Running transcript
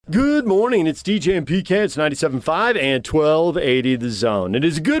Good morning. It's DJ and PK. It's 97.5 and 1280 The Zone. It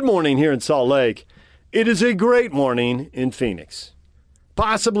is a good morning here in Salt Lake. It is a great morning in Phoenix.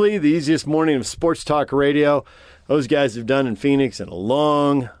 Possibly the easiest morning of sports talk radio those guys have done in Phoenix in a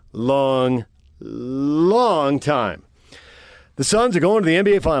long time. The Suns are going to the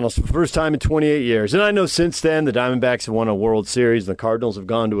NBA Finals for the first time in 28 years. And I know since then the Diamondbacks have won a World Series and the Cardinals have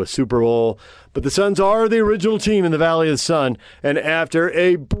gone to a Super Bowl. But the Suns are the original team in the Valley of the Sun. And after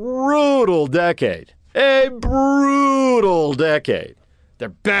a brutal decade, they're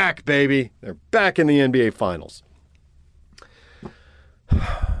back, baby. They're back in the NBA Finals.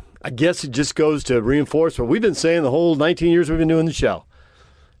 I guess it just goes to reinforce what we've been saying the whole 19 years we've been doing the show.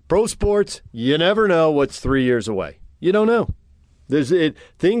 Pro sports, you never know what's 3 years away. You don't know.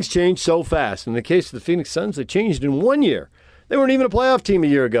 Things change so fast. In the case of the Phoenix Suns, they changed in 1 year. They weren't even a playoff team a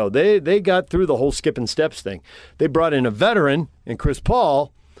year ago. They got through the whole skipping steps thing. They brought in a veteran in Chris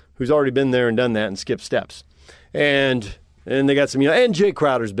Paul, who's already been there and done that and skipped steps. And they got some, and Jay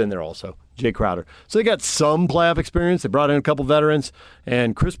Crowder's been there also. Jay Crowder. So they got some playoff experience. They brought in a couple veterans.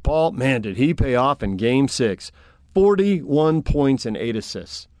 And Chris Paul, man, did he pay off in Game 6. 41 points and 8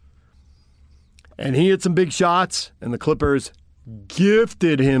 assists. And he hit some big shots, and the Clippers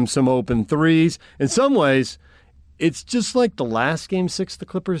gifted him some open threes. In some ways, it's just like the last Game 6 the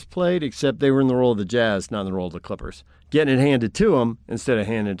Clippers played, except they were in the role of the Jazz, not in the role of the Clippers. Getting it handed to them instead of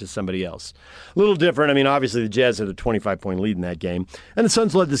handing it to somebody else. A little different. I mean, obviously the Jazz had a 25-point lead in that game. And the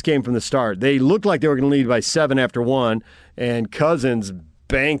Suns led this game from the start. They looked like they were going to lead by 7 after 1, and Cousins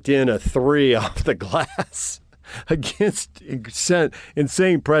banked in a 3 off the glass against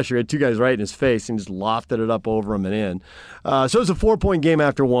insane pressure. He had two guys right in his face and just lofted it up over him and in. So it was a 4-point game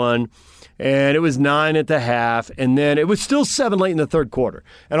after 1. And it was 9 at the half, and then it was still 7 late in the third quarter.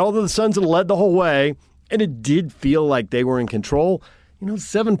 And although the Suns had led the whole way, and it did feel like they were in control,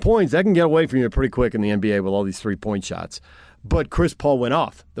 7 points, that can get away from you pretty quick in the NBA with all these 3-point shots. But Chris Paul went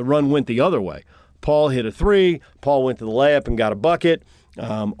off. The run went the other way. Paul hit a 3. Paul went to the layup and got a bucket.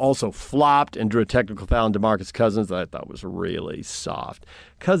 Also flopped and drew a technical foul on DeMarcus Cousins that I thought was really soft.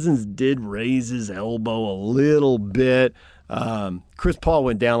 Cousins did raise his elbow a little bit. Chris Paul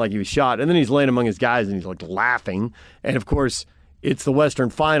went down like he was shot, and then he's laying among his guys, and he's like laughing. And, of course, it's the Western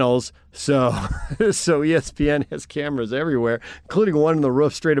Finals, so ESPN has cameras everywhere, including one on the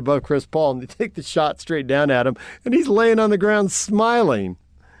roof straight above Chris Paul, and they take the shot straight down at him, and he's laying on the ground smiling.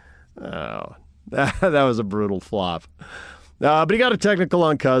 Oh, that was a brutal flop. But he got a technical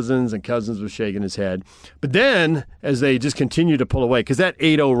on Cousins, and Cousins was shaking his head. But then, as they just continued to pull away, because that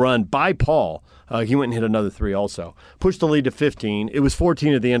 8-0 run by Paul, he went and hit another 3 also, pushed the lead to 15. It was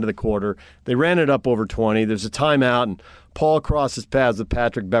 14 at the end of the quarter. They ran it up over 20. There's a timeout, and Paul crosses paths with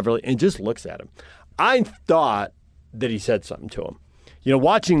Patrick Beverley and just looks at him. I thought that he said something to him.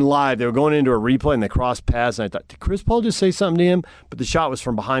 Watching live, they were going into a replay, and they crossed paths, and I thought, did Chris Paul just say something to him? But the shot was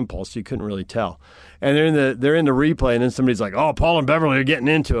from behind Paul, so you couldn't really tell. And they're in the replay, and then somebody's like, oh, Paul and Beverley are getting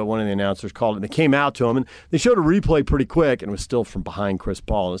into it. One of the announcers called it. And they came out to him, and they showed a replay pretty quick, and it was still from behind Chris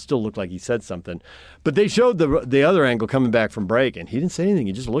Paul. And it still looked like he said something. But they showed the other angle coming back from break, and he didn't say anything.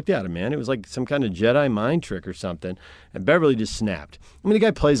 He just looked at him, man. It was like some kind of Jedi mind trick or something. And Beverley just snapped. I mean, the guy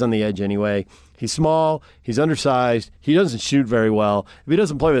plays on the edge anyway. He's small. He's undersized. He doesn't shoot very well. If he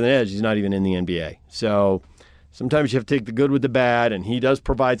doesn't play with an edge, he's not even in the NBA. So sometimes you have to take the good with the bad, and he does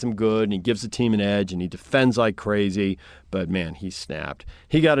provide some good, and he gives the team an edge, and he defends like crazy. But, man, he snapped.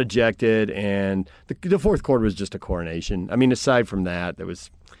 He got ejected, and the fourth quarter was just a coronation. I mean, aside from that, it was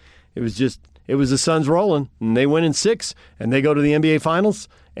the Suns rolling, and they win in 6, and they go to the NBA Finals,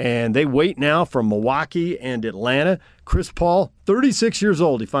 and they wait now for Milwaukee and Atlanta. Chris Paul, 36 years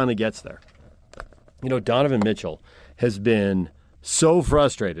old, he finally gets there. Donovan Mitchell has been so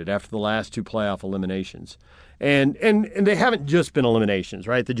frustrated after the last 2 playoff eliminations. And they haven't just been eliminations,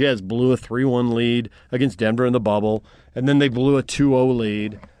 right? The Jazz blew a 3-1 lead against Denver in the bubble, and then they blew a 2-0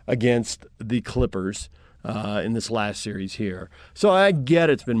 lead against the Clippers in this last series here. So I get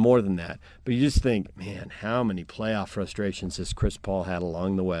it's been more than that. But you just think, man, how many playoff frustrations has Chris Paul had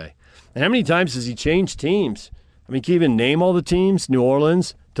along the way? And how many times has he changed teams? I mean, can you even name all the teams? New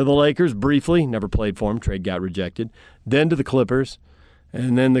Orleans to the Lakers briefly, never played for him, trade got rejected. Then to the Clippers.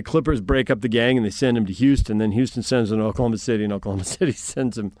 And then the Clippers break up the gang and they send him to Houston. Then Houston sends him to Oklahoma City, and Oklahoma City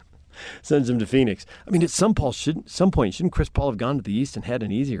sends him to Phoenix. I mean, at some point, shouldn't Chris Paul have gone to the East and had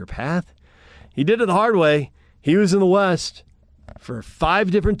an easier path? He did it the hard way. He was in the West for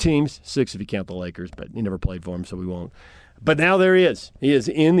 5 different teams, 6 if you count the Lakers, but he never played for him, so we won't. But now there he is. He is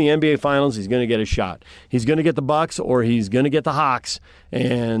in the NBA Finals. He's going to get a shot. He's going to get the Bucks or he's going to get the Hawks,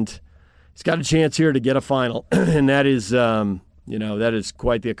 and he's got a chance here to get a final. And that is, That is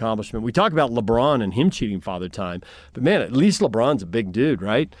quite the accomplishment. We talk about LeBron and him cheating Father Time, but man, at least LeBron's a big dude,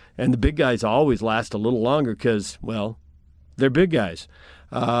 right? And the big guys always last a little longer because, well, they're big guys.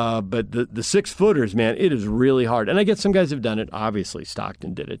 But the 6-footers, man, it is really hard. And I guess some guys have done it. Obviously,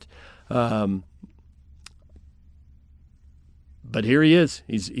 Stockton did it. But here he is.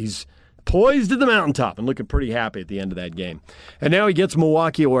 He's poised at the mountaintop and looking pretty happy at the end of that game. And now he gets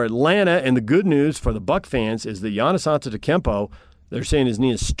Milwaukee or Atlanta, and the good news for the Buck fans is that Giannis Antetokounmpo, they're saying his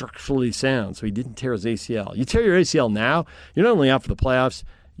knee is structurally sound, so he didn't tear his ACL. You tear your ACL now, you're not only out for the playoffs,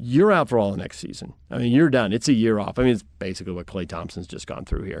 you're out for all the next season. I mean, you're done. It's a year off. I mean, it's basically what Klay Thompson's just gone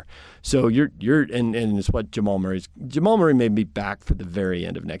through here. So and it's what Jamal Murray may be back for the very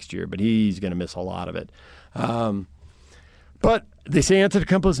end of next year, but he's going to miss a lot of it. But they say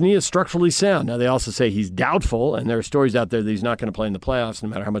Antetokounmpo's knee is structurally sound. Now, they also say he's doubtful, and there are stories out there that he's not going to play in the playoffs no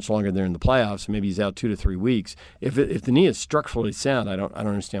matter how much longer they're in the playoffs. Maybe he's out 2 to 3 weeks. If the knee is structurally sound, I don't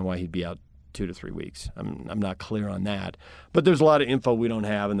understand why he'd be out 2 to 3 weeks. I'm not clear on that. But there's a lot of info we don't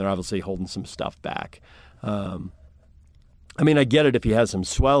have, and they're obviously holding some stuff back. I mean, I get it if he has some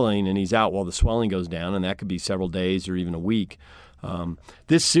swelling and he's out while the swelling goes down, and that could be several days or even a week.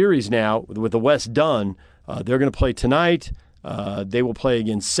 This series now, with the West done, they're going to play tonight. They will play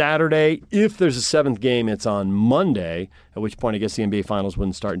again Saturday. If there's a 7th game, it's on Monday, at which point I guess the NBA Finals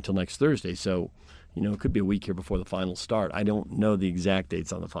wouldn't start until next Thursday. So, it could be a week here before the finals start. I don't know the exact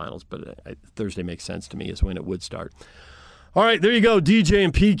dates on the finals, but Thursday makes sense to me is when it would start. All right, there you go, DJ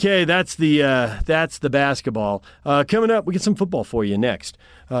and PK. That's the basketball. Coming up, we get some football for you next.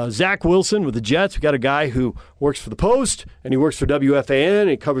 Zach Wilson with the Jets. We got a guy who works for the Post, and he works for WFAN, and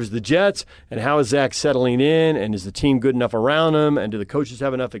he covers the Jets. And how is Zach settling in, and is the team good enough around him, and do the coaches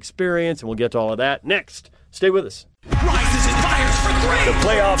have enough experience? And we'll get to all of that next. Stay with us. Rises and fires for 3. The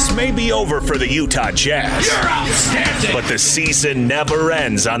playoffs may be over for the Utah Jazz. You're outstanding. But the season never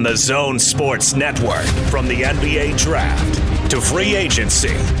ends on the Zone Sports Network. From the NBA Draft to free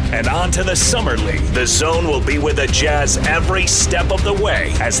agency and on to the Summer League, the Zone will be with the Jazz every step of the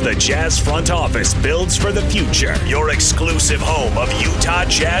way as the Jazz front office builds for the future. Your exclusive home of Utah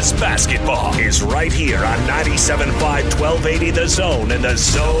Jazz basketball is right here on 97.5 1280 The Zone and the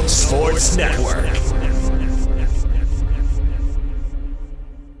Zone Sports Network.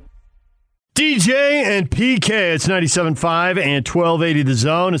 DJ and PK, it's 97.5 and 1280 The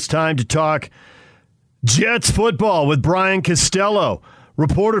Zone. It's time to talk Jets football with Brian Costello,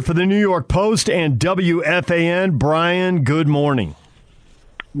 reporter for the New York Post and WFAN. Brian, good morning.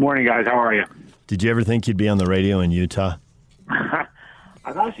 Morning, guys. How are you? Did you ever think you'd be on the radio in Utah?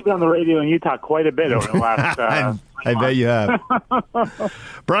 I've actually been on the radio in Utah quite a bit over the last I bet you have.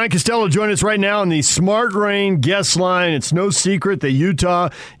 Brian Costello joining us right now on the Smart Rain guest line. It's no secret that Utah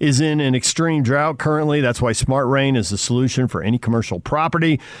is in an extreme drought currently. That's why Smart Rain is the solution for any commercial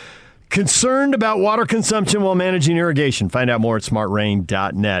property concerned about water consumption while managing irrigation. Find out more at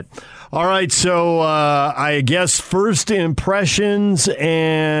smartrain.net. All right, so I guess first impressions,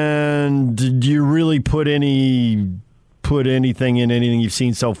 and do you really put anything in anything you've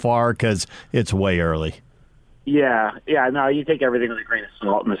seen so far? Because it's way early. Yeah. No, you take everything with a grain of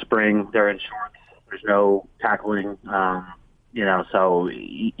salt in the spring. They're in shorts. There's no tackling, so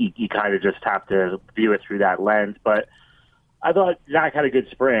you kind of just have to view it through that lens. But I thought Zach had a good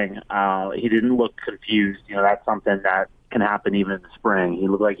spring. He didn't look confused. That's something that can happen even in the spring. He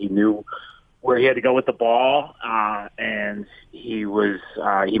looked like he knew where he had to go with the ball, and he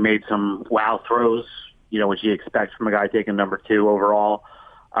made some wow throws, which you expect from a guy taking number 2 overall.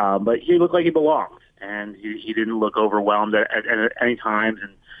 But he looked like he belonged, and he didn't look overwhelmed at any times.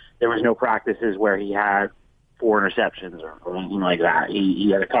 And there was no practices where he had 4 interceptions or anything like that. He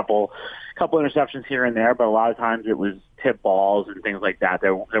had a couple interceptions here and there, but a lot of times it was tip balls and things like that.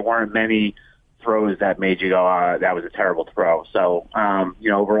 There weren't many throws that made you go, that was a terrible throw. So,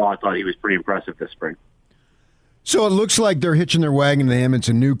 overall, I thought he was pretty impressive this spring. So it looks like they're hitching their wagon to him. It's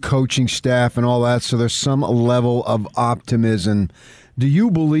a new coaching staff and all that, so there's some level of optimism. Do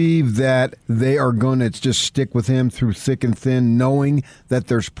you believe that they are going to just stick with him through thick and thin, knowing that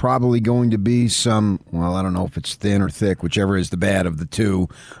there's probably going to be some, well, I don't know if it's thin or thick, whichever is the bad of the two,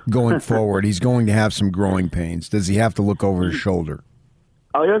 going forward? He's going to have some growing pains. Does he have to look over his shoulder?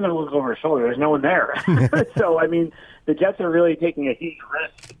 Oh, he doesn't look over his shoulder. There's no one there. So, the Jets are really taking a huge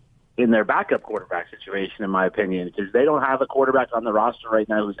risk in their backup quarterback situation, in my opinion, because they don't have a quarterback on the roster right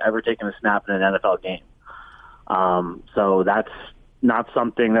now who's ever taken a snap in an NFL game. So that's not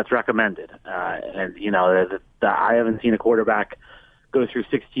something that's recommended. I haven't seen a quarterback go through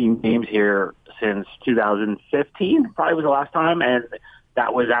 16 games here since 2015, probably was the last time, and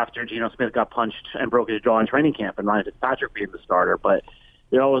that was after Geno Smith got punched and broke his jaw in training camp and Ryan Fitzpatrick being the starter. But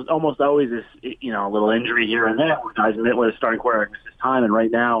there was almost always this, a little injury here and there where guys with a starting quarterback miss his time. And right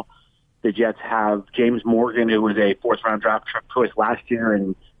now, the Jets have James Morgan, who was a fourth-round draft choice last year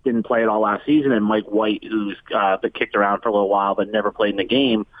and didn't play at all last season, and Mike White, who's been kicked around for a little while but never played in the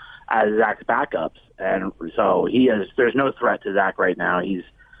game, as Zach's backups. And so there's no threat to Zach right now. There's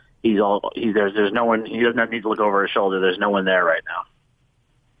no one. He doesn't need to look over his shoulder. There's no one there right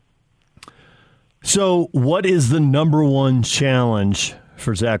now. So, what is the number one challenge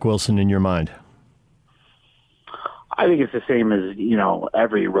for Zach Wilson in your mind? I think it's the same as,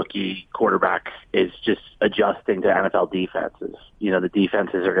 every rookie quarterback is just adjusting to NFL defenses. The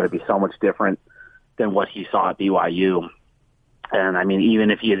defenses are going to be so much different than what he saw at BYU. And I mean,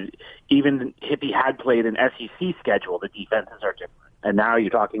 even if he had played an SEC schedule, the defenses are different. And now you're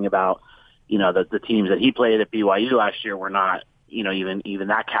talking about, the teams that he played at BYU last year were not, even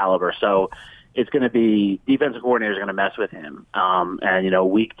that caliber. So it's going to be defensive coordinators are going to mess with him.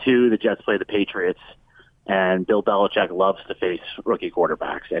 Week 2, the Jets play the Patriots, and Bill Belichick loves to face rookie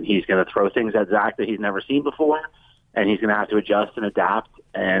quarterbacks, and he's going to throw things at Zach that he's never seen before, and he's going to have to adjust and adapt,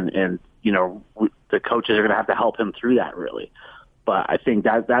 and the coaches are going to have to help him through that, really. But I think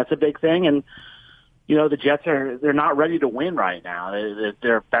that's a big thing, and the Jets they're not ready to win right now.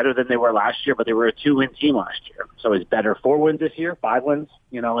 They're better than they were last year, but they were a 2-win team last year. So it's better 4 wins this year, 5 wins.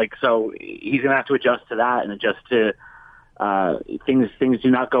 So he's going to have to adjust to that and adjust to things do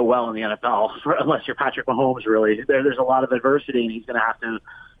not go well in the NFL unless you're Patrick Mahomes. Really, there's a lot of adversity, and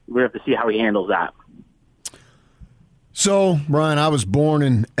we have to see how he handles that. So, Brian, I was born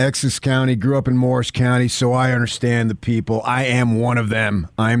in Essex County, grew up in Morris County, so I understand the people. I am one of them.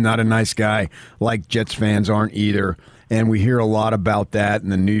 I am not a nice guy, like Jets fans aren't either. And we hear a lot about that in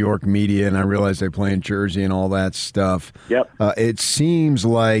the New York media, and I realize they play in Jersey and all that stuff. Yep. It seems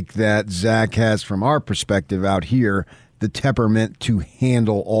like that Zach has, from our perspective out here, the temperament to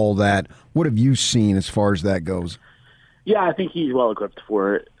handle all that. What have you seen as far as that goes? Yeah, I think he's well equipped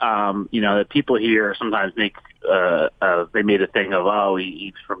for it. The people here sometimes make they made a thing of,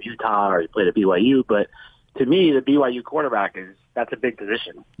 he's from Utah or he played at BYU, but to me, the BYU quarterback that's a big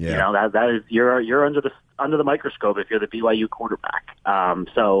position. Yeah. That is you're under the microscope if you're the BYU quarterback.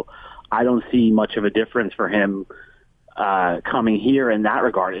 So I don't see much of a difference for him coming here in that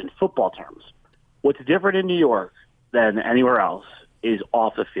regard in football terms. What's different in New York than anywhere else is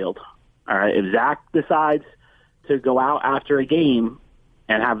off the field. All right, if Zach decides to go out after a game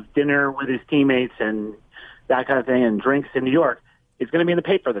and have dinner with his teammates and that kind of thing and drinks in New York, it's going to be in the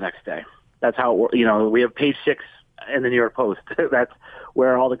paper the next day. That's how we have page 6 in the New York Post. That's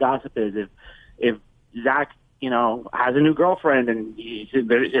where all the gossip is. If Zach has a new girlfriend and it's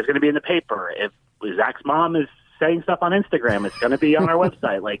going to be in the paper. If Zach's mom is saying stuff on Instagram, it's going to be on our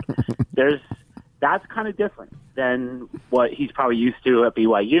website. Like that's kind of different than what he's probably used to at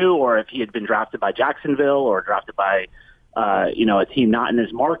BYU, or if he had been drafted by Jacksonville or drafted by, a team not in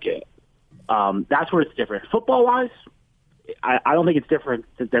his market. That's where it's different. Football-wise, I don't think it's different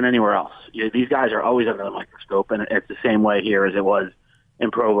than anywhere else. These guys are always under the microscope, and it's the same way here as it was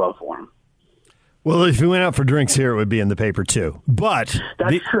in Provo for him. Well, if we went out for drinks here, it would be in the paper too. But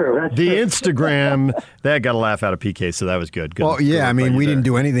that's true. The Instagram, that got a laugh out of PK, so that was good. Well, yeah, I mean, we didn't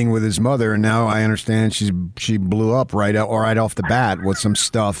do anything with his mother, and now I understand she blew up right off the bat with some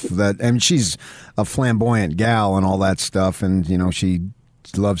stuff she's a flamboyant gal and all that stuff, and she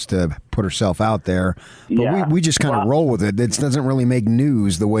loves to put herself out there. But we just kind of roll with it. It doesn't really make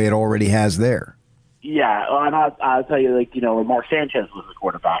news the way it already has there. Yeah, well, and I'll tell you, Mark Sanchez was the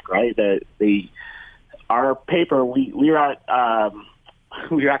quarterback, right? Our paper, we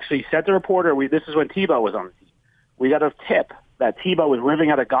actually sent the reporter. This is when Tebow was on the team. We got a tip that Tebow was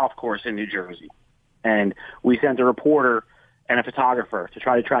living at a golf course in New Jersey, and we sent a reporter and a photographer to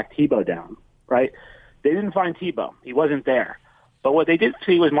try to track Tebow down. Right? They didn't find Tebow; he wasn't there. But what they did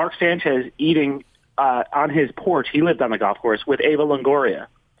see was Mark Sanchez eating on his porch. He lived on the golf course with Ava Longoria.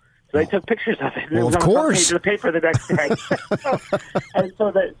 So they took pictures of it. Well, it was of on course. The page of the paper the next day.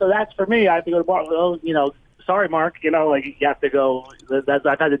 so that's for me. I have to go to Mark. Well, sorry, Mark. You have to go.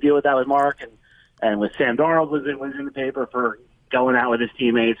 I've had to deal with that with Mark and with Sam Darnold was in the paper for going out with his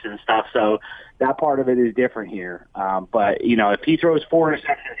teammates and stuff. So that part of it is different here. But if he throws 4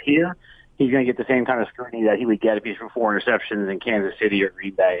 interceptions here, he's going to get the same kind of scrutiny that he would get if he threw 4 interceptions in Kansas City or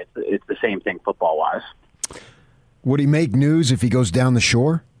Green Bay. It's the same thing football wise. Would he make news if he goes down the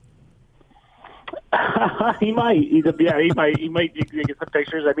shore? He might. He might get some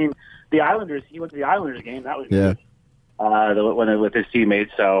pictures. I mean, the Islanders. He went to the Islanders game. That was good. With his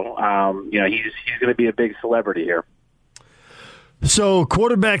teammates. So he's going to be a big celebrity here. So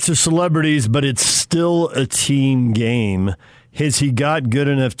quarterbacks are celebrities, but it's still a team game. Has he got good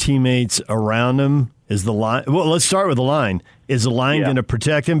enough teammates around him? Is the line? Well, let's start with the line. Is the line going to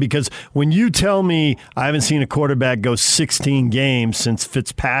protect him? Because when you tell me I haven't seen a quarterback go 16 games since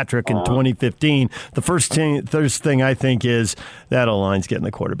Fitzpatrick in 2015, the first thing I think is that O-line's getting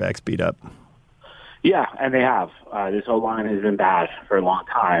the quarterbacks beat up. Yeah, and they have. This O-line has been bad for a long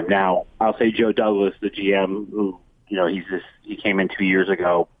time. Now, I'll say Joe Douglas, the GM, who he came in 2 years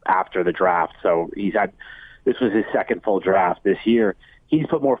ago after the draft, so this was his second full draft this year. He's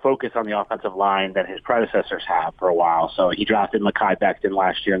put more focus on the offensive line than his predecessors have for a while. So he drafted Mekhi Becton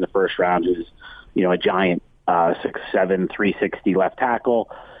last year in the first round, who's, a giant 6'7", 360 left tackle.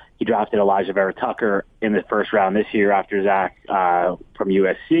 He drafted Elijah Vera Tucker in the first round this year after Zach from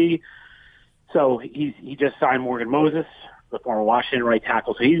USC. So he just signed Morgan Moses, the former Washington right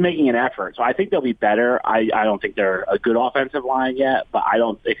tackle. So he's making an effort. So I think they'll be better. I don't think they're a good offensive line yet, but I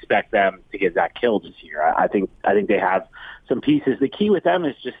don't expect them to get Zach killed this year. I think they have some pieces. The key with them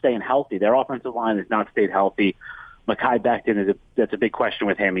is just staying healthy. Their offensive line has not stayed healthy. Mekhi Becton that's a big question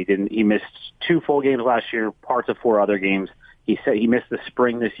with him. He missed 2 full games last year, parts of 4 other games. He said he missed the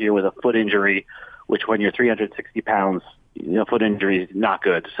spring this year with a foot injury, which when you're 360 pounds, foot injury is not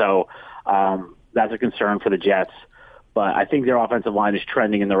good. So that's a concern for the Jets. But I think their offensive line is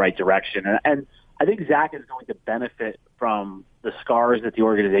trending in the right direction. And I think Zach is going to benefit from the scars that the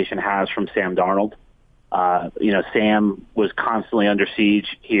organization has from Sam Darnold. Sam was constantly under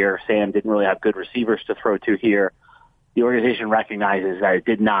siege here. Sam didn't really have good receivers to throw to here. The organization recognizes that it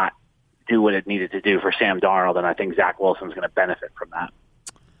did not do what it needed to do for Sam Darnold, and I think Zach Wilson's going to benefit from that.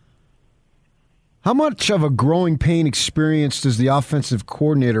 How much of a growing pain experience does the offensive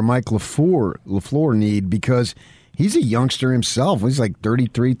coordinator, Mike LaFleur, need? Because he's a youngster himself. He's like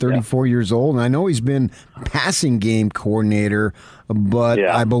 33, 34 years old. And I know he's been passing game coordinator, but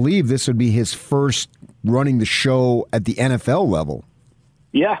I believe this would be his first running the show at the NFL level.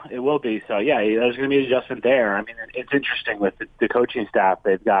 Yeah, it will be. So, there's going to be an adjustment there. I mean, it's interesting with the coaching staff.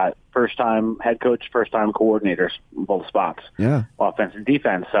 They've got first-time head coach, first-time coordinators in both spots, offense and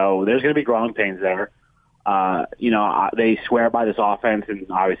defense. So there's going to be growing pains there. They swear by this offense, and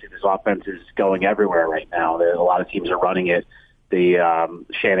obviously this offense is going everywhere right now. A lot of teams are running it, the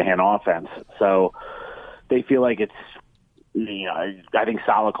Shanahan offense. So they feel like it's, I think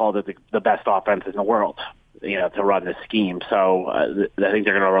Saleh called it the best offense in the world, to run this scheme. So I think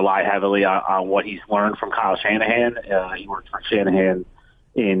they're going to rely heavily on what he's learned from Kyle Shanahan. He worked for Shanahan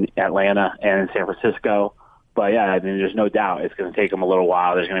in Atlanta and in San Francisco. But, there's no doubt it's going to take them a little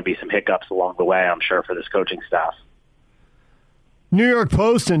while. There's going to be some hiccups along the way, I'm sure, for this coaching staff. New York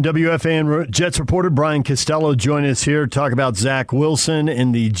Post and WFAN Jets reporter Brian Costello join us here to talk about Zach Wilson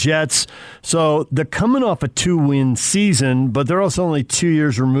and the Jets. So they're coming off a 2-win season, but they're also only 2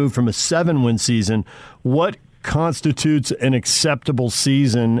 years removed from a 7-win season. What constitutes an acceptable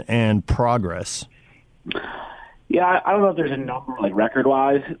season and progress? Yeah, I don't know if there's a number like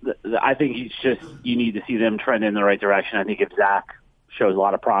record-wise. I think you need to see them trend in the right direction. I think if Zach shows a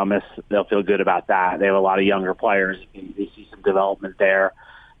lot of promise, they'll feel good about that. They have a lot of younger players. If they see some development there,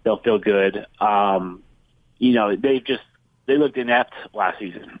 they'll feel good. They looked inept last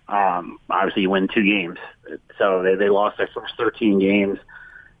season. Obviously, you win 2 games, so they lost their first 13 games.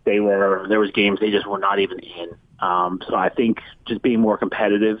 There was games they just were not even in. So I think just being more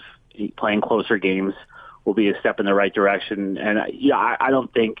competitive, playing closer games, will be a step in the right direction. And I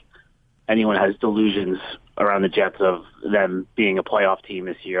don't think anyone has delusions around the Jets of them being a playoff team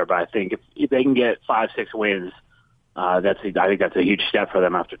this year. But I think if they can get 5-6 wins, I think that's a huge step for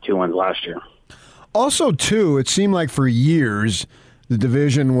them after 2 wins last year. Also, too, it seemed like for years the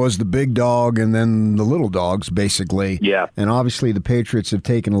division was the big dog and then the little dogs, basically. Yeah. And obviously the Patriots have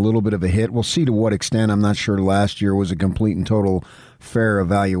taken a little bit of a hit. We'll see to what extent. I'm not sure last year was a complete and total fair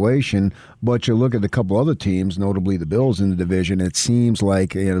evaluation. But you look at a couple other teams, notably the Bills in the division, it seems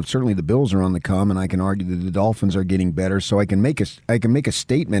like certainly the Bills are on the come, and I can argue that the Dolphins are getting better. So I can make a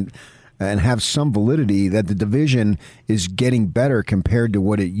statement and have some validity that the division is getting better compared to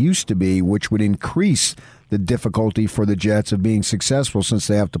what it used to be, which would increase the difficulty for the Jets of being successful since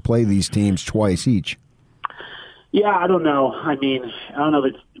they have to play these teams twice each. Yeah, I don't know. I don't know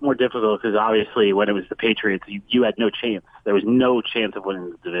if it's more difficult because obviously when it was the Patriots, you had no chance. There was no chance of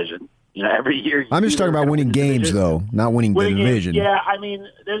winning the division. Every year. I'm just talking about winning games, though, not winning the division. Yeah,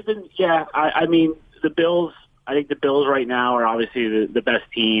 there's been. Yeah, the Bills. I think the Bills right now are obviously the best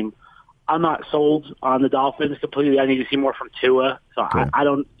team. I'm not sold on the Dolphins completely. I need to see more from Tua. So okay. I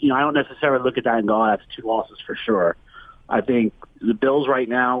don't necessarily look at that and go, that's 2 losses for sure. I think the Bills right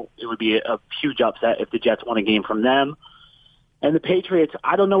now, it would be a huge upset if the Jets won a game from them. And the Patriots,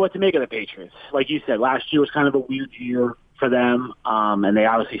 I don't know what to make of the Patriots. Like you said, last year was kind of a weird year for them, and they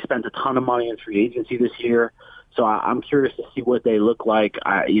obviously spent a ton of money in free agency this year. So I'm curious to see what they look like.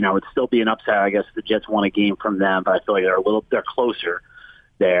 It'd still be an upset, I guess, if the Jets won a game from them, but I feel like they're closer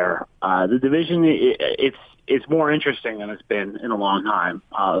there. The division, it's more interesting than it's been in a long time.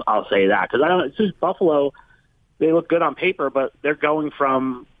 I'll say that, because it's just Buffalo. They look good on paper, but they're going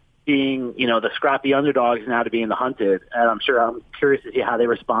from being, the scrappy underdogs now to being the hunted. And I'm curious to see how they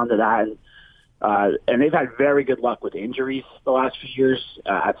respond to that. And they've had very good luck with injuries the last few years.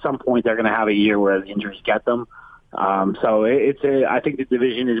 At some point, they're going to have a year where the injuries get them. So I think the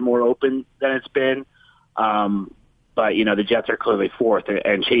division is more open than it's been. But, the Jets are clearly fourth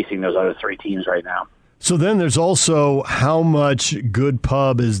and chasing those other three teams right now. So then there's also how much good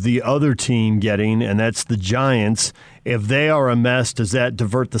pub is the other team getting, and that's the Giants. If they are a mess, does that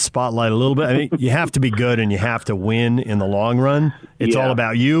divert the spotlight a little bit? I mean, you have to be good and you have to win in the long run. It's all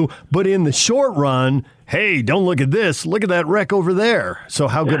about you. But in the short run, hey, don't look at this. Look at that wreck over there. So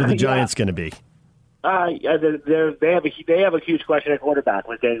how good are the Giants going to be? They have a huge question at quarterback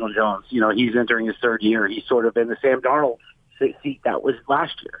with Daniel Jones. He's entering his third year. He's sort of in the Sam Darnold seat that was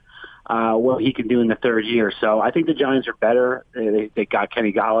last year. What he can do in the third year. So I think the Giants are better. They got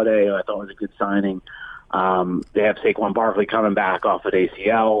Kenny Golladay, who I thought was a good signing. They have Saquon Barkley coming back off of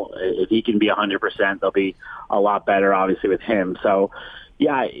ACL. If he can be 100%, they'll be a lot better, obviously, with him. So,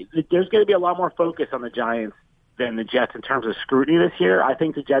 there's going to be a lot more focus on the Giants than the Jets in terms of scrutiny this year. I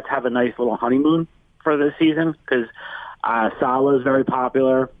think the Jets have a nice little honeymoon for this season because Saleh is very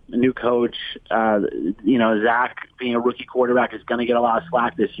popular. A new coach, Zach being a rookie quarterback is going to get a lot of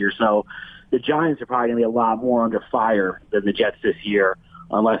slack this year. So the Giants are probably going to be a lot more under fire than the Jets this year,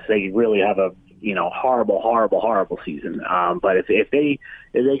 unless they really have a horrible season. But if they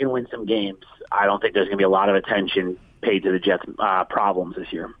can win some games, I don't think there's going to be a lot of attention paid to the Jets' problems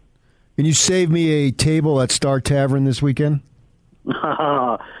this year. Can you save me a table at Star Tavern this weekend?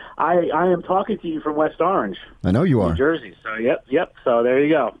 I am talking to you from West Orange. I know you are. New Jersey. So, yep. So there you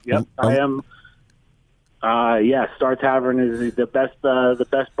go. Yep, I am. Star Tavern is the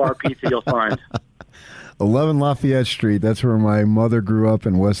best bar pizza you'll find. 11 Lafayette Street. That's where my mother grew up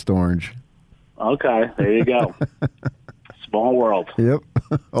in West Orange. Okay, there you go. Small world. Yep,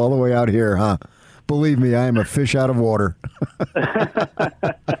 all the way out here, huh? Believe me, I am a fish out of water.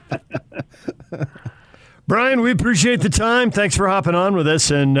 Brian, we appreciate the time. Thanks for hopping on with us,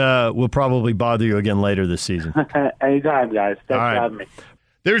 and we'll probably bother you again later this season. Anytime, guys. Thanks for having me.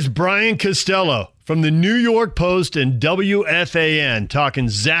 There's Brian Costello from the New York Post and WFAN talking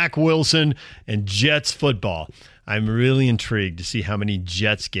Zach Wilson and Jets football. I'm really intrigued to see how many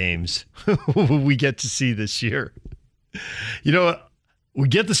Jets games we get to see this year. We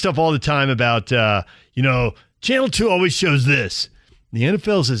get the stuff all the time about, Channel 2 always shows this. The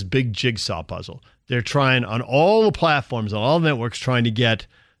NFL's this big jigsaw puzzle. They're trying on all the platforms, on all the networks, trying to get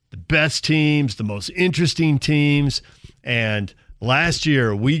the best teams, the most interesting teams. And last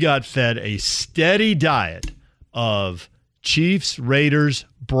year, we got fed a steady diet of Chiefs, Raiders,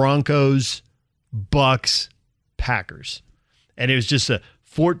 Broncos, Bucks, Packers. And it was just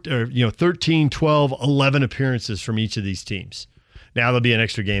 13, 12, 11 appearances from each of these teams. Now there'll be an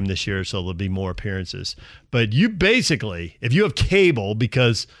extra game this year, so there'll be more appearances. But you basically, if you have cable,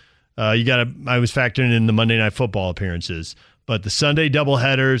 because I was factoring in the Monday Night Football appearances, but the Sunday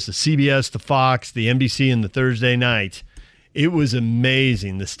doubleheaders, the CBS, the Fox, the NBC, and the Thursday night, it was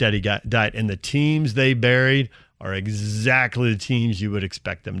amazing, the steady diet. And the teams they buried are exactly the teams you would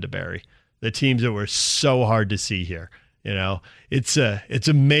expect them to bury. The teams that were so hard to see here. It's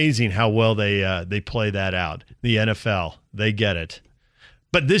amazing how well they play that out. The NFL, they get it.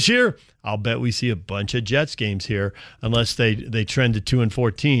 But this year, I'll bet we see a bunch of Jets games here, unless they trend to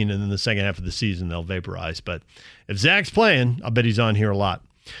 2-14, and then the second half of the season they'll vaporize. But if Zach's playing, I'll bet he's on here a lot.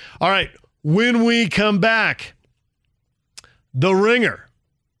 All right, when we come back, The Ringer.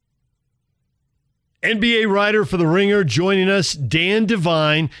 NBA writer for The Ringer joining us, Dan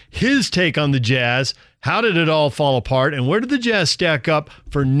Devine, his take on the Jazz. How did it all fall apart, and where did the Jazz stack up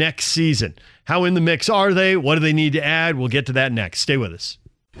for next season? How in the mix are they? What do they need to add? We'll get to that next. Stay with us.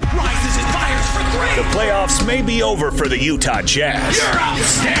 Rises and fires for three. The playoffs may be over for the Utah Jazz. You're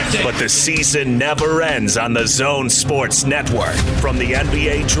outstanding. But the season never ends on the Zone Sports Network. From the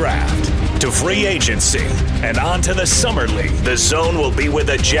NBA Draft to free agency and on to the Summer League, the Zone will be with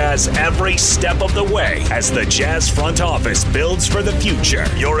the Jazz every step of the way as the Jazz front office builds for the future.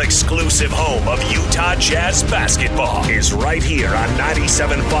 Your exclusive home of Utah Jazz basketball is right here on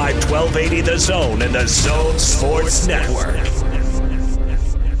 97.5 1280 The Zone and the Zone Sports Network.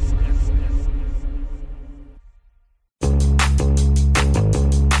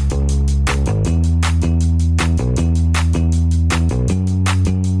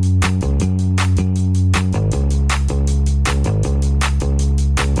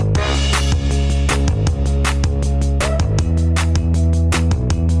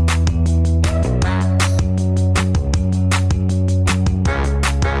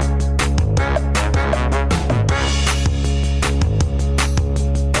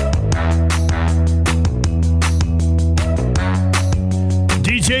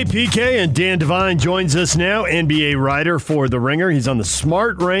 PK, and Dan Devine joins us now, NBA writer for The Ringer. He's on the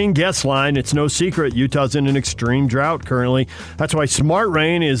Smart Rain guest line. It's no secret Utah's in an extreme drought currently. That's why Smart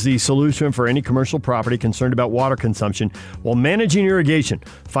Rain is the solution for any commercial property concerned about water consumption while managing irrigation.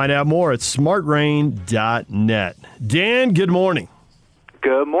 Find out more at smartrain.net. Dan, good morning.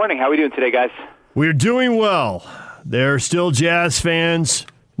 Good morning. How are we doing today, guys? We're doing well. There are still Jazz fans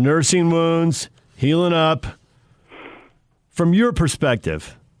nursing wounds, healing up. From your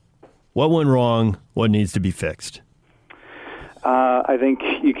perspective, what went wrong? What needs to be fixed? I think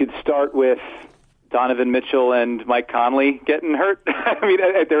you could start with Donovan Mitchell and Mike Conley getting hurt. I mean,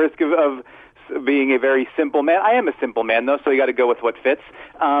 at the risk of being a very simple man. I am a simple man, though, so you got to go with what fits.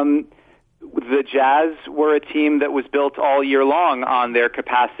 The Jazz were a team that was built all year long on their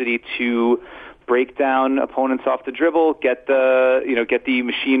capacity to break down opponents off the dribble, get the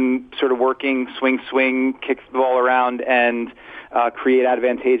machine sort of working, swing, kick the ball around, and create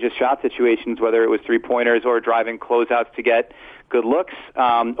advantageous shot situations, whether it was three-pointers or driving closeouts to get good looks,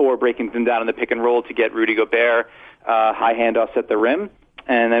 or breaking them down in the pick and roll to get Rudy Gobert high handoffs at the rim.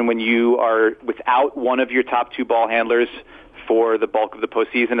 And then when you are without one of your top two ball handlers for the bulk of the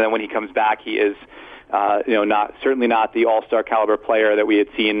postseason, and then when he comes back, he is certainly not the all-star caliber player that we had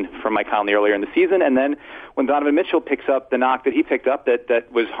seen from Mike Conley earlier in the season. And then when Donovan Mitchell picks up the knock that he picked up that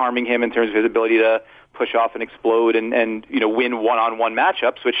was harming him in terms of his ability to push off and explode and win one-on-one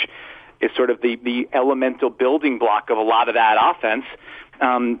matchups, which is sort of the elemental building block of a lot of that offense,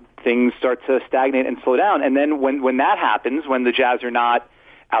 things start to stagnate and slow down. And then when that happens, when the Jazz are not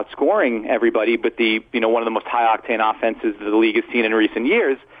outscoring everybody, but one of the most high-octane offenses the league has seen in recent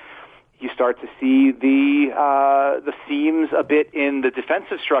years, you start to see the seams a bit in the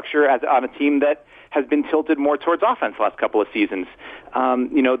defensive structure on a team that has been tilted more towards offense the last couple of seasons.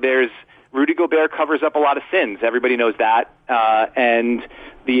 There's Rudy Gobert covers up a lot of sins. Everybody knows that. And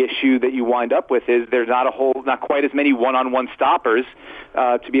the issue that you wind up with is there's not quite as many one-on-one stoppers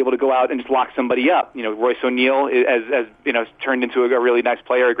to be able to go out and just lock somebody up. Royce O'Neal has turned into a really nice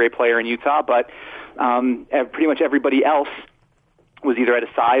player, a great player in Utah, but pretty much everybody else was either at a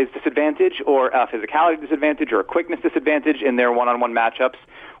size disadvantage or a physicality disadvantage or a quickness disadvantage in their one-on-one matchups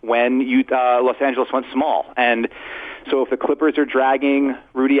when Los Angeles went small. And so if the Clippers are dragging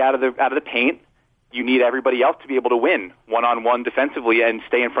Rudy out of the paint, you need everybody else to be able to win one-on-one defensively and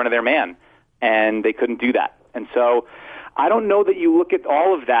stay in front of their man. And they couldn't do that. And so I don't know that you look at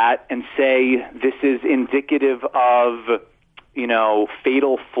all of that and say this is indicative of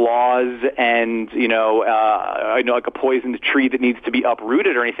fatal flaws and, like a poisoned tree that needs to be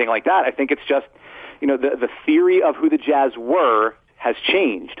uprooted or anything like that. I think it's just, the theory of who the Jazz were has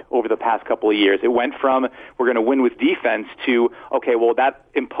changed over the past couple of years. It went from we're going to win with defense to, okay, well, that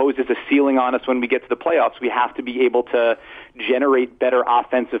imposes a ceiling on us when we get to the playoffs. We have to be able to generate better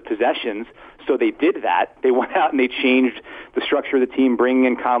offensive possessions. So they did that. They went out and they changed the structure of the team, bringing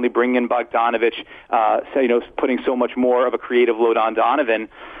in Conley, bringing in Bogdanovich, putting so much more of a creative load on Donovan,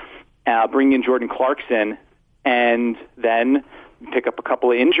 bringing in Jordan Clarkson, and then pick up a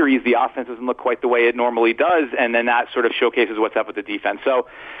couple of injuries. The offense doesn't look quite the way it normally does, and then that sort of showcases what's up with the defense. So,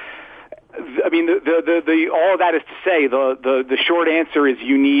 I mean, all of that is to say, the short answer is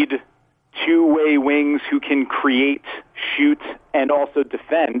you need two-way wings who can create, shoot, and also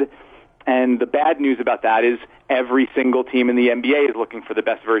defend. And the bad news about that is every single team in the NBA is looking for the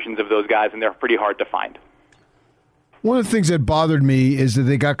best versions of those guys, and they're pretty hard to find. One of the things that bothered me is that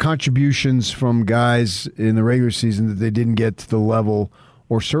they got contributions from guys in the regular season that they didn't get to the level,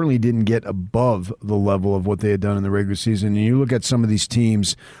 or certainly didn't get above the level of what they had done in the regular season. And you look at some of these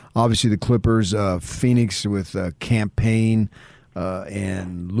teams, obviously the Clippers, Phoenix with Cam Payne,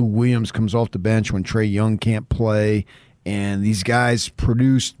 and Lou Williams comes off the bench when Trae Young can't play, and these guys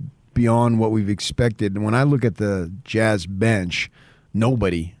produced beyond what we've expected. And when I look at the Jazz bench,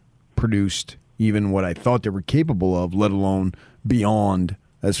 nobody produced even what I thought they were capable of, let alone beyond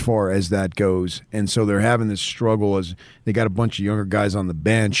as far as that goes. And so they're having this struggle as they got a bunch of younger guys on the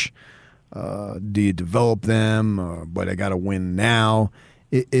bench. Do you develop them? But I got to win now.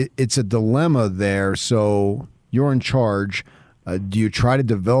 It's a dilemma there. So you're in charge. Do you try to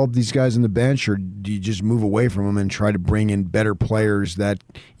develop these guys on the bench, or do you just move away from them and try to bring in better players that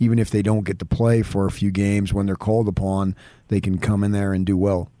even if they don't get to play for a few games, when they're called upon, they can come in there and do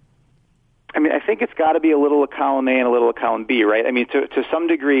well? I mean, I think it's got to be a little of column A and a little of column B, right? I mean, to some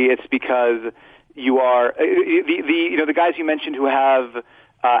degree, it's because you are the guys you mentioned who have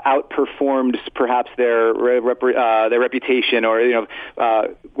outperformed perhaps their reputation, or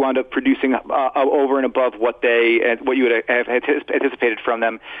wound up producing over and above what you would have anticipated from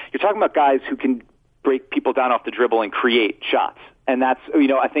them. You're talking about guys who can break people down off the dribble and create shots. And that's, you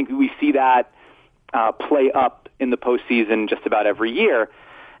know, I think we see that play up in the postseason just about every year.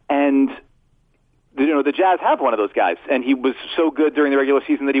 And, you know, the Jazz have one of those guys, and he was so good during the regular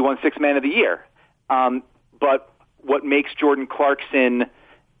season that he won Sixth Man of the Year. But what makes Jordan Clarkson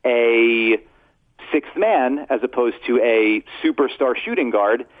a sixth man as opposed to a superstar shooting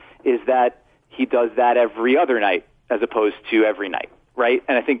guard is that he does that every other night as opposed to every night, right?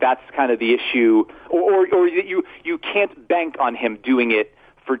 And I think that's kind of the issue, or you can't bank on him doing it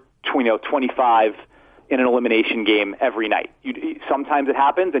for 25 in an elimination game every night. Sometimes it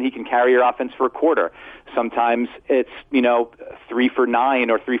happens and he can carry your offense for a quarter. Sometimes it's, 3 for 9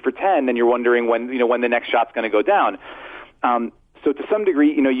 or 3 for 10 and you're wondering when the next shot's going to go down. So to some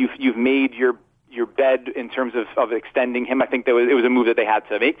degree, you've made your bed in terms of extending him. I think it was a move that they had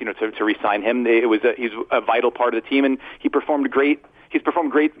to make, to re-sign him. He's a vital part of the team, and he performed great. He's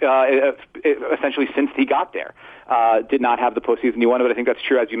performed great essentially since he got there. Did not have the postseason he wanted, but I think that's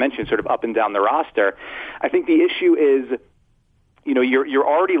true, as you mentioned, sort of up and down the roster. I think the issue is, you're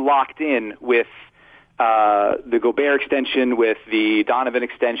already locked in with the Gobert extension, with the Donovan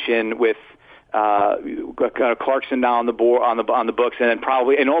extension, with Clarkson now on the board, on the books, and then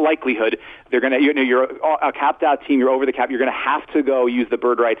probably in all likelihood they're going to. You're a capped out team. You're over the cap. You're going to have to go use the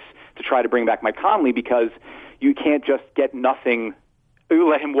bird rights to try to bring back Mike Conley because you can't just get nothing. You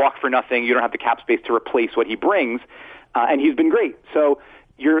let him walk for nothing. You don't have the cap space to replace what he brings, and he's been great. So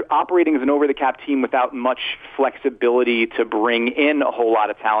you're operating as an over the cap team without much flexibility to bring in a whole lot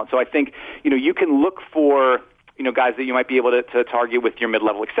of talent. So I think you can look for guys that you might be able to target with your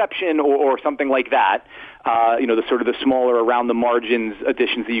mid-level exception or something like that, the sort of the smaller around the margins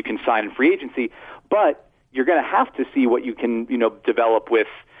additions that you can sign in free agency. But you're going to have to see what you can, develop with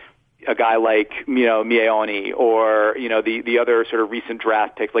a guy like, Miaoni or, the other sort of recent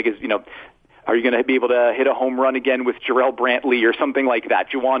draft picks. Like, are you going to be able to hit a home run again with Jarrell Brantley or something like that?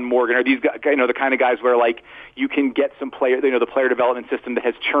 Juwan Morgan, are these guys, the kind of guys where like you can get some player, the player development system that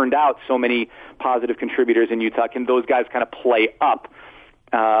has churned out so many positive contributors in Utah. Can those guys kind of play up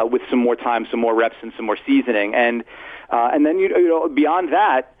with some more time, some more reps, and some more seasoning? And then beyond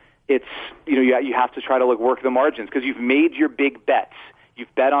that, it's you have to try to work the margins because you've made your big bets.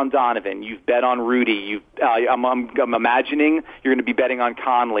 You've bet on Donovan. You've bet on Rudy. I'm imagining you're going to be betting on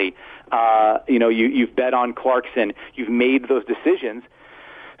Conley. You've bet on Clarkson. You've made those decisions.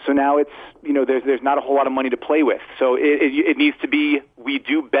 So now it's, there's not a whole lot of money to play with. So it needs to be, we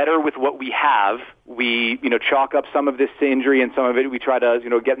do better with what we have. We, chalk up some of this to injury and some of it we try to,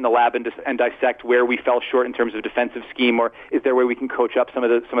 get in the lab and dissect where we fell short in terms of defensive scheme, or is there a way we can coach up some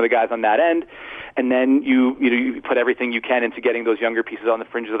of the guys on that end? And then you put everything you can into getting those younger pieces on the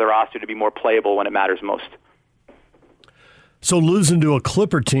fringes of the roster to be more playable when it matters most. So losing to a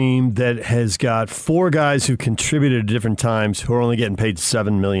Clipper team that has got 4 guys who contributed at different times who are only getting paid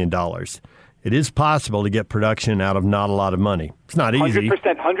 $7 million. It is possible to get production out of not a lot of money. It's not easy.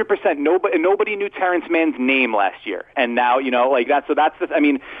 100%. Nobody knew Terrence Mann's name last year, and now that. So that's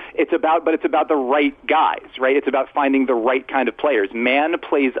it's about the right guys, right? It's about finding the right kind of players. Mann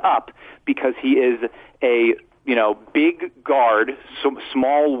plays up because he is a big guard,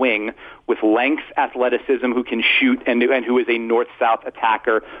 small wing with length, athleticism, who can shoot and who is a north-south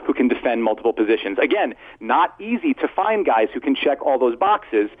attacker who can defend multiple positions. Again, not easy to find guys who can check all those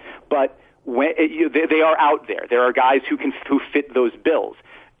boxes, but they are out there. There are guys who fit those bills.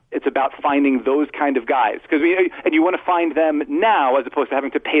 It's about finding those kind of guys, and you want to find them now as opposed to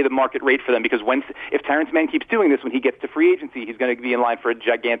having to pay the market rate for them. Because if Terrence Mann keeps doing this, when he gets to free agency, he's going to be in line for a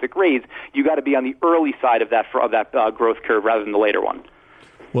gigantic raise. You got to be on the early side of that growth curve rather than the later one.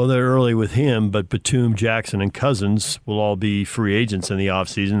 Well, they're early with him, but Batum, Jackson, and Cousins will all be free agents in the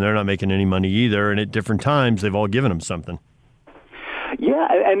offseason. They're not making any money either, and at different times, they've all given him something. Yeah,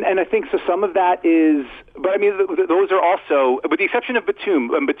 and I think so. Some of that is, but I mean, those are also, with the exception of Batum.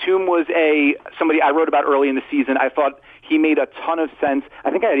 Batum was somebody I wrote about early in the season. I thought he made a ton of sense.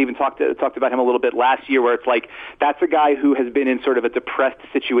 I think I had even talked about him a little bit last year, where it's like that's a guy who has been in sort of a depressed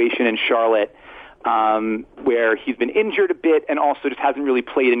situation in Charlotte, where he's been injured a bit and also just hasn't really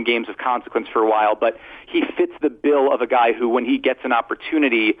played in games of consequence for a while. But he fits the bill of a guy who, when he gets an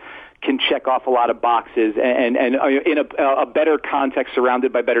opportunity, can check off a lot of boxes and in a better context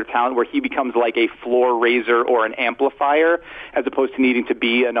surrounded by better talent where he becomes like a floor raiser or an amplifier as opposed to needing to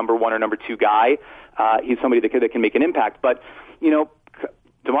be a number 1 or number 2 guy. He's somebody that can make an impact. But,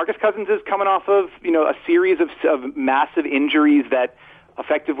 DeMarcus Cousins is coming off of, a series of massive injuries that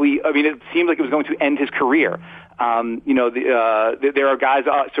effectively, it seemed like it was going to end his career. There are guys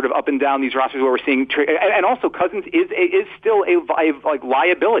sort of up and down these rosters where we're seeing, and also Cousins is still a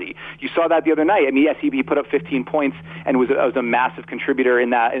liability. You saw that the other night. I mean, yes, he put up 15 points and was a massive contributor in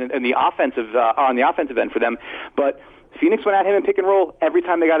that in the offensive on the offensive end for them, but Phoenix went at him in pick and roll every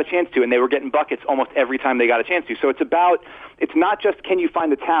time they got a chance to, and they were getting buckets almost every time they got a chance to. So it's not just can you find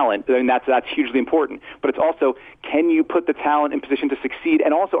the talent, and that's hugely important, but it's also can you put the talent in position to succeed,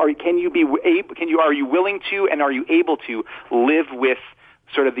 and also are you willing to and are you able to live with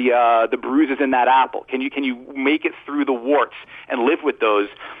sort of the bruises in that apple? Can you make it through the warts and live with those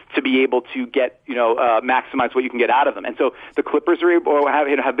to be able to get maximize what you can get out of them? And so the Clippers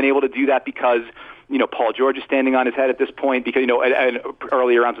have been able to do that because Paul George is standing on his head at this point because and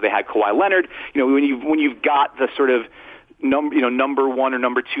earlier on, so they had Kawhi Leonard. When you've got the sort of number one or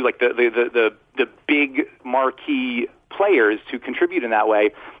number two, like the big marquee players to contribute in that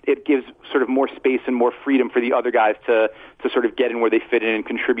way, it gives sort of more space and more freedom for the other guys to sort of get in where they fit in and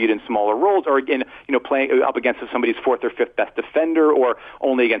contribute in smaller roles, or again, playing up against somebody's fourth or fifth best defender, or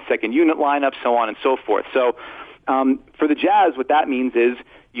only against second unit lineups, so on and so forth. So for the Jazz, what that means is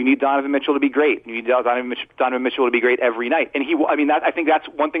you need Donovan Mitchell to be great. You need Donovan Mitchell to be great every night. And I think that's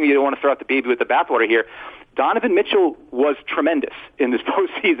one thing you don't want to throw out the baby with the bathwater here. Donovan Mitchell was tremendous in this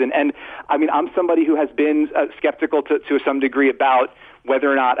postseason. And I'm somebody who has been skeptical to some degree about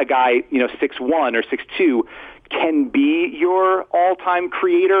whether or not a guy, 6'1" or 6'2", can be your all-time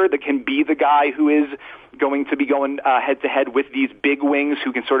creator, that can be the guy who is going to be going head-to-head with these big wings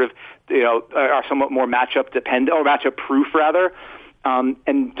who can sort of, are somewhat more matchup dependent, or matchup proof rather.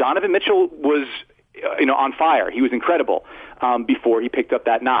 And Donovan Mitchell was, on fire. He was incredible before he picked up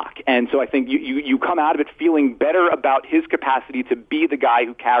that knock. And so I think you come out of it feeling better about his capacity to be the guy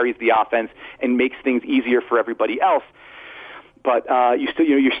who carries the offense and makes things easier for everybody else. But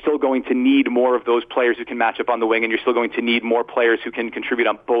you're still going to need more of those players who can match up on the wing, and you're still going to need more players who can contribute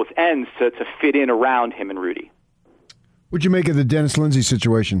on both ends to fit in around him and Rudy. What'd you make of the Dennis Lindsey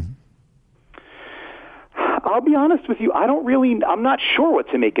situation? I'll be honest with you. I'm not sure what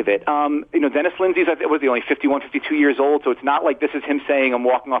to make of it. Dennis Lindsey was only 51, 52 years old, so it's not like this is him saying I'm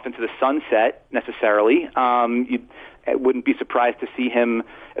walking off into the sunset necessarily. I wouldn't be surprised to see him,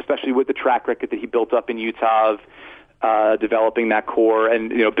 especially with the track record that he built up in Utah of developing that core and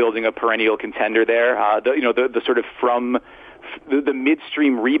building a perennial contender there. The sort of from the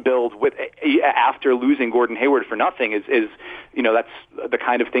midstream rebuild with after losing Gordon Hayward for nothing is that's the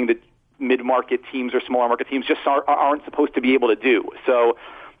kind of thing that mid-market teams or smaller market teams just aren't supposed to be able to do. So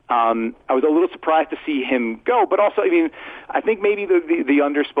I was a little surprised to see him go, but also, I think maybe the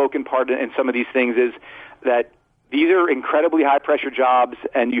underspoken part in some of these things is that these are incredibly high-pressure jobs,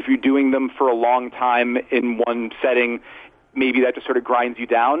 and if you're doing them for a long time in one setting, maybe that just sort of grinds you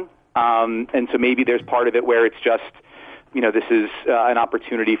down. And so maybe there's part of it where it's just, this is an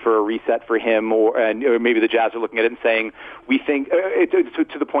opportunity for a reset for him, or maybe the Jazz are looking at it and saying, we think,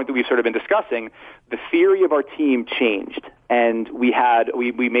 to the point that we've sort of been discussing, the theory of our team changed, and we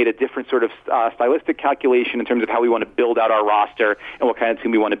made a different sort of stylistic calculation in terms of how we want to build out our roster and what kind of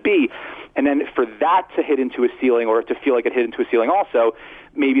team we want to be. And then for that to hit into a ceiling, or to feel like it hit into a ceiling also,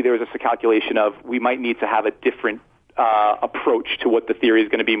 maybe there was a calculation of we might need to have a different approach to what the theory is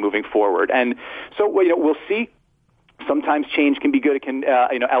going to be moving forward. And so we'll see. Sometimes change can be good. It can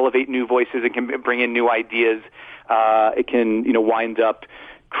elevate new voices. It can bring in new ideas. It can wind up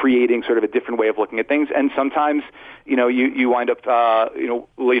creating sort of a different way of looking at things. And sometimes you wind up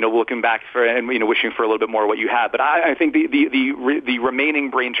looking back for and wishing for a little bit more of what you have. But I think the remaining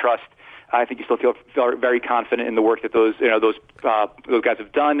brain trust, I think you still feel very confident in the work that those guys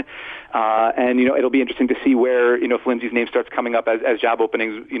have done, and it'll be interesting to see where if Lindsey's name starts coming up as job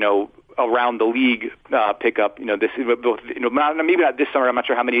openings around the league pick up. Maybe not this summer. I'm not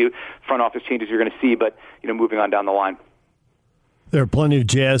sure how many front office changes you're going to see, but moving on down the line. There are plenty of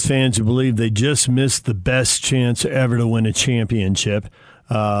Jazz fans who believe they just missed the best chance ever to win a championship.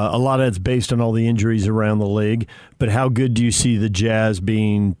 A lot of that's based on all the injuries around the league. But how good do you see the Jazz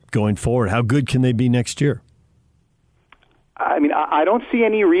being going forward? How good can they be next year? I don't see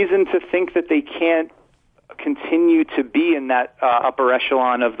any reason to think that they can't continue to be in that upper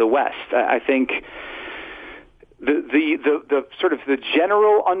echelon of the West. I think the sort of the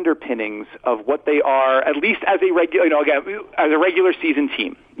general underpinnings of what they are, at least as a regular, as a regular season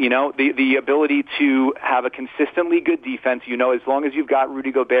team, the ability to have a consistently good defense. As long as you've got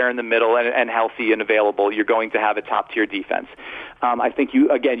Rudy Gobert in the middle and healthy and available, you're going to have a top tier defense. I think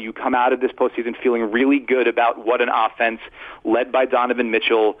you come out of this postseason feeling really good about what an offense led by Donovan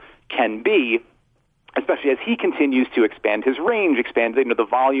Mitchell can be. especially as he continues to expand his range, expand the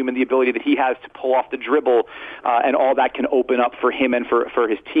volume and the ability that he has to pull off the dribble, and all that can open up for him and for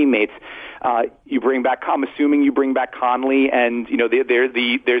his teammates. I'm assuming you bring back Conley, and you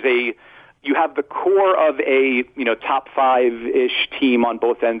have the core of a top 5-ish team on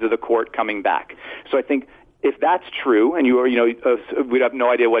both ends of the court coming back. So I think if that's true, and we have no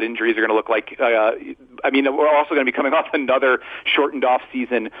idea what injuries are going to look like. We're also going to be coming off another shortened off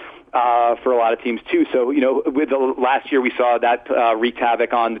season for a lot of teams too. So with the last year we saw that wreaked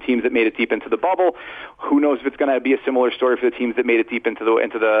havoc on the teams that made it deep into the bubble. Who knows if it's going to be a similar story for the teams that made it deep into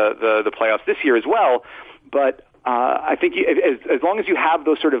the playoffs this year as well. But I think as long as you have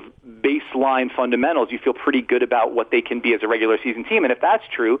those sort of baseline fundamentals, you feel pretty good about what they can be as a regular season team. And if that's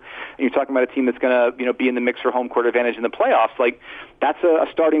true, and you're talking about a team that's going to be in the mix for home court advantage in the playoffs, that's a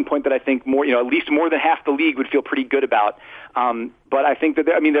starting point that I think at least more than half the league would feel pretty good about. But I think that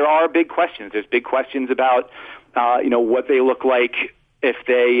there are big questions. There's big questions about what they look like if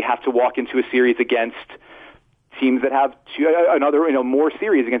they have to walk into a series against teams that have more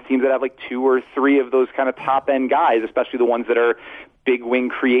series against teams that have 2 or 3 of those kind of top end guys, especially the ones that are big wing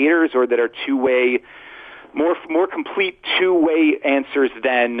creators or that are two-way, more complete two-way answers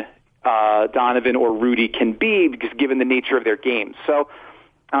than Donovan or Rudy can be, because given the nature of their games. So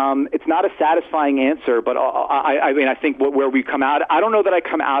it's not a satisfying answer, but I think where we come out, I don't know that I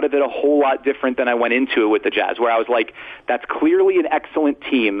come out of it a whole lot different than I went into it with the Jazz, where I was like, that's clearly an excellent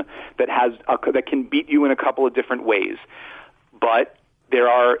team that that can beat you in a couple of different ways, but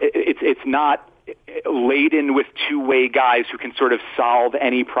it's not laden with two-way guys who can sort of solve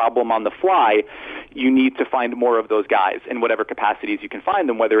any problem on the fly. You need to find more of those guys in whatever capacities you can find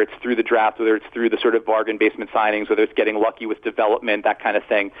them, whether it's through the draft, whether it's through the sort of bargain basement signings, whether it's getting lucky with development, that kind of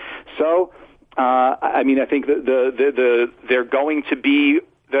thing. So, I think they're going to be,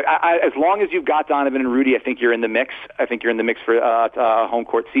 as long as you've got Donovan and Rudy, I think you're in the mix. I think you're in the mix for a home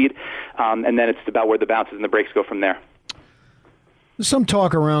court seed, and then it's about where the bounces and the breaks go from there. Some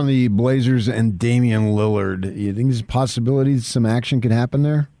talk around the Blazers and Damian Lillard. You think there's a possibility some action could happen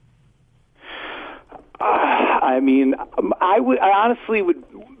there? I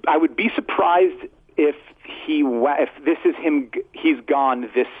would be surprised if this is him. He's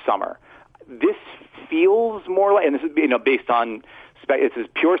gone this summer. This feels more like, and this is based on this is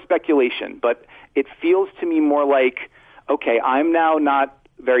pure speculation, but it feels to me more like, okay, I'm now not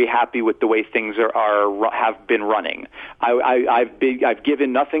very happy with the way things have been running. I've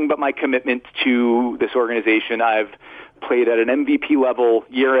given nothing but my commitment to this organization. I've played at an MVP level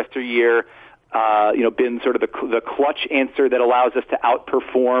year after year. Been sort of the clutch answer that allows us to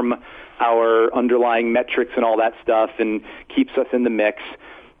outperform our underlying metrics and all that stuff, and keeps us in the mix.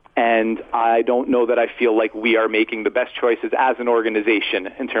 And I don't know that I feel like we are making the best choices as an organization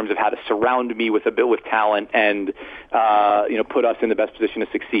in terms of how to surround me with talent and put us in the best position to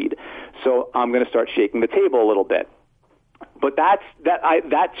succeed. So I'm going to start shaking the table a little bit. But that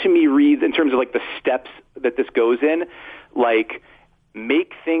to me reads, in terms of the steps that this goes in,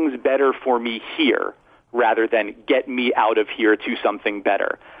 make things better for me here rather than get me out of here to something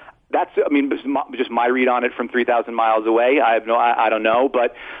better. That's, just my read on it from 3,000 miles away. I don't know,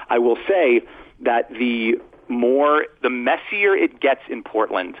 but I will say that the messier it gets in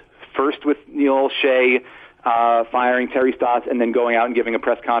Portland, first with Neil Shea firing Terry Stotts, and then going out and giving a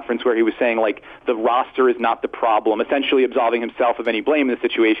press conference where he was saying the roster is not the problem, essentially absolving himself of any blame in the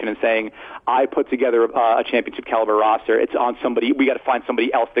situation and saying, I put together a championship caliber roster. It's on somebody. We got to find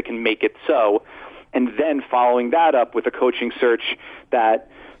somebody else that can make it so. And then following that up with a coaching search that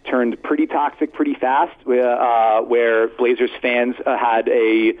turned pretty toxic pretty fast, where Blazers fans had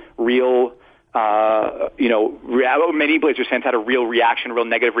a real, many Blazers fans had a real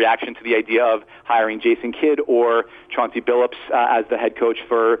negative reaction to the idea of hiring Jason Kidd or Chauncey Billups as the head coach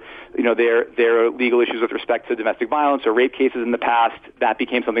for, their legal issues with respect to domestic violence or rape cases in the past. That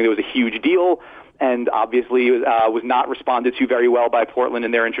became something that was a huge deal, and obviously was not responded to very well by Portland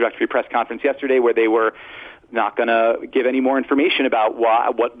in their introductory press conference yesterday, where they were not going to give any more information about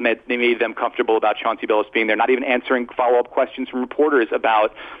what they made them comfortable about Chauncey Billups being there, not even answering follow-up questions from reporters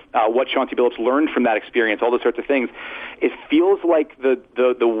about what Chauncey Billups learned from that experience, all those sorts of things. It feels like the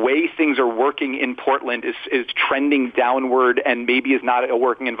way things are working in Portland is trending downward, and maybe is not a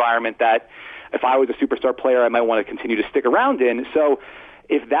working environment that, if I was a superstar player, I might want to continue to stick around in. So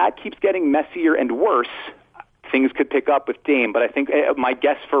if that keeps getting messier and worse, things could pick up with Dame. But I think my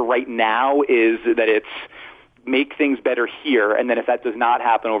guess for right now is that it's make things better here, and then if that does not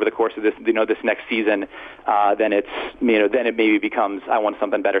happen over the course of this next season, then it maybe becomes, I want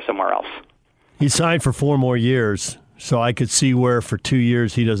something better somewhere else. He signed for 4 more years, So I could see where for 2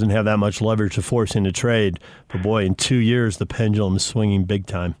 years he doesn't have that much leverage to force into trade. But boy, in 2 years the pendulum is swinging big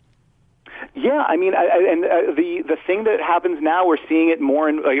time. Yeah, I mean, the thing that happens now, we're seeing it more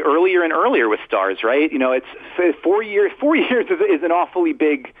earlier and earlier with stars, right? It's 4 years. 4 years is an awfully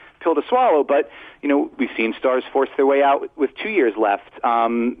big pill to swallow, but we've seen stars force their way out with 2 years left.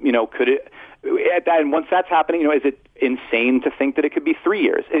 Could it? At that, and once that's happening, is it insane to think that it could be 3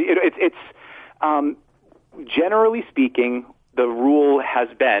 years? It's generally speaking, the rule has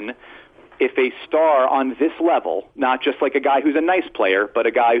been, if a star on this level, not just like a guy who's a nice player, but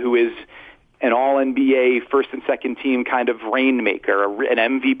a guy who is an all-NBA first and second team kind of rainmaker, an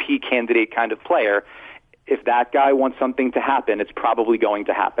MVP candidate kind of player, if that guy wants something to happen, it's probably going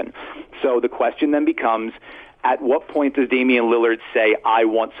to happen. So the question then becomes, at what point does Damian Lillard say, I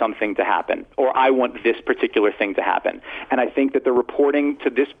want something to happen, or I want this particular thing to happen? And I think that the reporting to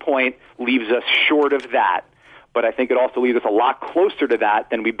this point leaves us short of that. But I think it also leaves us a lot closer to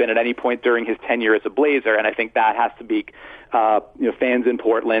that than we've been at any point during his tenure as a Blazer. And I think that has to be fans in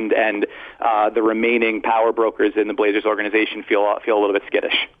Portland and the remaining power brokers in the Blazers organization feel a little bit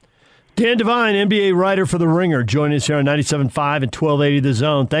skittish. Dan Devine, NBA writer for The Ringer, joining us here on 97.5 and 1280 The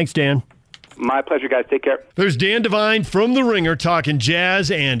Zone. Thanks, Dan. My pleasure, guys. Take care. There's Dan Devine from The Ringer talking Jazz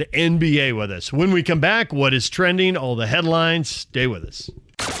and NBA with us. When we come back, what is trending, all the headlines. Stay with us.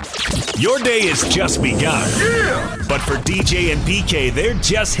 Your day has just begun. Yeah! But for DJ and PK, they're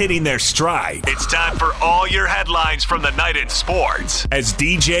just hitting their stride. It's time for all your headlines from the night in sports as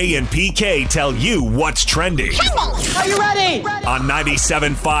DJ and PK tell you what's trending. Are you ready? On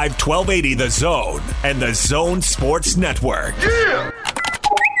 97.5, 1280 The Zone and The Zone Sports Network. Yeah!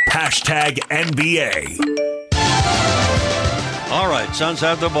 Hashtag NBA. All right, Suns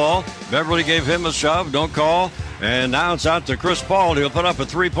have the ball. Beverly gave him a shove, don't call. And now it's out to Chris Paul. He'll put up a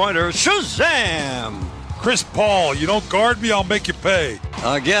three-pointer. Shazam! Chris Paul, you don't guard me, I'll make you pay.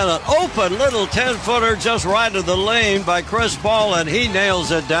 Again, an open little 10-footer just right of the lane by Chris Paul, and he nails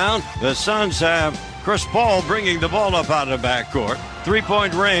it down. The Suns have Chris Paul bringing the ball up out of the backcourt.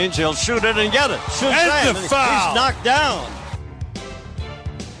 Three-point range, he'll shoot it and get it. Shazam! And the foul! He's knocked down.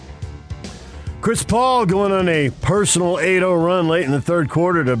 Chris Paul going on a personal 8-0 run late in the third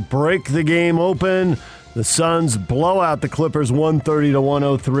quarter to break the game open. The Suns blow out the Clippers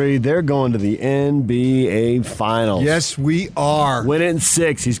 130-103. They're going to the NBA Finals. Yes, we are. Win it in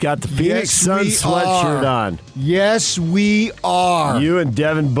 6. He's got the Phoenix Suns sweatshirt on. Yes, we are. You and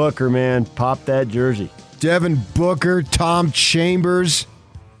Devin Booker, man, pop that jersey. Devin Booker, Tom Chambers,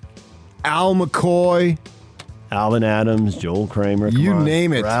 Al McCoy. Alvin Adams, Joel Kramer. You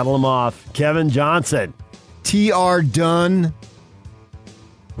name it. Rattle them off. Kevin Johnson. T.R. Dunn.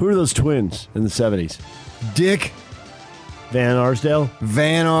 Who are those twins in the 70s? Dick Van Arsdale?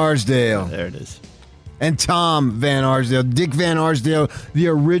 Van Arsdale. There it is. And Tom Van Arsdale. Dick Van Arsdale, the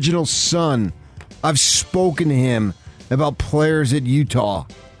original son. I've spoken to him about players at Utah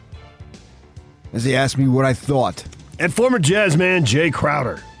as he asked me what I thought. And former Jazz man Jay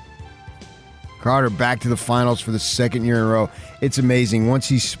Crowder. Crowder back to the finals for the second year in a row. It's amazing. Once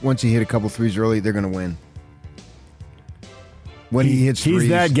he hit a couple threes early, they're going to win. When he hits threes. He's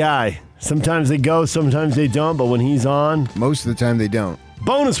that guy. Sometimes they go, sometimes they don't, but when he's on, most of the time they don't.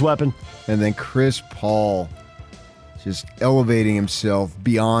 Bonus weapon. And then Chris Paul just elevating himself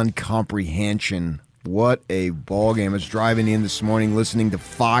beyond comprehension. What a ball game. I was driving in this morning listening to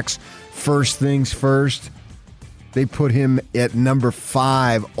Fox. First things first. They put him at number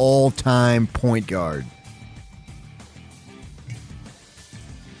 5 all-time point guard.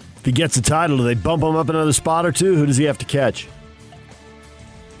 If he gets the title, do they bump him up another spot or two? Who does he have to catch?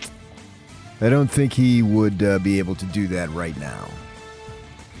 I don't think he would be able to do that right now.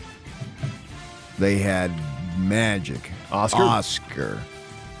 They had Magic. Oscar.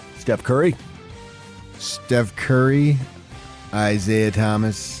 Steph Curry. Isaiah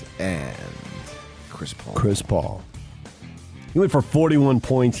Thomas, and Chris Paul. Chris Paul. He went for 41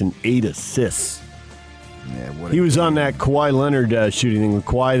 points and 8 assists. Yeah, he was on that Kawhi Leonard shooting thing.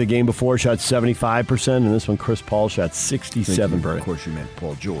 Kawhi, the game before, shot 75%, and this one, Chris Paul shot 67%. Of course, you meant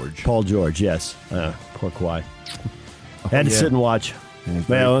Paul George. Paul George, yes. Poor Kawhi. Had to sit and watch. Yeah,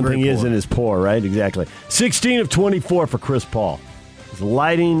 well, one thing he poor. isn't is poor, right? Exactly. 16 of 24 for Chris Paul. He's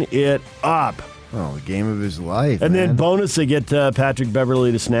lighting it up. Oh, the game of his life. And man. then bonus, they get Patrick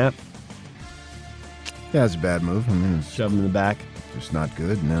Beverly to snap. Yeah, it's a bad move. I mean, it's Shove him in the back. just not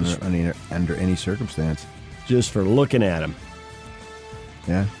good under any circumstance. Just for looking at him.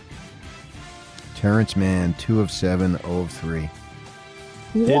 Yeah. Terrence Mann, 2 of 7, 0 of 3.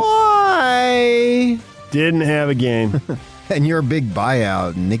 Why? Didn't have a game. And you're a big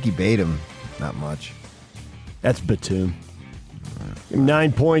buyout. Nicky Batum, not much. That's Batum.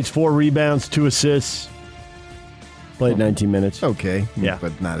 9 points, 4 rebounds, 2 assists. Played 19 minutes. Okay. Yeah.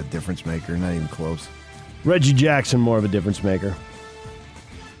 But not a difference maker. Not even close. Reggie Jackson, more of a difference maker.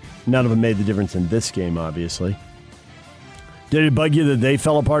 None of them made the difference in this game, obviously. Did it bug you that they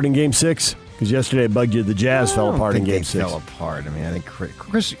fell apart in Game 6? Because yesterday it bugged you the Jazz fell apart in Game 6. Fell apart. I mean, I think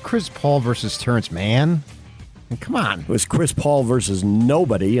Chris Paul versus Terrence Mann. I mean, come on. It was Chris Paul versus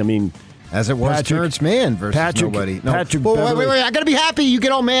nobody. I mean, as it was Terrence Mann versus nobody. No. Patrick wait, Beverly. I got to be happy. You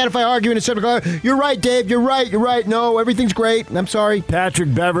get all mad if I argue and instead of going, you're right, Dave. You're right. No, everything's great. I'm sorry.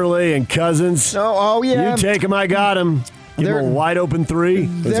 Patrick Beverly and Cousins. Oh yeah. You take him, I got him. Give him a wide open three.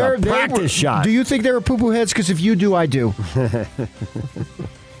 It was a practice shot. Do you think they were poo-poo heads? Because if you do, I do.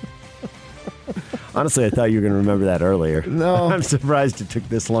 Honestly, I thought you were going to remember that earlier. No. I'm surprised it took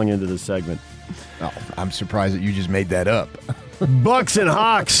this long into the segment. Oh, I'm surprised that you just made that up. Bucks and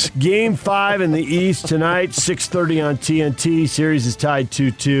Hawks, Game 5 in the East tonight, 6:30 on TNT. Series is tied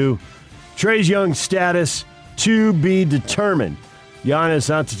 2-2. Trae Young's status to be determined. Giannis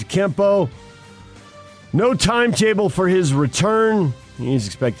Antetokounmpo, no timetable for his return. He's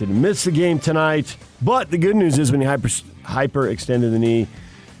expected to miss the game tonight. But the good news is when he hyperextended the knee,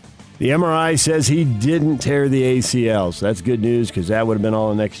 the MRI says he didn't tear the ACL. So that's good news because that would have been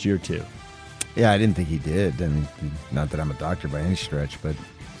all next year too. Yeah, I didn't think he did. I mean, not that I'm a doctor by any stretch, but it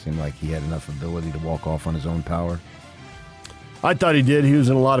seemed like he had enough ability to walk off on his own power. I thought he did. He was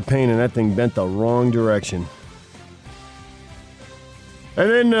in a lot of pain, and that thing bent the wrong direction. And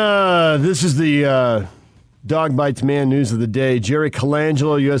then this is the Dog Bites Man news of the day. Jerry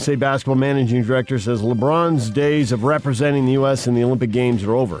Colangelo, USA Basketball Managing Director, says LeBron's days of representing the U.S. in the Olympic Games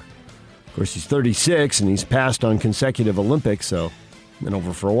are over. Of course, he's 36, and he's passed on consecutive Olympics, so been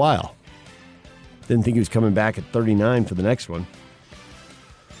over for a while. Didn't think he was coming back at 39 for the next one.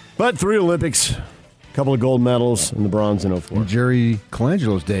 But 3 Olympics, a couple of gold medals, and the bronze in 04. And Jerry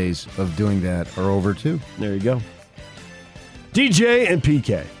Colangelo's days of doing that are over, too. There you go. DJ and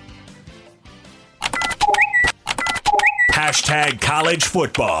PK. Hashtag college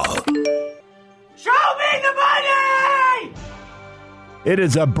football. Show me the money! It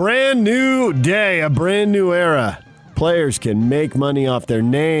is a brand new day, a brand new era. Players can make money off their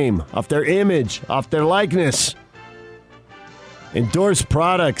name, off their image, off their likeness. Endorse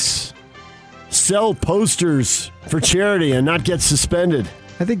products. Sell posters for charity and not get suspended.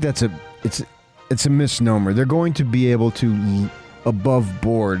 I think that's it's a misnomer. They're going to be able to, above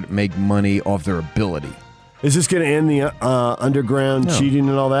board, make money off their ability. Is this going to end the underground cheating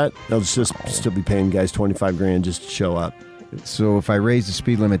and all that? They'll just still be paying guys $25,000 just to show up. So if I raise the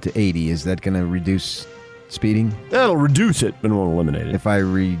speed limit to 80, is that going to reduce speeding? That'll reduce it, but it won't eliminate it. If I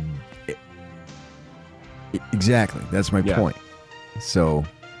exactly, that's my point. So,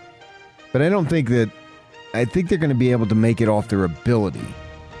 but I don't think that. I think they're going to be able to make it off their ability.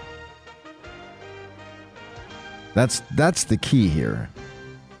 That's the key here.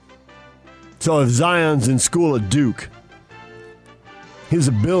 So if Zion's in school at Duke, his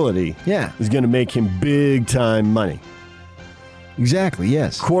ability is going to make him big-time money. Exactly,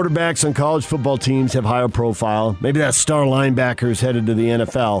 yes. Quarterbacks on college football teams have higher profile. Maybe that star linebacker's headed to the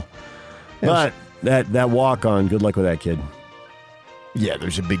NFL. But that walk-on, good luck with that kid. Yeah,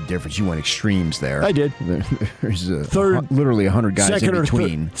 there's a big difference. You went extremes there. I did. There's literally 100 guys in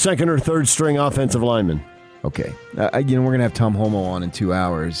between. Second or third string offensive lineman. Okay. We're going to have Tom Homo on in 2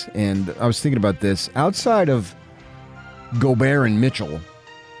 hours. And I was thinking about this. Outside of Gobert and Mitchell,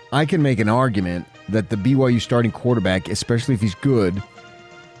 I can make an argument that the BYU starting quarterback, especially if he's good,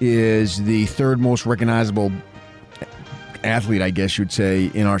 is the third most recognizable athlete, I guess you'd say,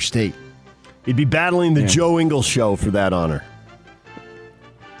 in our state. He'd be battling the Joe Ingles show for that honor.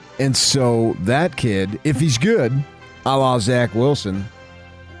 And so that kid, if he's good, a la Zach Wilson,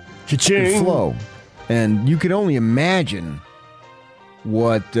 Ka-ching. could flow. And you could only imagine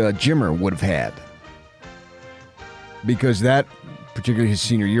what Jimmer would have had. Because that, particularly his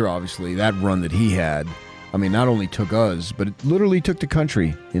senior year, obviously, that run that he had, I mean, not only took us, but it literally took the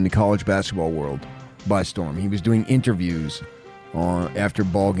country in the college basketball world by storm. He was doing interviews after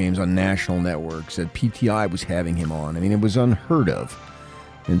ball games on national networks that PTI was having him on. I mean, it was unheard of.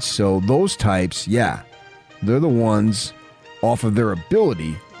 And so those types, they're the ones off of their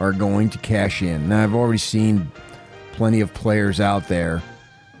ability are going to cash in. Now, I've already seen plenty of players out there,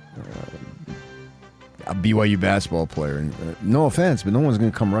 a BYU basketball player, and no offense, but no one's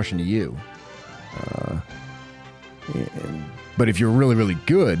going to come rushing to you. But if you're really, really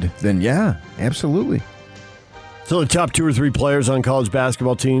good, then absolutely. So the top 2 or 3 players on college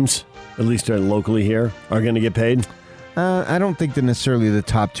basketball teams, at least locally here, are going to get paid? I don't think they're necessarily the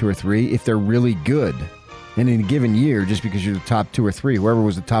top 2 or 3. If they're really good, And in a given year, just because you're the top 2 or 3, whoever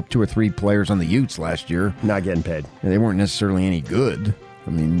was the top 2 or 3 players on the Utes last year, not getting paid. They weren't necessarily any good. I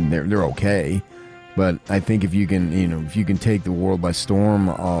mean, they're okay. But I think if you can take the world by storm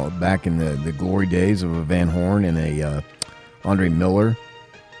back in the glory days of a Van Horn and a Andre Miller,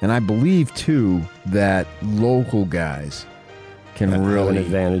 and I believe too that local guys can really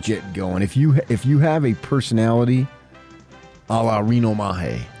advantage. Get going. If you have a personality a la Reno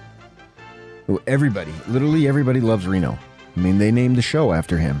Mahe, literally everybody loves Reno. I mean, they named the show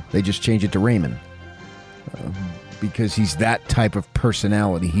after him. They just changed it to Raymond. Because he's that type of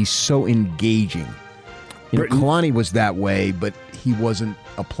personality. He's so engaging. Kalani was that way, but he wasn't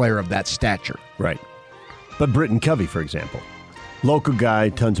a player of that stature. Right. But Britton Covey, for example, local guy,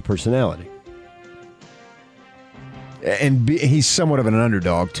 tons of personality. And he's somewhat of an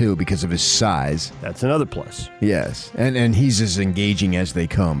underdog, too, because of his size. That's another plus. Yes. And he's as engaging as they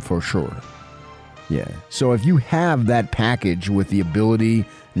come, for sure. Yeah. So if you have that package with the ability,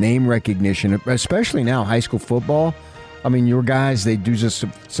 name recognition, especially now high school football, I mean, your guys, they do just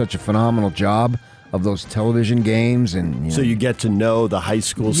such a phenomenal job of those television games. And so you get to know the high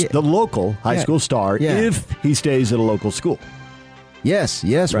school, the local high school star if he stays at a local school. Yes,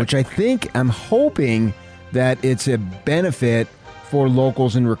 right. Which I'm hoping that it's a benefit for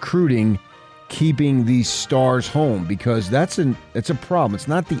locals in recruiting, keeping these stars home, because it's a problem. It's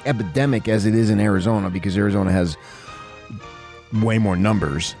not the epidemic as it is in Arizona, because Arizona has way more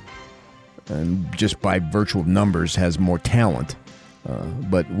numbers, and just by virtue of numbers has more talent.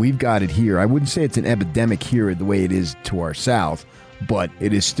 But we've got it here. I wouldn't say it's an epidemic here the way it is to our south, but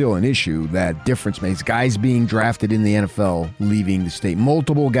it is still an issue that difference makes. Guys being drafted in the NFL leaving the state.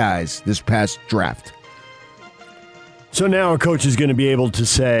 Multiple guys this past draft. So now a coach is going to be able to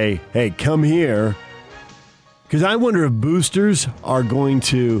say, hey, come here. Because I wonder if boosters are going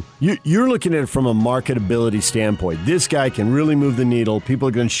to... You're looking at it from a marketability standpoint. This guy can really move the needle. People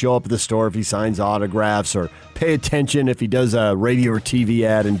are going to show up at the store if he signs autographs, or pay attention if he does a radio or TV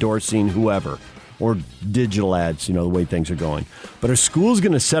ad endorsing whoever, or digital ads, the way things are going. But a school's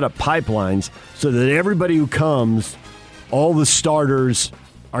going to set up pipelines so that everybody who comes, all the starters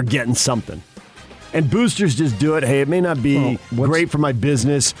are getting something. And boosters just do it. Hey, it may not be great for my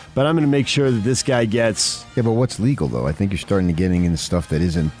business, but I'm going to make sure that this guy gets... Yeah, but what's legal, though? I think you're starting to getting into stuff that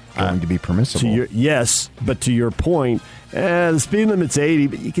isn't going to be permissible. Yes, but to your point, the speed limit's 80,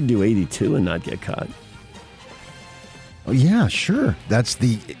 but you can do 82 and not get caught. Oh, yeah, sure. That's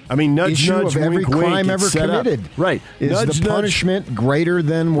the nudge, issue nudge, of every wink, crime wink, ever committed. Right. Is nudge, the punishment greater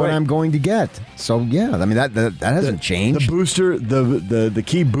than what I'm going to get? So, yeah, that hasn't changed. The booster, the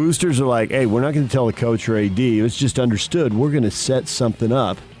key boosters are like, hey, we're not going to tell the coach or AD. It's just understood. We're going to set something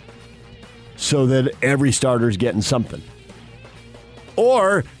up so that every starter's getting something.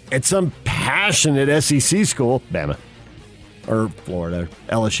 Or at some passionate SEC school, Bama, or Florida,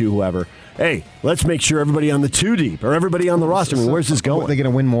 LSU, whoever, hey, let's make sure everybody on the 2 deep or everybody on the roster. Where's this going? Are they going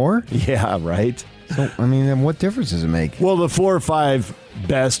to win more? Yeah, right. So, then what difference does it make? Well, the 4 or 5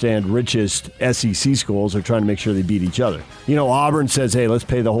 best and richest SEC schools are trying to make sure they beat each other. Auburn says, hey, let's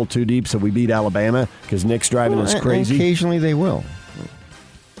pay the whole 2 deep so we beat Alabama because Nick's driving us crazy. Occasionally they will.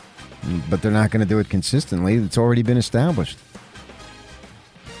 But they're not going to do it consistently. It's already been established.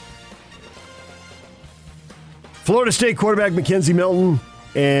 Florida State quarterback Mackenzie Milton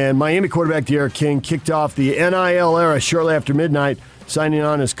and Miami quarterback D'Eriq King kicked off the NIL era shortly after midnight, signing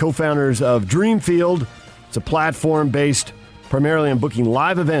on as co-founders of Dreamfield. It's a platform based primarily on booking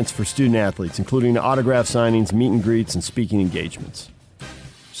live events for student athletes, including autograph signings, meet and greets, and speaking engagements.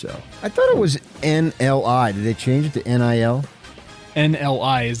 So I thought it was NLI. Did they change it to NIL?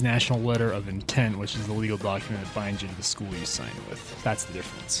 NLI is National Letter of Intent, which is the legal document that binds you to the school you sign with. That's the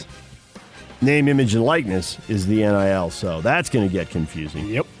difference. Name, image, and likeness is the NIL, so that's going to get confusing.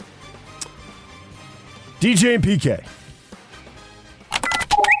 Yep. DJ and PK.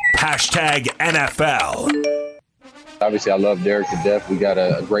 Hashtag NFL. Obviously, I love D'Eriq to death. We got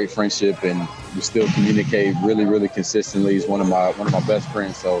a great friendship, and we still communicate really, really consistently. He's one of my best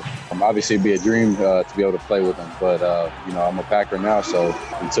friends. So, obviously, it'd be a dream to be able to play with him. But I'm a Packer now, so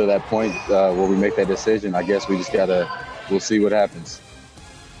until that point where we make that decision, I guess we just we'll see what happens.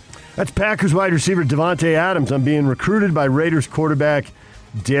 That's Packers wide receiver Devontae Adams. I'm being recruited by Raiders quarterback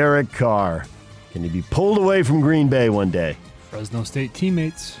Derek Carr. Can he be pulled away from Green Bay one day? Fresno State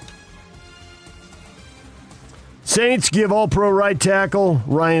teammates. Saints give All-Pro right tackle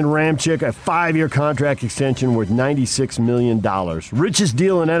Ryan Ramczyk a 5-year contract extension worth $96 million. Richest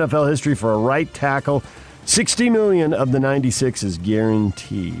deal in NFL history for a right tackle. $60 million of the 96 is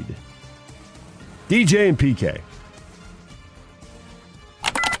guaranteed. DJ and PK.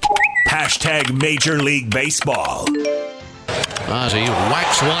 Hashtag Major League Baseball. Ozzie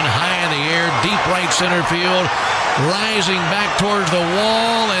whacks one high in the air, deep right center field, rising back towards the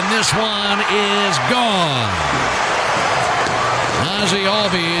wall, and this one is gone. Ozzie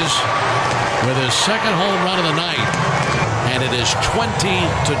Albies with his second home run of the night, and it is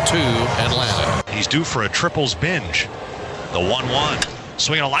 20-2 Atlanta. He's due for a triples binge. The 1-1.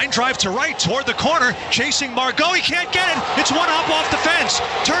 Swinging a line drive to right toward the corner, chasing Margot. He can't get it. It's one hop off the fence.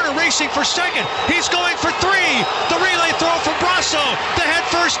 Turner racing for second. He's going for three. The relay throw from Brasso. The head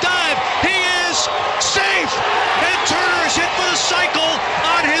first dive. He is safe. And Turner's hit for the cycle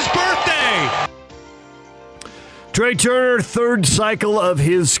on his birthday. Trey Turner, third cycle of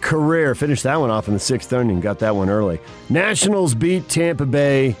his career. Finished that one off in the sixth inning. Got that one early. Nationals beat Tampa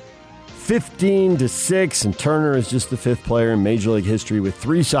Bay 15-6, and Turner is just the fifth player in Major League history with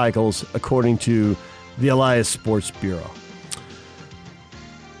 3 cycles, according to the Elias Sports Bureau.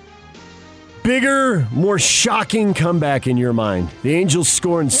 Bigger, more shocking comeback in your mind. The Angels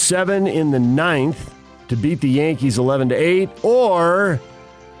scoring 7 in the 9th to beat the Yankees 11-8, or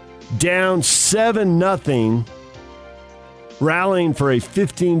down 7-0, rallying for a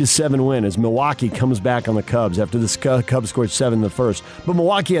 15-7 win as Milwaukee comes back on the Cubs after the Cubs scored 7 in the first. But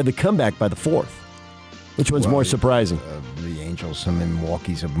Milwaukee had the comeback by the 4th. Which one's more surprising? The Angels. I mean,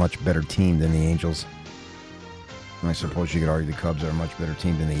 Milwaukee's a much better team than the Angels. I suppose you could argue the Cubs are a much better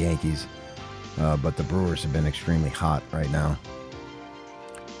team than the Yankees. But the Brewers have been extremely hot right now.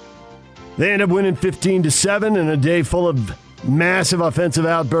 They end up winning 15-7 in a day full of massive offensive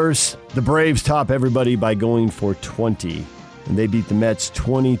outbursts. The Braves top everybody by going for 20. And they beat the Mets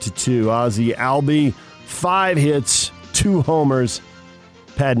 20-2. Ozzie Albies, 5 hits, 2 homers,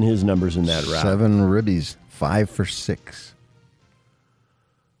 padding his numbers in that round. 7 ribbies, 5 for 6.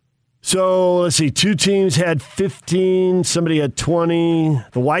 So, let's see, 2 teams had 15, somebody had 20.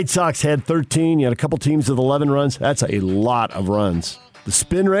 The White Sox had 13. You had a couple teams with 11 runs. That's a lot of runs. The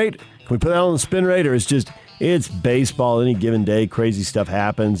spin rate, can we put that on the spin rate, or it's baseball any given day, crazy stuff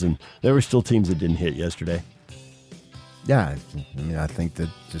happens, and there were still teams that didn't hit yesterday. Yeah, I mean, I think that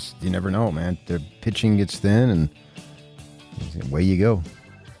just, you never know, man. Their pitching gets thin, and away you go.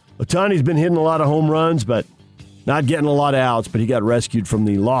 Ohtani's been hitting a lot of home runs, but not getting a lot of outs, but he got rescued from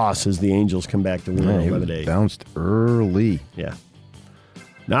the loss as the Angels come back to win 11-8. Bounced early. Yeah.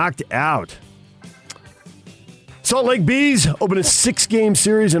 Knocked out. Salt Lake Bees open a 6-game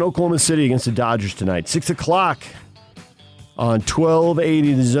series in Oklahoma City against the Dodgers tonight. 6 o'clock on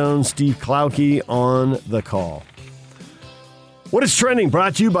 1280 The Zone. Steve Klauke on the call. What is trending?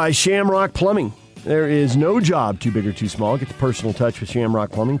 Brought to you by Shamrock Plumbing. There is no job too big or too small. Get the personal touch with Shamrock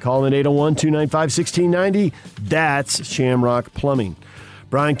Plumbing. Call in 801-295-1690. That's Shamrock Plumbing.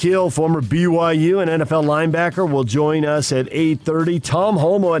 Brian Keel, former BYU and NFL linebacker, will join us at 8:30. Tom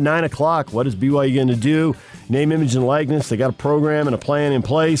Holmoe at 9 o'clock. What is BYU going to do? Name, image, and likeness. They got a program and a plan in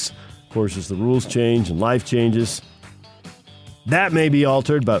place. Of course, as the rules change and life changes, that may be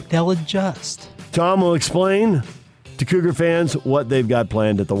altered, but they'll adjust. Tom will explain to Cougar fans what they've got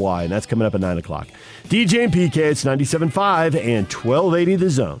planned at the Y, and that's coming up at 9 o'clock. DJ and PK, it's 97.5 and 1280 The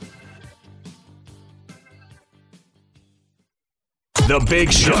Zone. The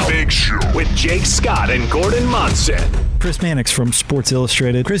Big Show. The Big Show. With Jake Scott and Gordon Monson. Chris Mannix from Sports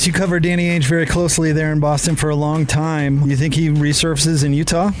Illustrated. Chris, you covered Danny Ainge very closely there in Boston for a long time. You think he resurfaces in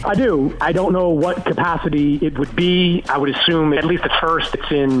Utah? I do. I don't know what capacity it would be. I would assume, at least at first,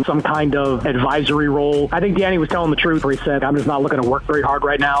 it's in some kind of advisory role. I think Danny was telling the truth where he said, I'm just not looking to work very hard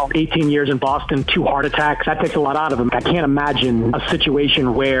right now. 18 years in Boston, 2 heart attacks. That takes a lot out of him. I can't imagine a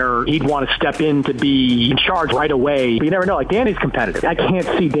situation where he'd want to step in to be in charge right away. But you never know. Like, Danny's competitive. I can't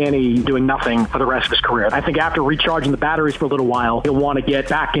see Danny doing nothing for the rest of his career. I think after recharging the batteries for a little while, he'll want to get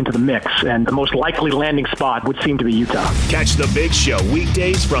back into the mix, and the most likely landing spot would seem to be Utah. Catch The Big Show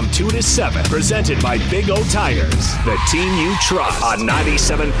weekdays from 2 to 7, presented by Big O Tires, the team you trust, on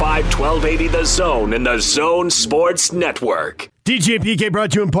 97.5, 1280 The Zone and the Zone Sports Network. DJ and PK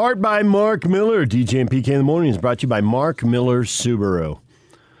brought to you in part by Mark Miller. DJ and PK in the morning is brought to you by Mark Miller Subaru.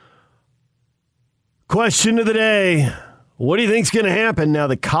 Question of the day. What do you think's going to happen now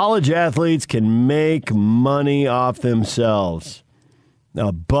that college athletes can make money off themselves?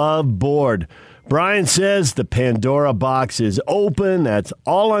 Above board. Brian says the Pandora box is open. That's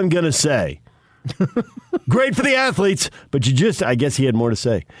all I'm going to say. Great for the athletes, but I guess he had more to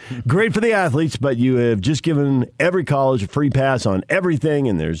say. Great for the athletes, but you have just given every college a free pass on everything,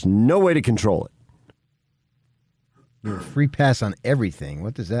 and there's no way to control it. Free pass on everything.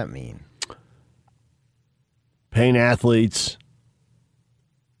 What does that mean? Paying athletes,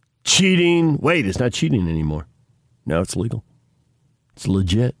 cheating. Wait, it's not cheating anymore. No, it's legal. It's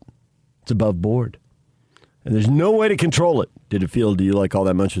legit. It's above board. And there's no way to control it. Did it feel to you like all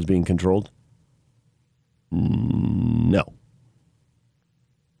that much was being controlled? No.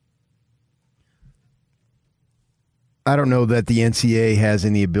 I don't know that the NCAA has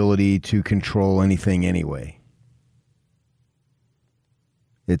any ability to control anything anyway.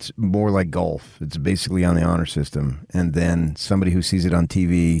 It's more like golf. It's basically on the honor system. And then somebody who sees it on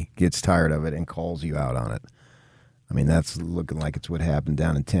TV gets tired of it and calls you out on it. I mean, that's looking like it's what happened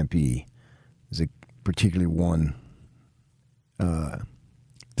down in Tempe. There's a particularly one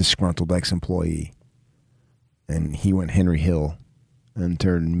disgruntled ex-employee. And he went Henry Hill and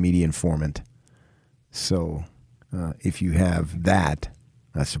turned media informant. So if you have that,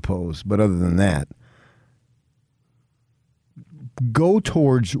 I suppose. But other than that, go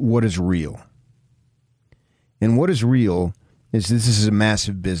towards what is real. And what is real is this is a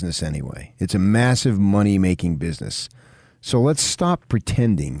massive business anyway. It's a massive money-making business. So let's stop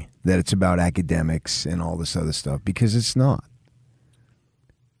pretending that it's about academics and all this other stuff, because it's not.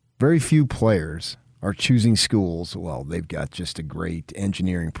 Very few players are choosing schools. Well, they've got just a great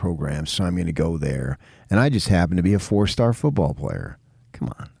engineering program, so I'm going to go there. And I just happen to be a 4-star football player.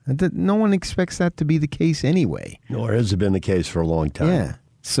 Come on. No one expects that to be the case anyway. Nor has it been the case for a long time. Yeah.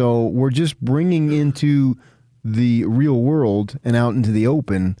 So we're just bringing into the real world and out into the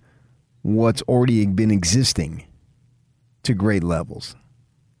open what's already been existing to great levels.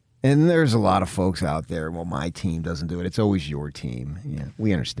 And there's a lot of folks out there, well, my team doesn't do it. It's always your team. Yeah,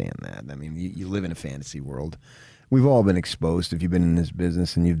 we understand that. I mean, you live in a fantasy world. We've all been exposed, if you've been in this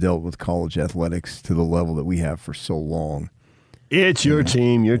business and you've dealt with college athletics to the level that we have for so long. It's your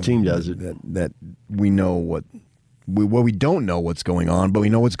team. Your team does it. That we know what we don't know what's going on, but we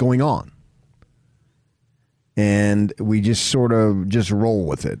know what's going on. And we just sort of just roll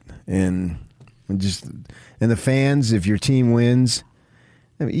with it. And the fans, if your team wins,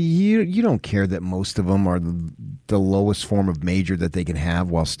 I mean, you don't care that most of them are the lowest form of major that they can have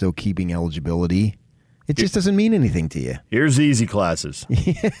while still keeping eligibility. It just doesn't mean anything to you. Here's the easy classes.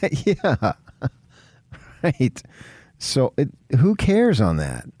 Yeah. Right. So who cares on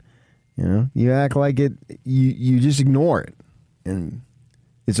that? You know, you act like it. You just ignore it, and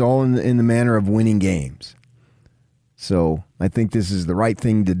it's all in the manner of winning games. So I think this is the right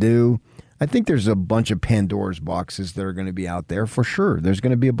thing to do. I think there's a bunch of Pandora's boxes that are going to be out there for sure. There's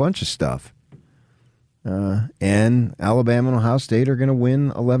going to be a bunch of stuff. And Alabama and Ohio State are going to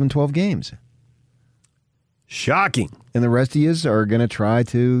win 11, 12 games. Shocking. And the rest of you are going to try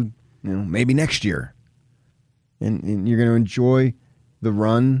to, maybe next year. And you're going to enjoy the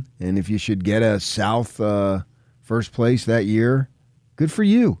run. And if you should get a South first place that year, good for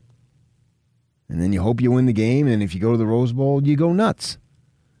you. And then you hope you win the game. And if you go to the Rose Bowl, you go nuts.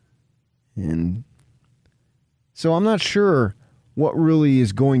 And so I'm not sure what really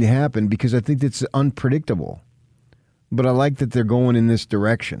is going to happen because I think it's unpredictable. But I like that they're going in this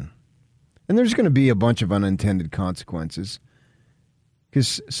direction. And there's going to be a bunch of unintended consequences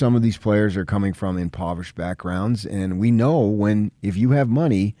because some of these players are coming from impoverished backgrounds. And we know if you have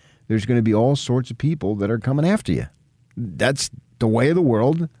money, there's going to be all sorts of people that are coming after you. That's the way of the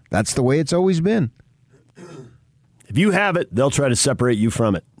world. That's the way it's always been. If you have it, they'll try to separate you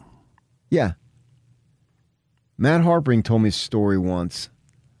from it. Yeah. Matt Harpring told me a story once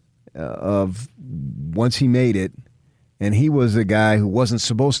of once he made it, and he was a guy who wasn't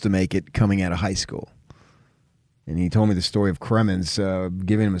supposed to make it coming out of high school. And he told me the story of Cremens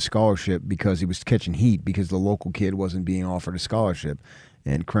giving him a scholarship because he was catching heat because the local kid wasn't being offered a scholarship.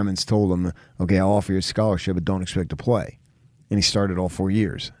 And Cremens told him, okay, I'll offer you a scholarship, but don't expect to play. And he started all 4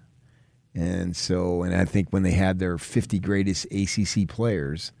 years. And I think when they had their 50 greatest ACC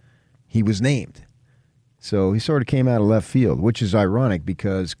players, he was named. So he sort of came out of left field, which is ironic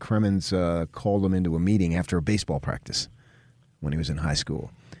because Cremens called him into a meeting after a baseball practice when he was in high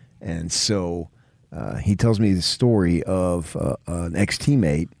school. And so he tells me the story of an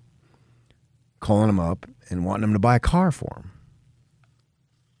ex-teammate calling him up and wanting him to buy a car for him.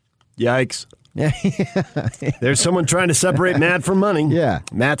 Yikes. Yeah. There's someone trying to separate Matt from money. Yeah.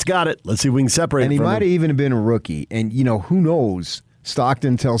 Matt's got it. Let's see if we can separate and him from he might have even been a rookie. And, who knows?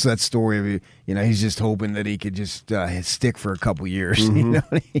 Stockton tells that story of, he's just hoping that he could just stick for a couple years. Mm-hmm. You know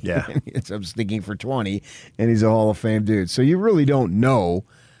what I mean? Yeah. He ends up sticking for 20, and he's a Hall of Fame dude. So you really don't know.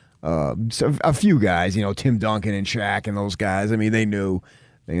 So a few guys, Tim Duncan and Shaq and those guys, I mean, they knew,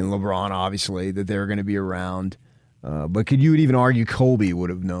 and LeBron, obviously, that they were going to be around. But could you even argue Kobe would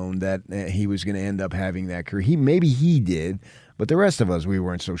have known that he was going to end up having that career? Maybe he did, but the rest of us, we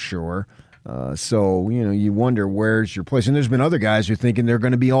weren't so sure. So, you wonder where's your place. And there's been other guys who are thinking they're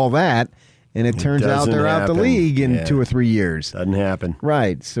going to be all that, and it turns out they're out the league in 2 or 3 years. Doesn't happen.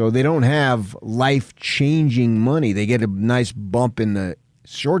 Right. So they don't have life-changing money. They get a nice bump in the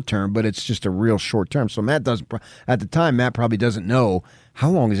short term, but it's just a real short term. So Matt doesn't. At the time, Matt probably doesn't know how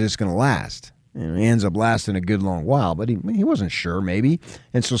long is this going to last. He ends up lasting a good long while, but he wasn't sure maybe.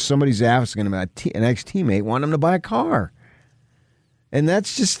 And so somebody's asking him, an ex-teammate, want him to buy a car. And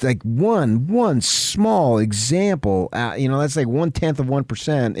that's just like one small example. That's like 1/10 of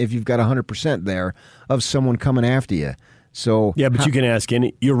 1% if you've got 100% there of someone coming after you. So yeah, but you can ask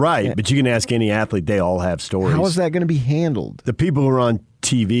any. You're right, but you can ask any athlete. They all have stories. How is that going to be handled? The people who are on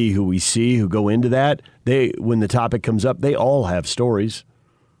TV who we see who go into that, when the topic comes up, they all have stories.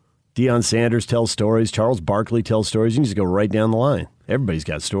 Deion Sanders tells stories. Charles Barkley tells stories. You can just go right down the line. Everybody's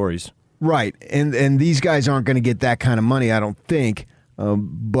got stories. Right, and these guys aren't going to get that kind of money, I don't think.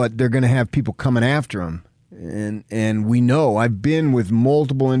 But they're going to have people coming after them. And we know, I've been with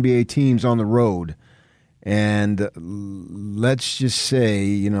multiple NBA teams on the road, and let's just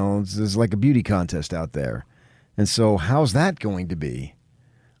say, there's like a beauty contest out there. And so how's that going to be?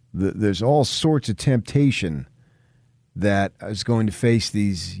 There's all sorts of temptation that is going to face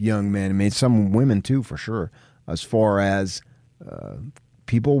these young men. I mean, some women too, for sure, as far as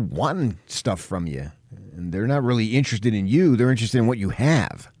people wanting stuff from you. And they're not really interested in you. They're interested in what you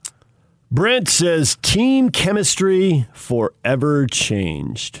have. Brent says, team chemistry forever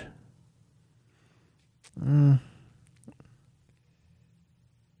changed. I'm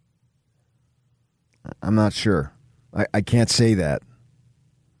not sure. I can't say that.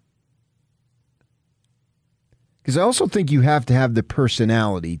 Because I also think you have to have the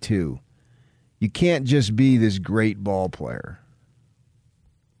personality, too. You can't just be this great ball player.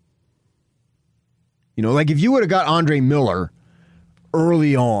 Like if you would have got Andre Miller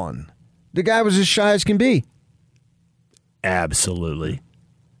early on, the guy was as shy as can be. Absolutely.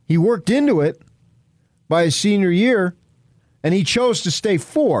 He worked into it by his senior year, and he chose to stay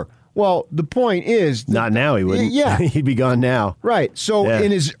 4. Well, the point is... Not now, he wouldn't. Yeah. He'd be gone now. Right. So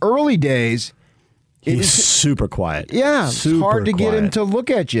in his early days... He's super quiet. Yeah. Super it's hard to get him quiet. to look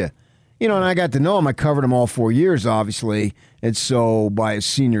at you. And I got to know him. I covered him all 4 years, obviously. And so by his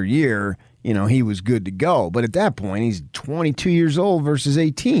senior year... he was good to go. But at that point, he's 22 years old versus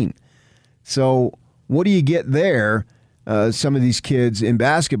 18. So what do you get there, some of these kids in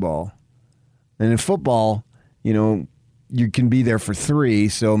basketball? And in football, you can be there for 3,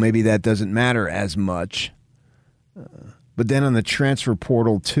 so maybe that doesn't matter as much. But then on the transfer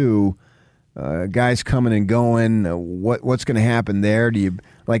portal, too, guys coming and going, what's going to happen there? Do you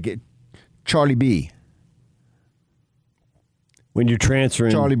like Charlie B.? When you're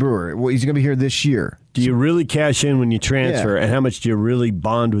transferring... Charlie Brewer. Well, he's going to be here this year. Do you really cash in when you transfer, and how much do you really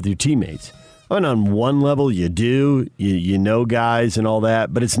bond with your teammates? And on one level, you do. You know guys and all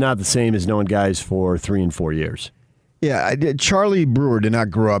that, but it's not the same as knowing guys for 3 and 4 years. Yeah, Charlie Brewer did not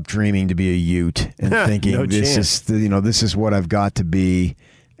grow up dreaming to be a Ute and thinking No this chance. this is what I've got to be,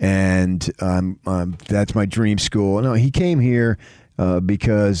 and that's my dream school. No, he came here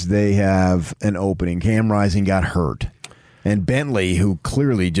because they have an opening. Cam Rising got hurt. And Bentley, who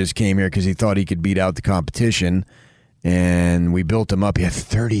clearly just came here because he thought he could beat out the competition, and we built him up. He had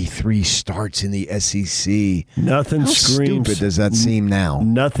 33 starts in the SEC. Nothing How screams. stupid does that seem now?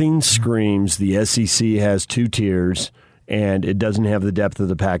 Nothing screams the SEC has 2 tiers, and it doesn't have the depth of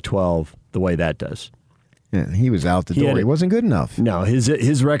the Pac-12 the way that does. Yeah, he was out the door. He wasn't good enough. No,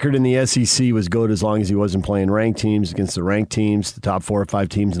 his record in the SEC was good as long as he wasn't playing ranked teams against the ranked teams, the top 4 or 5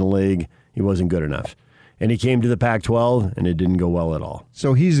 teams in the league. He wasn't good enough. And he came to the Pac-12, and it didn't go well at all.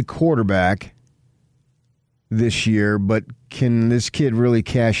 So he's a quarterback this year, but can this kid really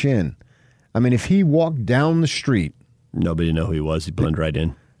cash in? I mean, if he walked down the street... Nobody would know who he was. He'd blend right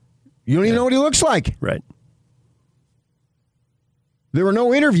in. You don't even know what he looks like. Right. There were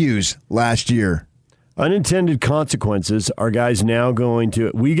no interviews last year. Unintended consequences are guys now going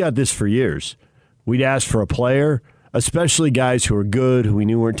to... We got this for years. We'd ask for a player... especially guys who are good, who we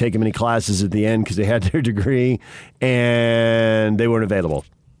knew weren't taking many classes at the end because they had their degree, and they weren't available.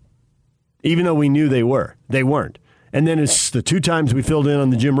 Even though we knew they were. They weren't. And then it's the 2 times we filled in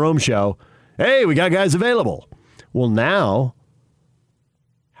on the Jim Rome show, hey, we got guys available. Well, now,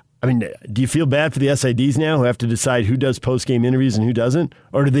 I mean, do you feel bad for the SIDs now who have to decide who does post-game interviews and who doesn't?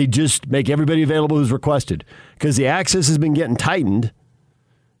 Or do they just make everybody available who's requested? Because the access has been getting tightened.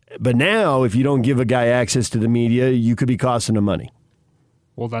 But now, if you don't give a guy access to the media, you could be costing him money.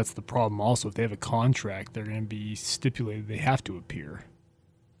 Well, that's the problem also. If they have a contract, they're going to be stipulated they have to appear.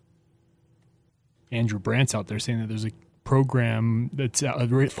 Andrew Brandt's out there saying that there's a program that's a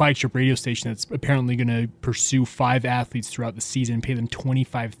flagship radio station that's apparently going to pursue 5 athletes throughout the season and pay them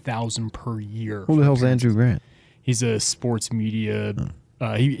 $25,000 per year. Who the hell's Andrew Grant? He's a sports media.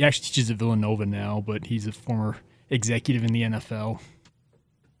 He actually teaches at Villanova now, but he's a former executive in the NFL.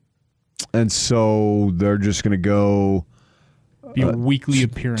 And so they're just going to go be weekly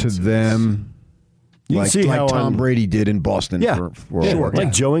appearances to them, like Tom Brady did in Boston. Yeah,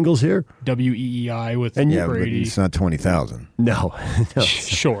 like Joe Ingles here. WEEI with Brady. But it's not 20,000. No.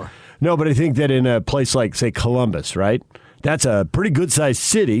 Sure. No, but I think that in a place like, say, Columbus, right? That's a pretty good-sized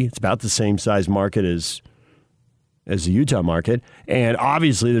city. It's about the same size market as the Utah market. And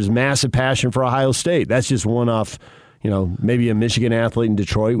obviously there's massive passion for Ohio State. That's just one off, maybe a Michigan athlete in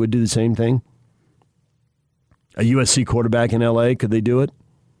Detroit would do the same thing. A USC quarterback in L.A., could they do it?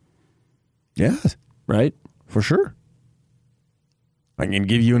 Yeah. Right? For sure. I can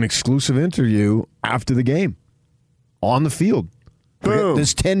give you an exclusive interview after the game on the field. Boom.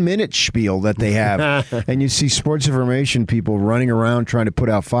 This 10-minute spiel that they have. And you see sports information people running around trying to put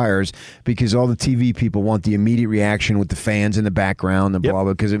out fires because all the TV people want the immediate reaction with the fans in the background and blah,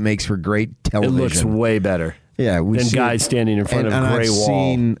 blah, because it makes for great television. It looks way better. Yeah. Than guys standing in front of a gray wall. I've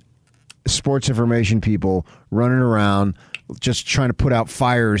seen sports information people running around just trying to put out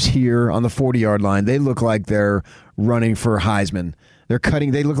fires here on the 40-yard line. They look like they're running for Heisman.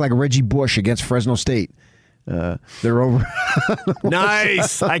 They look like Reggie Bush against Fresno State. They're over.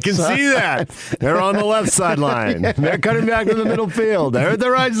 Nice. I can see that. They're on the left sideline. Yeah. They're cutting back to the middle field. They're at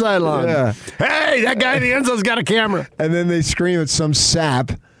the right sideline. Yeah. Hey, that guy in the end zone's got a camera. And then they scream at some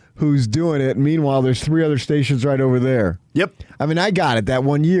sap who's doing it. Meanwhile, there's 3 other stations right over there. Yep. I mean, I got it that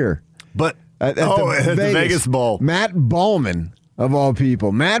one year. But at the Vegas Bowl. Matt Ballman, of all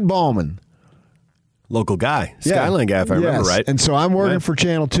people. Matt Ballman. Local guy. Skyline guy, if I remember right. And so I'm working for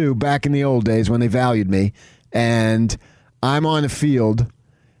Channel 2 back in the old days when they valued me. And I'm on the field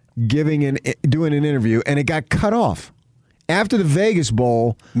doing an interview, and it got cut off. After the Vegas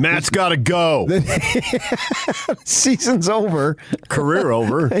Bowl. Matt's got to go. Season's over. Career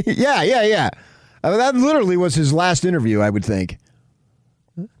over. Yeah. I mean, that literally was his last interview, I would think.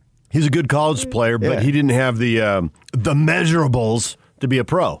 He's a good college player, but he didn't have the measurables to be a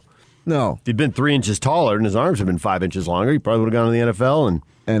pro. No. If he'd been 3 inches taller and his arms had been 5 inches longer, he probably would have gone to the NFL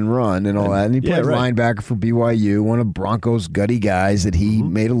and run and all that. And he played linebacker for BYU, one of Broncos' gutty guys that he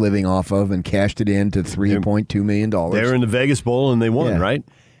made a living off of and cashed it in to $3.2 million. They were in the Vegas Bowl and they won, right?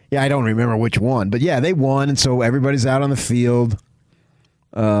 Yeah, I don't remember which one. But, they won, and so everybody's out on the field.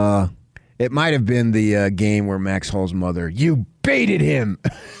 It might have been the game where Max Hall's mother, you baited him.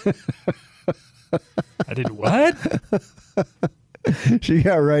 I did what? She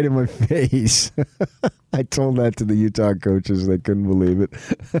got right in my face. I told that to the Utah coaches. They couldn't believe it.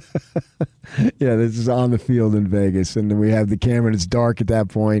 This is on the field in Vegas. And then we have the camera, and it's dark at that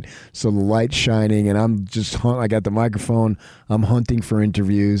point, so the light's shining, and I'm just I got the microphone. I'm hunting for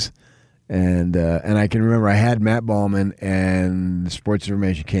interviews. And I can remember I had Matt Ballman, and the sports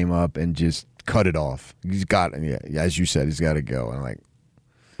information came up and just cut it off. He's got, as you said, he's got to go. And I'm like,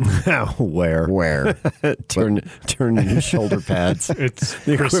 Where? turn your shoulder pads. It's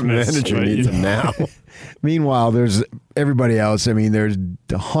the equipment manager needs them now. Meanwhile, there's everybody else. I mean, there's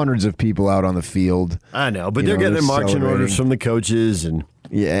hundreds of people out on the field. I know, but they're getting their marching orders from the coaches and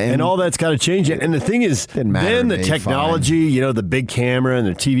all that's got to change. And the thing is, then the technology, the big camera and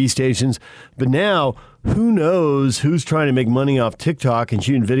the TV stations. But now, who knows who's trying to make money off TikTok and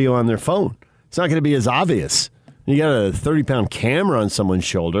shooting video on their phone? It's not going to be as obvious. You got a 30-pound camera on someone's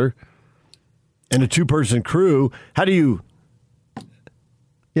shoulder and a 2-person crew. How do you...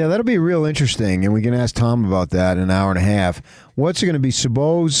 Yeah, that'll be real interesting, and we can ask Tom about that in an hour and a half. What's it going to be?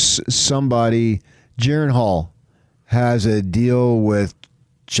 Suppose somebody, Jaron Hall, has a deal with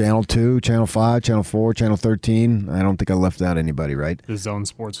Channel 2, Channel 5, Channel 4, Channel 13. I don't think I left out anybody, right? The Zone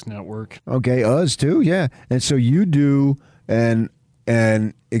Sports Network. Okay, us too, yeah. And so you do an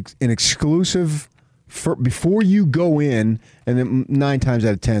exclusive... before you go in, and then 9 times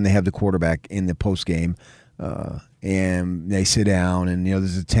out of 10 they have the quarterback in the post game, and they sit down, and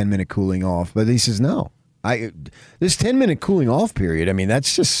there's a 10-minute cooling off. But he says no. This 10-minute cooling off period. I mean,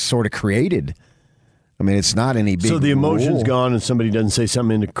 that's just sort of created. I mean, it's not any big. So the emotion's rule. gone, and somebody doesn't say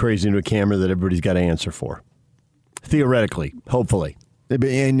something crazy into a camera that everybody's got to answer for. Theoretically, hopefully. But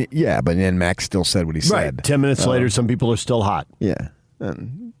then Max still said what he said. Right. 10 minutes later, some people are still hot. Yeah,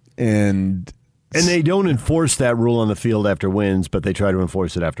 and they don't enforce that rule on the field after wins, but they try to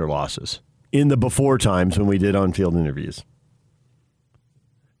enforce it after losses. In the before times when we did on-field interviews.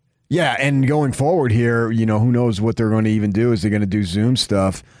 Yeah, and going forward here, who knows what they're going to even do? Is they're going to do Zoom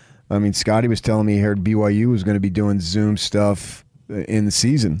stuff? I mean, Scotty was telling me he heard BYU was going to be doing Zoom stuff in the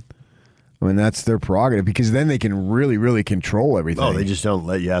season. I mean, that's their prerogative because then they can really, really control everything. Oh, they just don't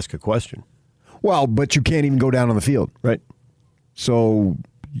let you ask a question. Well, but you can't even go down on the field. Right. So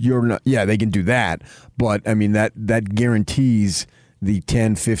you're not, yeah, they can do that. But, I mean, that guarantees the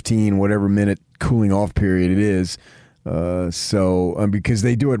 10, 15, whatever minute cooling off period it is. Because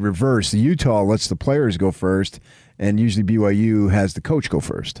they do it reverse. The Utah lets the players go first, and usually BYU has the coach go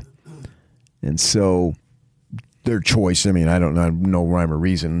first. And so their choice, I mean, I don't know no rhyme or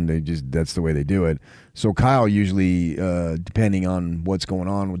reason. That's the way they do it. So Kyle usually, depending on what's going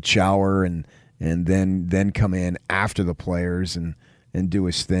on, would shower and then come in after the players and do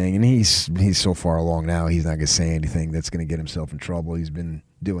his thing. And he's so far along now, he's not going to say anything that's going to get himself in trouble. He's been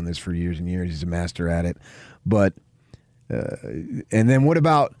doing this for years and years. He's a master at it. But and then what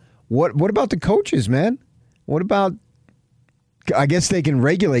about the coaches, man? What about? I guess they can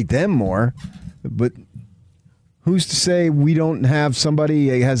regulate them more, but who's to say we don't have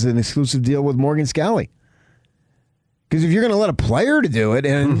somebody that has an exclusive deal with Morgan Scalley? Because if you're going to let a player to do it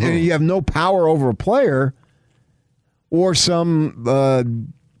and you have no power over a player, or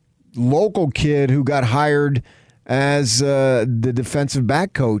some local kid who got hired as the defensive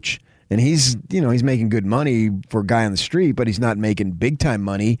back coach, and he's making good money for a guy on the street, but he's not making big time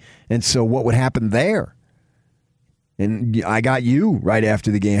money, and so what would happen there? And I got you right after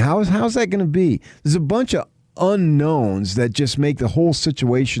the game. How's that going to be? There's a bunch of unknowns that just make the whole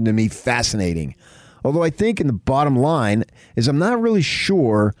situation to me fascinating. Although I think in the bottom line is I'm not really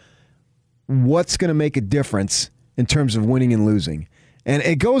sure what's going to make a difference in terms of winning and losing. And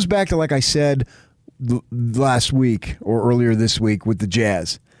it goes back to, like I said last week or earlier this week with the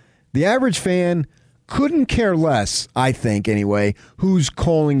Jazz. The average fan couldn't care less, I think anyway, who's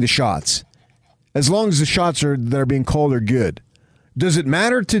calling the shots. As long as the shots that are being called are good. Does it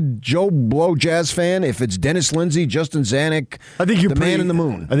matter to Joe Blow Jazz fan if it's Dennis Lindsey, Justin Zanuck, man in the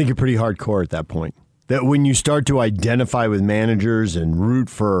moon? I think you're pretty hardcore at that point. That when you start to identify with managers and root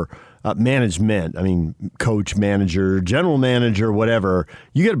for management, I mean, coach, manager, general manager, whatever,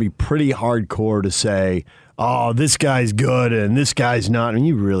 you got to be pretty hardcore to say, oh, this guy's good and this guy's not. I mean,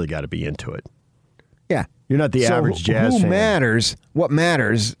 you really got to be into it. Yeah. You're not the average Jazz fan. Who matters? What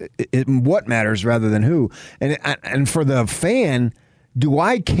matters? What matters rather than who? And for the fan, do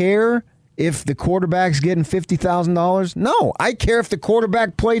I care if the quarterback's getting $50,000? No, I care if the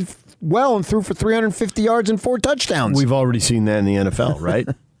quarterback played well and threw for 350 yards and 4 touchdowns. We've already seen that in the NFL, right?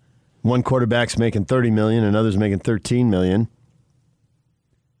 One quarterback's making $30 million, another's making $13 million.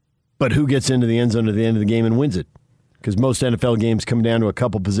 But who gets into the end zone at the end of the game and wins it? Because most NFL games come down to a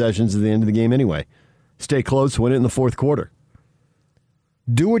couple possessions at the end of the game anyway. Stay close, win it in the fourth quarter.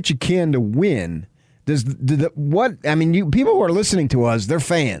 Do what you can to win. People who are listening to us, they're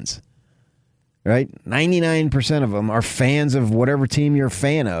fans, right? 99% of them are fans of whatever team you're a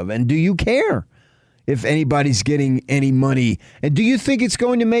fan of. And do you care if anybody's getting any money? And do you think it's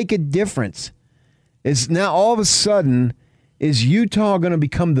going to make a difference? Is now all of a sudden, is Utah going to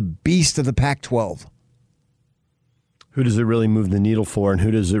become the beast of the Pac-12? Who does it really move the needle for, and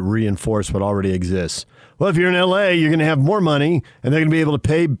who does it reinforce what already exists? Well, if you're in L.A., you're going to have more money, and they're going to be able to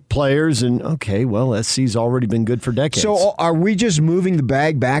pay players. And, okay, well, SC's already been good for decades. So are we just moving the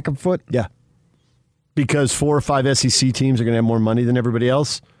bag back a foot? Yeah. Because 4 or 5 SEC teams are going to have more money than everybody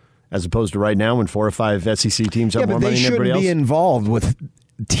else, as opposed to right now when 4 or 5 SEC teams have more money than everybody else. They shouldn't be involved with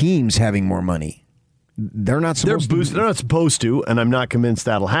teams having more money. They're not supposed to. They're not supposed to, and I'm not convinced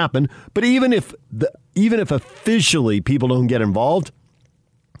that'll happen. But even if officially people don't get involved,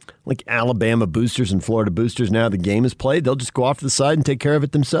 like Alabama boosters and Florida boosters, now the game is played, they'll just go off to the side and take care of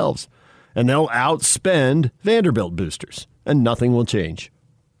it themselves. And they'll outspend Vanderbilt boosters, and nothing will change.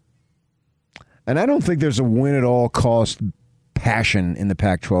 And I don't think there's a win-at-all-cost passion in the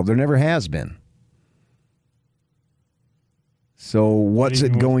Pac-12. There never has been. So what's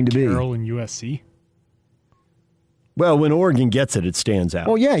it going to be? Carroll and USC? Well, when Oregon gets it, it stands out.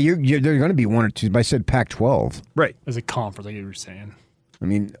 Well, yeah, there are going to be 1 or 2. But I said Pac-12. Right. As a conference, like you were saying. I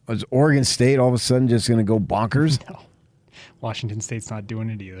mean, is Oregon State all of a sudden just going to go bonkers? No. Washington State's not doing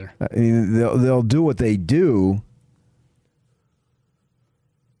it either. I mean, they'll do what they do,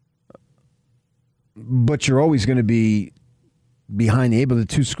 but you're always going to be behind the eight ball. The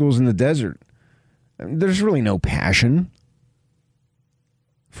 2 schools in the desert. I mean, there's really no passion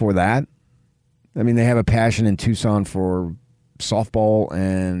for that. I mean, they have a passion in Tucson for softball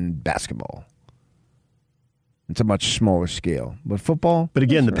and basketball. It's a much smaller scale. But football? But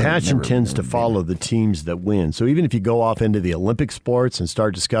again, the passion never tends to follow the teams that win. So even if you go off into the Olympic sports and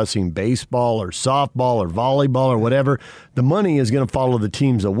start discussing baseball or softball or volleyball or whatever, the money is going to follow the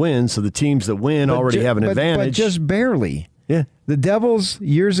teams that win. So the teams that win already have an advantage. But just barely. Yeah. The Devils,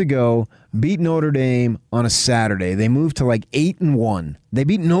 years ago, beat Notre Dame on a Saturday. They moved to like 8-1. They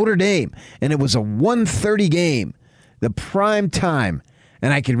beat Notre Dame, and it was a 1:30 game, the prime time.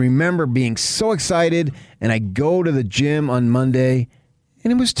 And I can remember being so excited, and I go to the gym on Monday,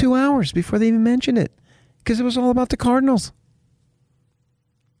 and it was 2 hours before they even mentioned it because it was all about the Cardinals.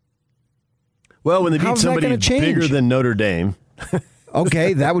 Well, when they beat How's that somebody gonna change? bigger than Notre Dame.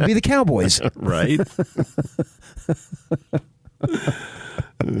 Okay, that would be the Cowboys. Right.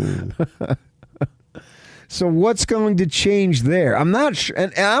 So what's going to change there? I'm not sure.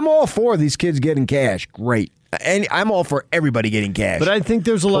 And I'm all for these kids getting cash. Great. And I'm all for everybody getting cash. But I think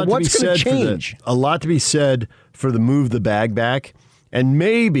there's a lot to be said for the move the bag back. And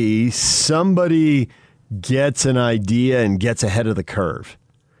maybe somebody gets an idea and gets ahead of the curve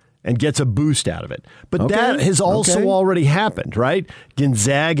and gets a boost out of it. But that has also already happened, right?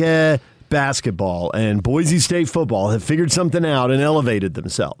 Gonzaga basketball and Boise State football have figured something out and elevated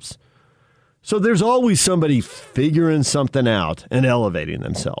themselves. So there's always somebody figuring something out and elevating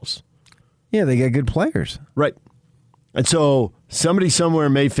themselves. Yeah, they got good players. Right. And so somebody somewhere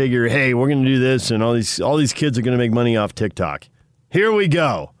may figure, hey, we're going to do this, and all these kids are going to make money off TikTok. Here we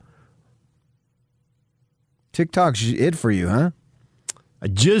go. TikTok's it for you, huh? I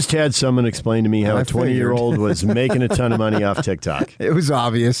just had someone explain to me how a 20-year-old was making a ton of money off TikTok. It was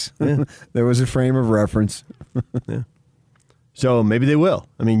obvious. Yeah. There was a frame of reference. Yeah. So maybe they will.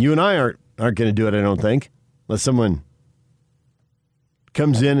 I mean, you and I aren't going to do it, I don't think, unless someone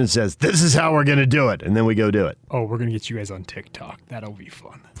comes in and says, this is how we're going to do it, and then we go do it. Oh, we're going to get you guys on TikTok. That'll be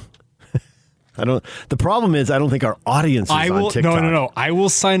fun. The problem is I don't think our audience is on TikTok. No. I will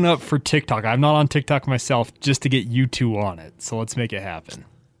sign up for TikTok. I'm not on TikTok myself just to get you two on it. So let's make it happen.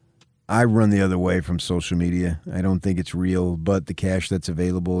 I run the other way from social media. I don't think it's real, but the cash that's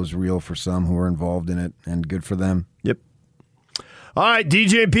available is real for some who are involved in it, and good for them. Yep. All right,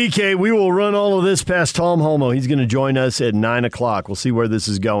 DJ and PK, we will run all of this past Tom Holmoe. He's going to join us at 9 o'clock. We'll see where this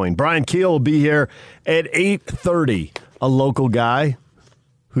is going. Brian Keel will be here at 8:30. A local guy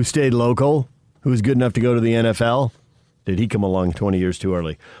who stayed local, who was good enough to go to the NFL. Did he come along 20 years too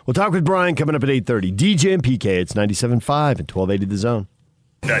early? We'll talk with Brian coming up at 8:30. DJ and PK, it's 97.5 and 1280 The Zone.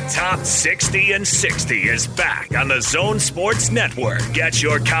 The Top 60 and 60 is back on the Zone Sports Network. Get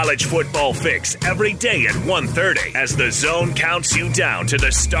your college football fix every day at 1:30 as the Zone counts you down to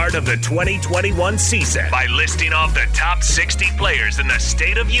the start of the 2021 season by listing off the top 60 players in the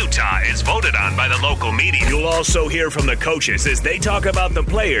state of Utah as voted on by the local media. You'll also hear from the coaches as they talk about the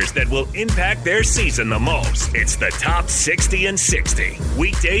players that will impact their season the most. It's the Top 60 and 60.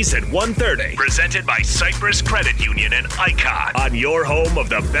 Weekdays at 1:30. Presented by Cypress Credit Union and Icon on your home of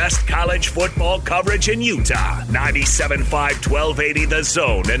the best college football coverage in Utah. 97.5 1280 The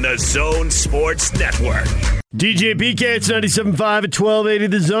Zone and the Zone Sports Network. DJ PK, it's 97.5 at 1280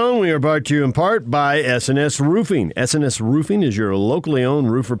 The Zone. We are brought to you in part by SNS Roofing. SNS Roofing is your locally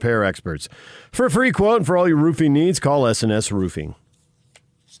owned roof repair experts. For a free quote and for all your roofing needs, call SNS Roofing.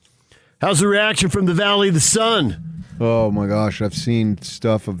 How's the reaction from the Valley of the Sun? Oh, my gosh. I've seen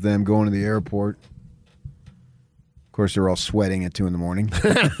stuff of them going to the airport. Of course, they're all sweating at 2 in the morning.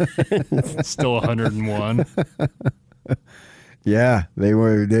 Still 101. Yeah, they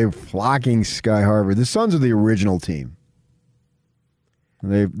were flocking Sky Harbor. The Suns are the original team.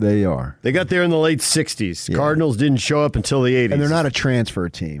 They are. They got there in the late 60s. Yeah. Cardinals didn't show up until the 80s. And they're not a transfer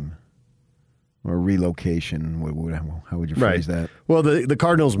team or relocation. How would you phrase that? Well, the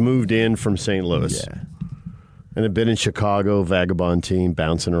Cardinals moved in from St. Louis. Yeah. And have been in Chicago, vagabond team,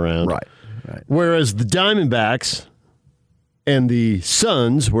 bouncing around. Right. Whereas the Diamondbacks and the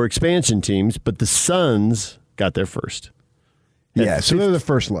Suns were expansion teams, but the Suns got there first. So they're the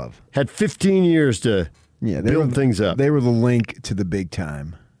first love. Had 15 years to build things up. They were the link to the big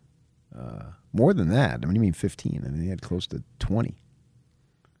time. More than that. I mean, you mean 15. I mean, they had close to 20.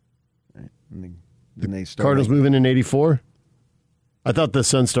 Right? Then they started. Cardinals moving in 84? I thought the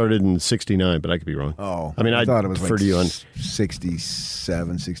Suns started in 69, but I could be wrong. Oh. I mean, I thought it was like to you on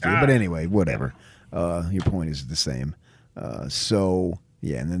 67, 68. But anyway, whatever. Your point is the same. And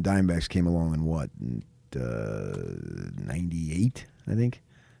then Diamondbacks came along in what? 98, I think.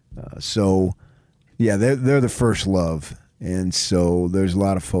 They're the first love. And so there's a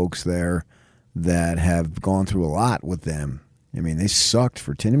lot of folks there that have gone through a lot with them. I mean, they sucked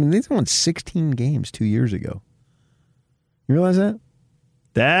for 10. I mean, they won 16 games 2 years ago. You realize that?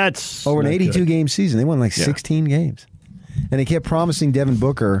 That's over an not 82-game season. They won like 16 games. And they kept promising Devin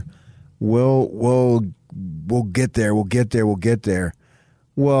Booker, we'll get there, we'll get there, we'll get there.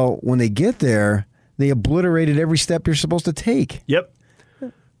 Well, when they get there, they obliterated every step you're supposed to take. Yep.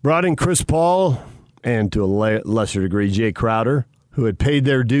 Brought in Chris Paul and to a lesser degree Jay Crowder, who had paid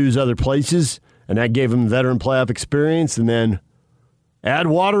their dues other places, and that gave them veteran playoff experience, and then add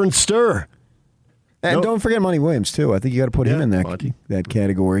water and stir. And don't forget Monty Williams, too. I think you got to put him in that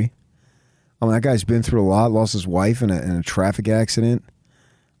category. I mean, that guy's been through a lot, lost his wife in a traffic accident.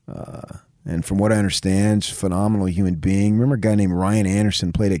 And from what I understand, he's a phenomenal human being. Remember a guy named Ryan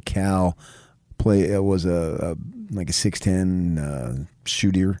Anderson played at Cal, was a 6'10"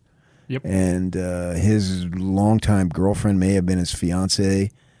 shooter. Yep. And his longtime girlfriend may have been his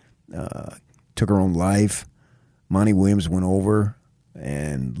fiance, took her own life. Monty Williams went over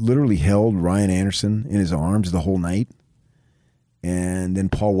and literally held Ryan Anderson in his arms the whole night. And then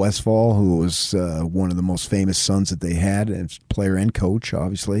Paul Westphal, who was one of the most famous Suns that they had, as player and coach,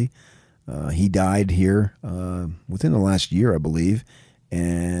 obviously, he died here within the last year, I believe.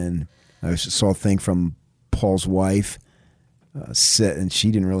 And I saw a thing from Paul's wife, and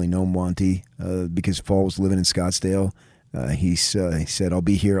she didn't really know Monty because Paul was living in Scottsdale. He said, "I'll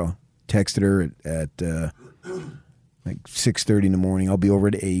be here." I'll texted her at like 6:30 in the morning. I'll be over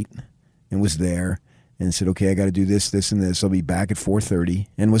at 8, and was there. And said, "Okay, I got to do this, this, and this. I'll be back at 4:30,"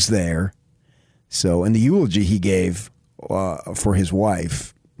 and was there. So, and the eulogy he gave for his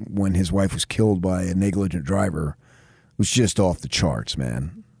wife when his wife was killed by a negligent driver was just off the charts,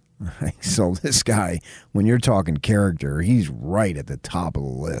 man. So this guy, when you're talking character, he's right at the top of the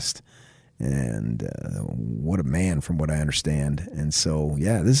list. And what a man, from what I understand. And so,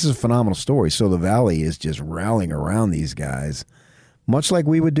 yeah, this is a phenomenal story. So the Valley is just rallying around these guys, much like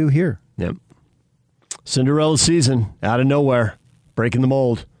we would do here. Yep. Cinderella season, out of nowhere, breaking the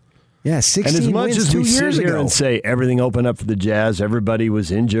mold. Yeah, 16 and as much wins as 2 we years sit here ago and say everything opened up for the Jazz, everybody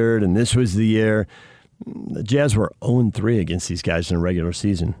was injured, and this was the year, the Jazz were 0-3 against these guys in a regular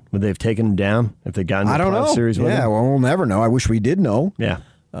season. Would they have taken them down if they got in the playoff series with them? Yeah, well, we'll never know. I wish we did know. Yeah.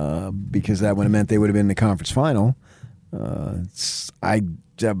 Because that would have meant they would have been in the conference final. I'm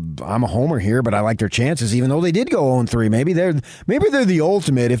a homer here, but I like their chances, even though they did go 0-3. Maybe they're the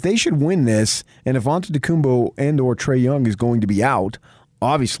ultimate. If they should win this, and if Antetokounmpo and/or Trae Young is going to be out,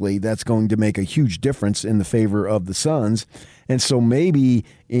 obviously that's going to make a huge difference in the favor of the Suns. And so maybe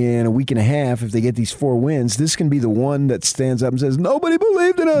in a week and a half, if they get these 4 wins, this can be the one that stands up and says, "Nobody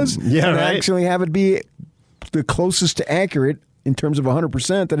believed in us." Yeah, and right. actually have it be the closest to accurate in terms of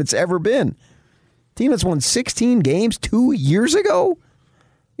 100% that it's ever been. Team that's won 16 games 2 years ago?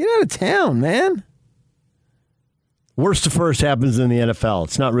 Get out of town, man. Worst to first happens in the NFL.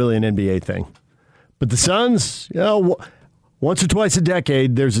 It's not really an NBA thing. But the Suns, once or twice a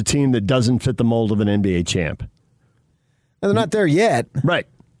decade, there's a team that doesn't fit the mold of an NBA champ. And they're not there yet. Right.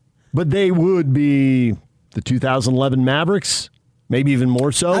 But they would be the 2011 Mavericks. Maybe even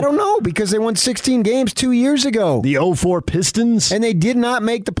more so. I don't know, because they won 16 games 2 years ago. The 2004 Pistons. And they did not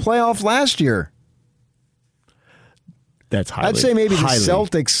make the playoff last year. That's highly, I'd say maybe the highly,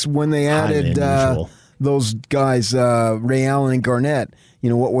 Celtics, when they added those guys, Ray Allen and Garnett,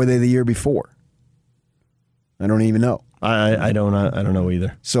 what were they the year before? I don't even know. I don't know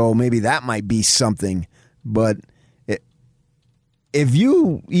either. So maybe that might be something. But if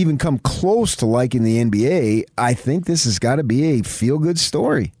you even come close to liking the NBA, I think this has got to be a feel-good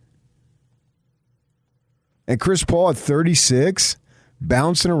story. And Chris Paul at 36,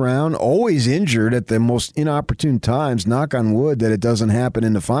 bouncing around, always injured at the most inopportune times. Knock on wood that it doesn't happen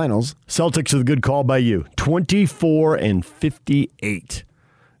in the finals. Celtics with a good call by you. 24-58.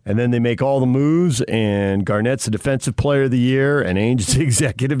 And then they make all the moves, and Garnett's the defensive player of the year, and Ainge is the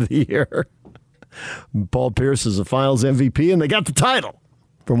executive of the year. Paul Pierce is the finals MVP, and they got the title.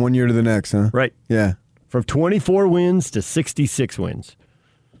 From one year to the next, huh? Right. Yeah. From 24 wins to 66 wins.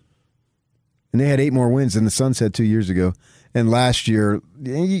 And they had 8 more wins than the Suns had 2 years ago. And last year,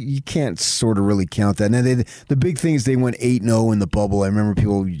 you can't sort of really count that. Now, the big thing is they went 8-0 in the bubble. I remember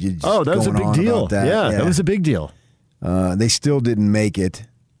people just that was a big deal. That. Yeah, that was a big deal. They still didn't make it.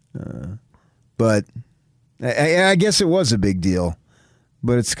 But I guess it was a big deal.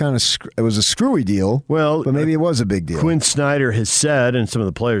 But it's it was a screwy deal. Well, but maybe it was a big deal. Quinn Snyder has said, and some of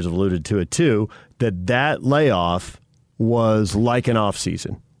the players have alluded to it too, that layoff was like an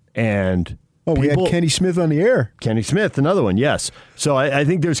offseason. And we had Kenny Smith on the air. Kenny Smith, another one, yes. So I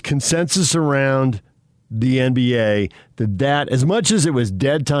think there's consensus around the NBA that as much as it was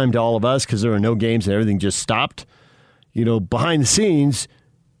dead time to all of us because there were no games and everything just stopped, behind the scenes,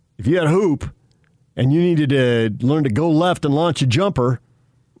 if you had a hoop and you needed to learn to go left and launch a jumper,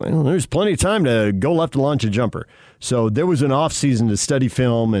 Well, there's plenty of time to go left and launch a jumper. So there was an off season to study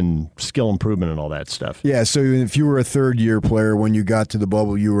film and skill improvement and all that stuff. Yeah, so if you were a third-year player when you got to the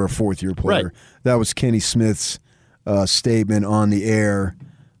bubble, you were a fourth-year player. Right. That was Kenny Smith's statement on the air.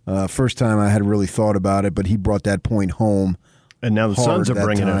 First time I had really thought about it, but he brought that point home. And now the Suns are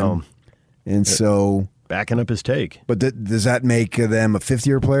bringing it home. And so... Backing up his take. But does that make them a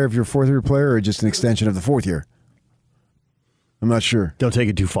fifth-year player if you're a fourth-year player, or just an extension of the fourth year? I'm not sure. Don't take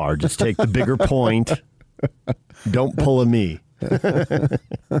it too far. Just take the bigger point. Don't pull a me.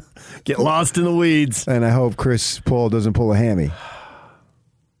 Get lost in the weeds. And I hope Chris Paul doesn't pull a hammy.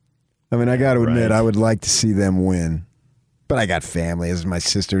 I mean, I got to admit, I would like to see them win. But I got family, as my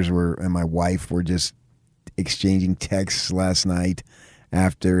sisters and my wife were just exchanging texts last night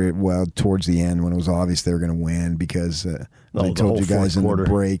after, towards the end when it was obvious they were going to win because I told you guys in the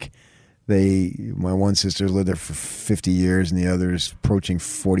break. My one sister lived there for 50 years and the other's approaching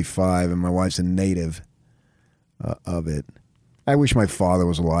 45, and my wife's a native of it. I wish my father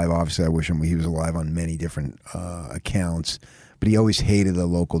was alive. Obviously, I wish he was alive on many different accounts, but he always hated the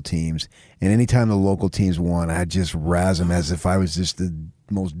local teams. And anytime the local teams won, I'd just razz him as if I was just the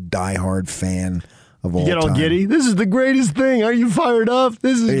most diehard fan of all time. You get all giddy? This is the greatest thing. Are you fired up?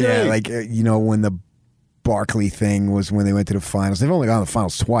 This is great. Yeah, like, when the Barkley thing was when they went to the finals. They've only gone to the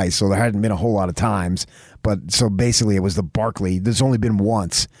finals twice, so there hadn't been a whole lot of times. But so basically, it was the Barkley. There's only been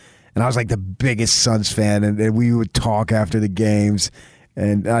once, and I was like the biggest Suns fan, and we would talk after the games,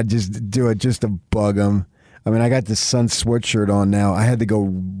 and I'd just do it just to bug them. I mean, I got this Suns sweatshirt on now. I had to go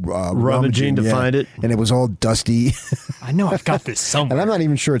rummaging to find it, and it was all dusty. I know I've got this somewhere, and I'm not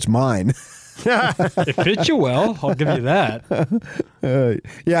even sure it's mine. It fits you well. I'll give you that.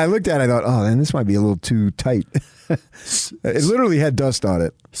 I looked at it. I thought, oh, man, this might be a little too tight. It literally had dust on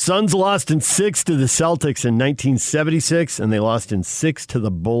it. Suns lost in 6 to the Celtics in 1976, and they lost in 6 to the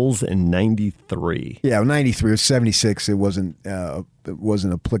Bulls in 93. Yeah, 93 or 76. It wasn't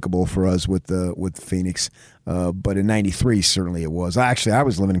applicable for us with Phoenix, but in 93 certainly it was. Actually, I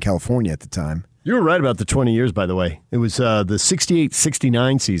was living in California at the time. You were right about the 20 years, by the way. It was the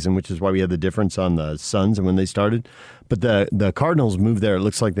 68-69 season, which is why we had the difference on the Suns and when they started. But the Cardinals moved there. It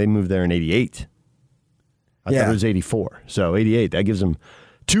looks like they moved there in 88. I thought it was 84. So 88. That gives them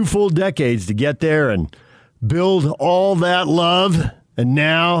 2 full decades to get there and build all that love. And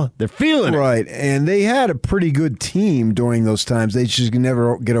now they're feeling it. Right. And they had a pretty good team during those times. They just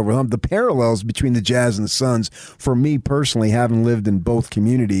never get over the hump. The parallels between the Jazz and the Suns, for me personally, having lived in both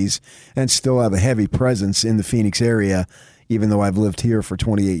communities and still have a heavy presence in the Phoenix area, even though I've lived here for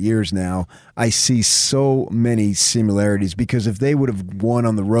 28 years now, I see so many similarities because if they would have won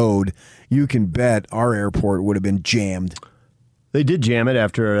on the road, you can bet our airport would have been jammed. They did jam it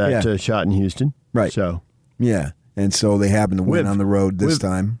after that shot in Houston. Right. So, yeah. And so they happened to win on the road this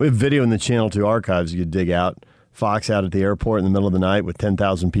time. We have video in the Channel 2 archives you could dig out. Fox out at the airport in the middle of the night with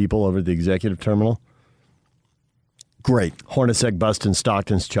 10,000 people over at the executive terminal. Great. Hornacek busting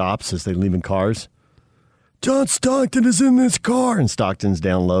Stockton's chops as they leave in cars. John Stockton is in this car. And Stockton's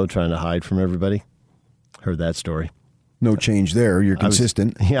down low trying to hide from everybody. Heard that story. No change there. You're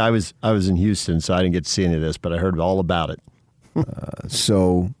consistent. I was in Houston, so I didn't get to see any of this, but I heard all about it.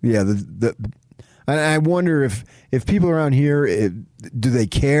 And I wonder if people around here, do they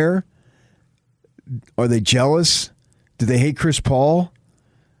care? Are they jealous? Do they hate Chris Paul?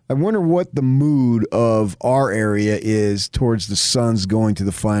 I wonder what the mood of our area is towards the Suns going to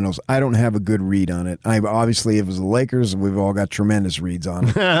the finals. I don't have a good read on it. Obviously, if it was the Lakers, we've all got tremendous reads on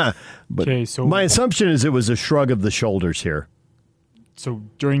it. But so my assumption is it was a shrug of the shoulders here. So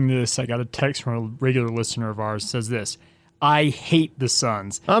during this, I got a text from a regular listener of ours says this. I hate the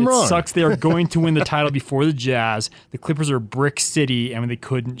Suns. I'm wrong. It sucks they are going to win the title before the Jazz. The Clippers are Brick City, and they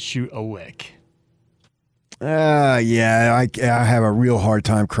couldn't shoot a lick. I have a real hard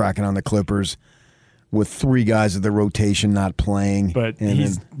time cracking on the Clippers with 3 guys of the rotation not playing. But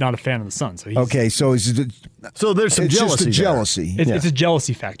he's not a fan of the Suns. So okay, so there's some jealousy. Just a jealousy. It's a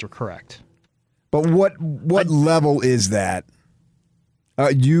jealousy factor, correct? But what level is that?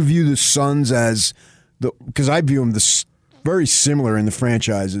 Do you view the Suns as because I view them very similar in the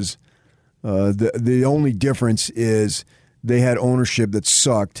franchises. The only difference is they had ownership that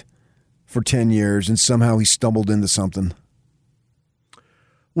sucked for 10 years, and somehow he stumbled into something.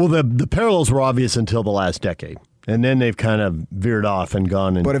 Well, the parallels were obvious until the last decade, and then they've kind of veered off and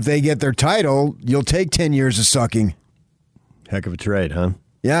gone. But if they get their title, you'll take 10 years of sucking. Heck of a trade, huh?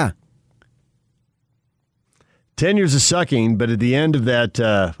 Yeah. 10 years of sucking, but at the end of that,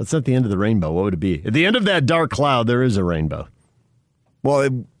 that's not the end of the rainbow. What would it be? At the end of that dark cloud, there is a rainbow.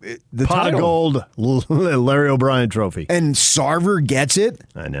 Well, the pot of gold, Larry O'Brien trophy. And Sarver gets it.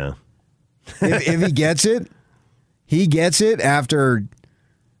 I know. if he gets it after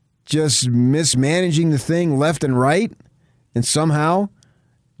just mismanaging the thing left and right, and somehow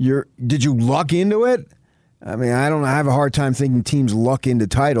did you luck into it? I mean, I have a hard time thinking teams luck into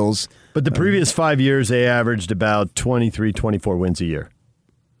titles. But the previous 5 years, they averaged about 23, 24 wins a year.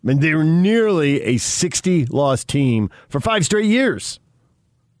 I mean, they were nearly a 60-loss team for 5 straight years.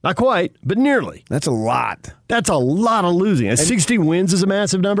 Not quite, but nearly. That's a lot. That's a lot of losing. 60 wins is a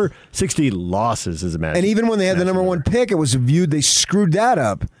massive number. 60 losses is a massive number. And even when they had the number one pick, it was viewed they screwed that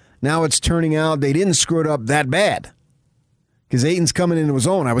up. Now it's turning out they didn't screw it up that bad. Because Ayton's coming into his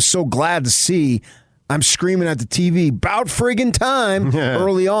own. I was so glad to see. I'm screaming at the TV, about friggin' time,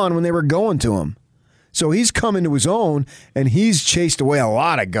 early on when they were going to him. So he's come into his own, and he's chased away a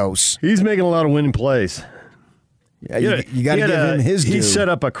lot of ghosts. He's making a lot of winning plays. Yeah, you got to give him his due. He set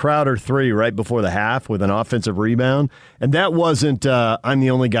up a Crowder 3 right before the half with an offensive rebound, and that wasn't, I'm the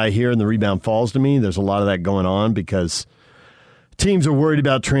only guy here and the rebound falls to me. There's a lot of that going on because teams are worried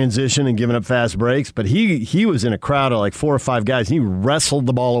about transition and giving up fast breaks, but he was in a crowd of like 4 or 5 guys. He wrestled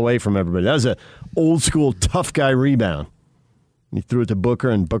the ball away from everybody. That was an old-school tough guy rebound. He threw it to Booker,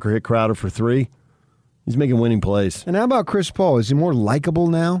 and Booker hit Crowder for 3. He's making winning plays. And how about Chris Paul? Is he more likable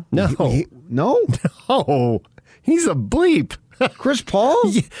now? No. No? No. He's a bleep. Chris Paul?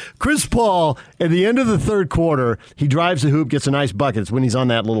 Yeah. Chris Paul, at the end of the third quarter, he drives the hoop, gets a nice bucket. It's when he's on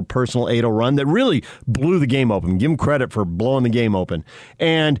that little personal 8-0 run that really blew the game open. Give him credit for blowing the game open.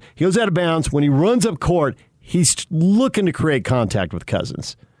 And he goes out of bounds. When he runs up court, he's looking to create contact with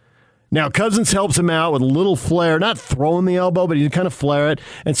Cousins. Now, Cousins helps him out with a little flare, not throwing the elbow, but he kind of flare it.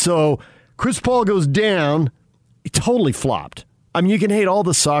 And so Chris Paul goes down. He totally flopped. I mean, you can hate all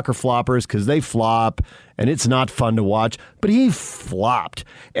the soccer floppers because they flop, and it's not fun to watch. But he flopped,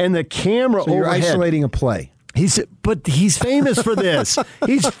 and the camera so you're overhead, isolating a play. He's famous for this.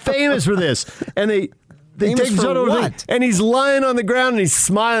 He's famous for this, and they take his photo what? And he's lying on the ground and he's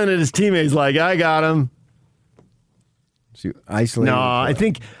smiling at his teammates like, "I got him." So you isolating. No, I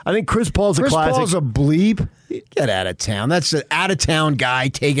think Chris Paul's a classic. Chris Paul's a bleep. Get out of town. That's an out-of-town guy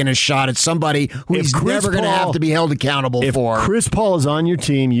taking a shot at somebody who he's never going to have to be held accountable for. If Chris Paul is on your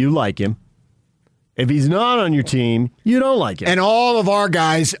team, you like him. If he's not on your team, you don't like him. And all of our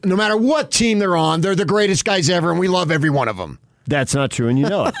guys, no matter what team they're on, they're the greatest guys ever, and we love every one of them. That's not true, and you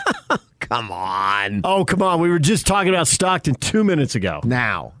know it. Come on. Oh, come on. We were just talking about Stockton 2 minutes ago.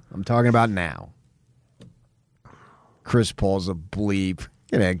 Now. I'm talking about now. Chris Paul's a bleep.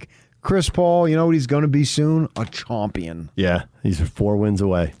 Chris Paul, you know what he's going to be soon? A champion. Yeah, he's 4 wins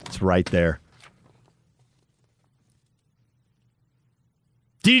away. It's right there.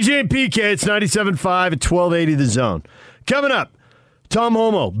 DJ and PK, it's 97.5 at 1280 The Zone. Coming up, Tom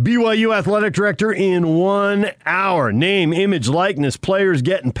Homo, BYU Athletic Director in 1 hour. Name, image, likeness, players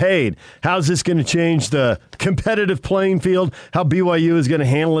getting paid. How's this going to change the competitive playing field? How BYU is going to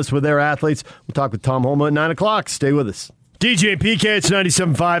handle this with their athletes? We'll talk with Tom Homo at 9 o'clock. Stay with us. DJ and PK, it's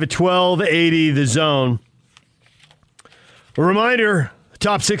 97.5 at 1280 The Zone. A reminder,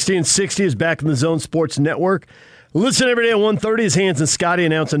 Top 60 and 60 is back in the Zone Sports Network. Listen every day at 1:30 as Hans and Scotty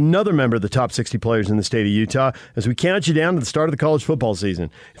announce another member of the top 60 players in the state of Utah as we count you down to the start of the college football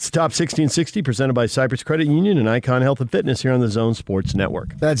season. It's the Top 60 and 60 presented by Cypress Credit Union and Icon Health and Fitness here on the Zone Sports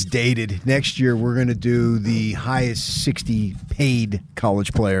Network. That's dated. Next year, we're going to do the highest 60 paid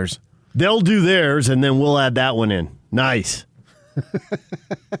college players. They'll do theirs, and then we'll add that one in. Nice.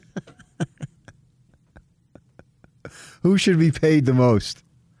 Who should be paid the most?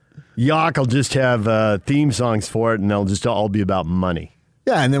 Yak will just have theme songs for it, and they'll just all be about money.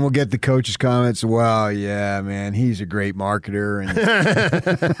 Yeah, and then we'll get the coach's comments. Well, yeah, man, he's a great marketer. And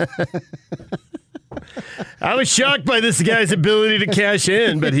I was shocked by this guy's ability to cash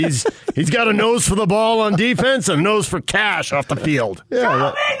in, but he's got a nose for the ball on defense and a nose for cash off the field.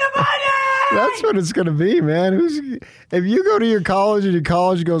 Yeah, that's what it's going to be, man. If you go to your college and your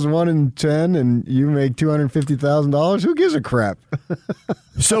college goes 1-10 and you make $250,000, who gives a crap?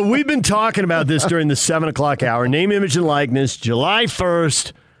 So we've been talking about this during the 7 o'clock hour. Name, image, and likeness, July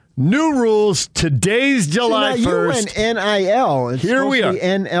 1st. New rules. Today's July 1st. You went NIL. It's Here we are.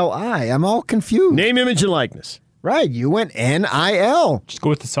 NLI. I'm all confused. Name, image, and likeness. Right. You went NIL. Just go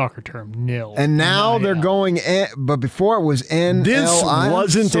with the soccer term, nil. And now they're going, but before it was NLI. This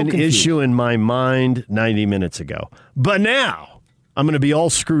wasn't an issue in my mind 90 minutes ago. But now I'm going to be all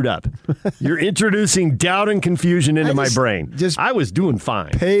screwed up. You're introducing doubt and confusion into my brain. I was doing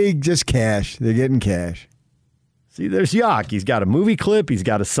fine. Pay just cash. They're getting cash. See, there's Yak. He's got a movie clip. He's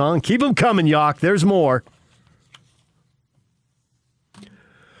got a song. Keep them coming, Yak. There's more.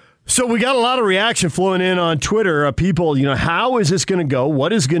 So we got a lot of reaction flowing in on Twitter. People, how is this going to go?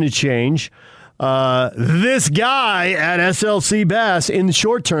 What is going to change? This guy at SLC Bass, in the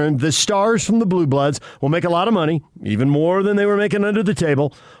short term, the stars from the Blue Bloods will make a lot of money, even more than they were making under the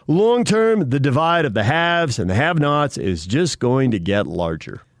table. Long term, the divide of the haves and the have-nots is just going to get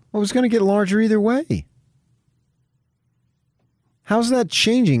larger. Well, it's going to get larger either way. How's that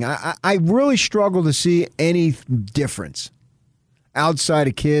changing? I really struggle to see any difference outside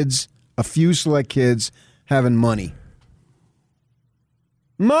of kids, a few select kids having money.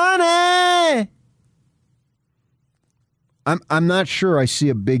 Money! I'm not sure I see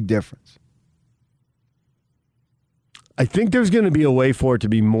a big difference. I think there's going to be a way for it to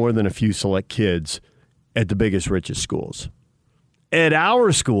be more than a few select kids at the biggest, richest schools. At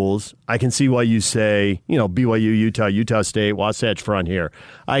our schools, I can see why you say, BYU, Utah, Utah State, Wasatch Front here.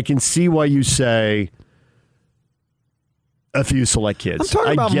 I can see why you say a few select kids. I'm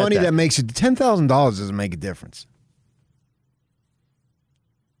talking about money that makes it $10,000 doesn't make a difference.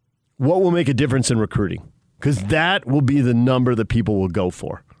 What will make a difference in recruiting? Because that will be the number that people will go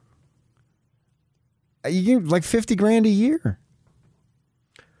for. You get like $50,000 a year.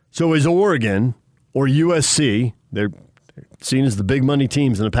 So is Oregon or USC, they're seen as the big money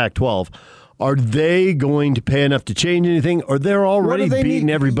teams in the Pac-12, are they going to pay enough to change anything? Or they're already beating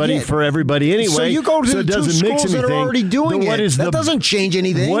everybody for everybody anyway? So you go to the two schools that are already doing it. That doesn't change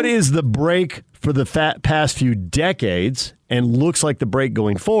anything. What is the break for the past few decades, and looks like the break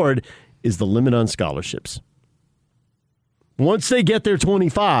going forward, is the limit on scholarships. Once they get their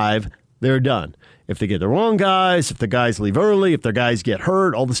 25, they're done. If they get the wrong guys, if the guys leave early, if their guys get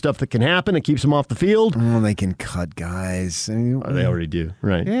hurt, all the stuff that can happen, it keeps them off the field. Oh, they can cut guys. They already do,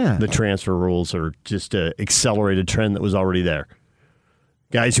 right? Yeah. The transfer rules are just an accelerated trend that was already there.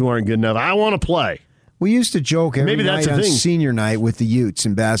 Guys who aren't good enough, I want to play. We used to joke every night on senior night with the Utes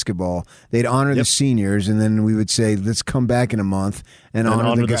in basketball. They'd honor the seniors, and then we would say, let's come back in a month and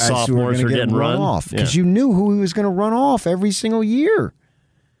honor the guys who are going to get run off. Because you knew who he was going to run off every single year.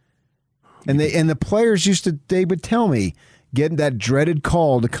 And the players they would tell me, getting that dreaded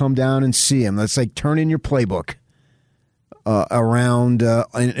call to come down and see him. That's like turn in your playbook around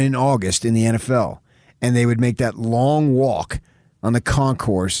in August in the NFL. And they would make that long walk on the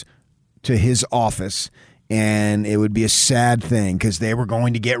concourse to his office, and it would be a sad thing because they were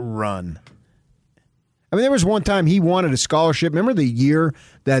going to get run. I mean, there was one time he wanted a scholarship. Remember the year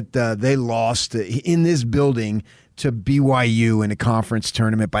that they lost in this building to BYU in a conference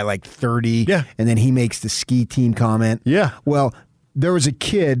tournament by like 30? Yeah. And then he makes the ski team comment. Yeah. Well, there was a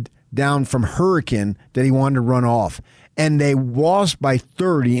kid down from Hurricane that he wanted to run off, and they lost by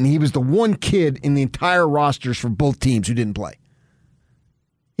 30, and he was the one kid in the entire rosters for both teams who didn't play.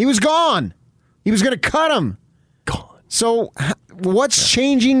 He was gone. He was going to cut him. Gone. So what's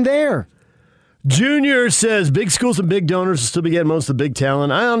changing there? Junior says big schools and big donors will still be getting most of the big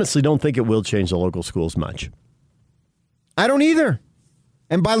talent. I honestly don't think it will change the local schools much. I don't either.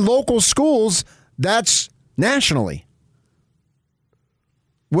 And by local schools, that's nationally.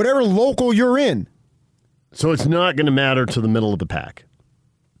 Whatever local you're in. So it's not going to matter to the middle of the pack.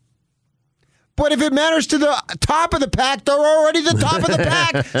 But if it matters to the top of the pack, they're already the top of the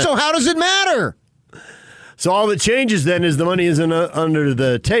pack. So how does it matter? So all that changes then is the money isn't under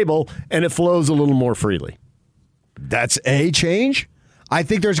the table and it flows a little more freely. That's a change. I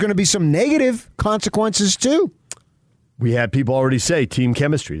think there's going to be some negative consequences too. We had people already say team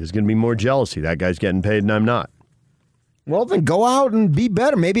chemistry. There's going to be more jealousy. That guy's getting paid and I'm not. Well, then go out and be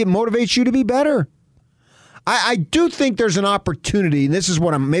better. Maybe it motivates you to be better. I do think there's an opportunity, and this is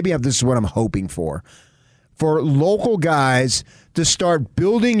what I'm hoping for local guys to start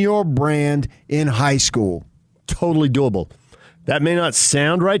building your brand in high school. Totally doable. That may not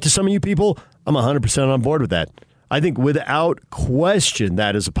sound right to some of you people. I'm 100% on board with that. I think without question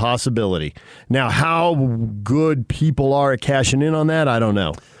that is a possibility. Now, how good people are at cashing in on that, I don't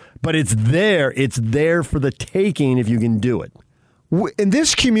know. But it's there. It's there for the taking if you can do it. In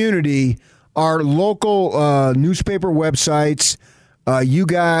this community, our local newspaper websites, you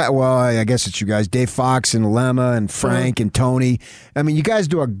guys, well, I guess it's you guys, Dave Fox and Lemma and Frank and Tony. I mean, you guys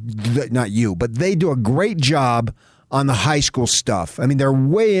not you, but they do a great job on the high school stuff. I mean, they're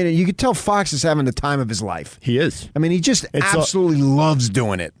way in it. You can tell Fox is having the time of his life. He is. I mean, he just absolutely loves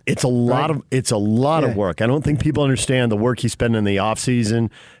doing it. It's a lot of work. I don't think people understand the work he's spending in the offseason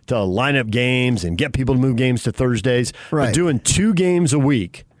to line up games and get people to move games to Thursdays. Right. But doing 2 games a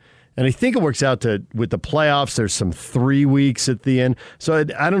week. And I think it works out to, with the playoffs, there's some 3 weeks at the end. So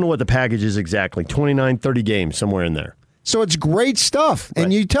I don't know what the package is exactly. 29, 30 games, somewhere in there. So it's great stuff. Right.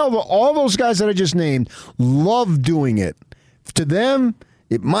 And you tell all those guys that I just named love doing it. To them,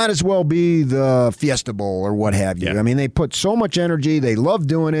 it might as well be the Fiesta Bowl or what have you. Yeah. I mean, they put so much energy. They love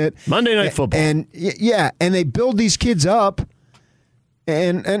doing it. Monday Night Football. And they build these kids up.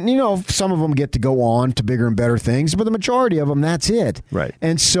 And some of them get to go on to bigger and better things, but the majority of them, that's it. Right.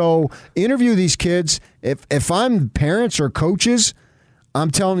 And so interview these kids. If I'm parents or coaches,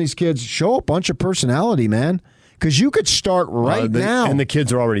 I'm telling these kids, show a bunch of personality, man. Because you could start now. And the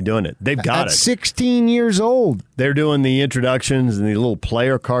kids are already doing it. They've got at it. 16 years old. They're doing the introductions and the little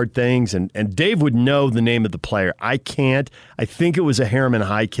player card things. And Dave would know the name of the player. I can't. I think it was a Harriman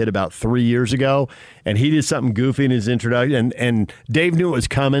High kid about 3 years ago. And he did something goofy in his introduction. And Dave knew it was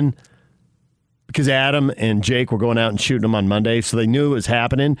coming because Adam and Jake were going out and shooting them on Monday. So they knew it was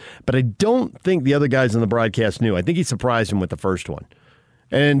happening. But I don't think the other guys on the broadcast knew. I think he surprised him with the first one.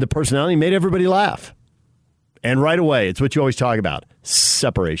 And the personality made everybody laugh. And right away, it's what you always talk about,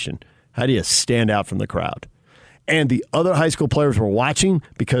 separation. How do you stand out from the crowd? And the other high school players were watching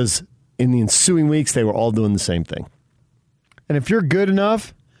because in the ensuing weeks, they were all doing the same thing. And if you're good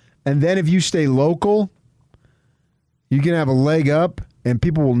enough, and then if you stay local, you can have a leg up and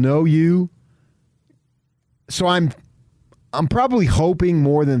people will know you. So I'm probably hoping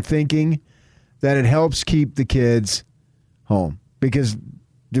more than thinking that it helps keep the kids home. Because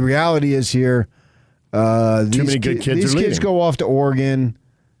the reality is here, too many good kids are leaving. These kids go off to Oregon.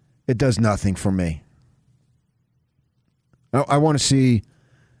 It does nothing for me. I want to see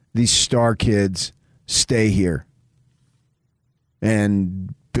these star kids stay here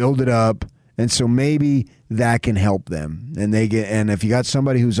and build it up, and so maybe that can help them. And if you got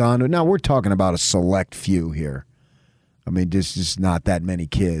somebody who's on, now we're talking about a select few here. I mean, just not that many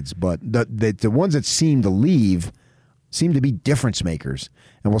kids, but the ones that seem to leave seem to be difference makers.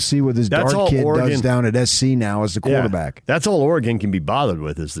 And we'll see what this Dart kid does down at SC now as the quarterback. Yeah, that's all Oregon can be bothered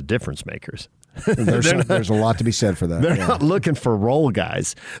with is the difference makers. There's a lot to be said for that. They're not looking for role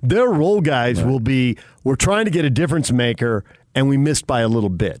guys. Their role guys will be, we're trying to get a difference maker, and we missed by a little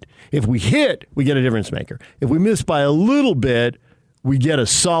bit. If we hit, we get a difference maker. If we miss by a little bit, we get a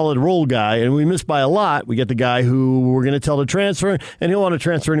solid role guy, and we miss by a lot, we get the guy who we're going to tell to transfer, and he'll want to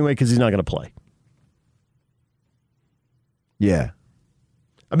transfer anyway because he's not going to play. Yeah.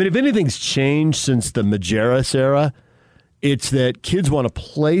 I mean, if anything's changed since the Majerus era, it's that kids want to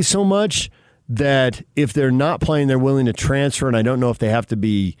play so much that if they're not playing, they're willing to transfer, and I don't know if they have to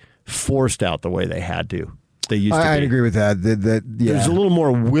be forced out the way they had to. They used to be. I'd agree with that. There's a little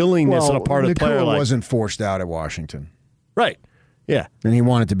more willingness on a part of the player. Nakua wasn't forced out at Washington. Right. Yeah. And he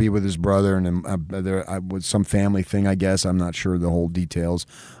wanted to be with his brother, and there was some family thing, I guess. I'm not sure the whole details,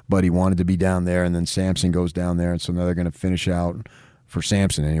 but he wanted to be down there, and then Samson goes down there, and so now they're going to finish out for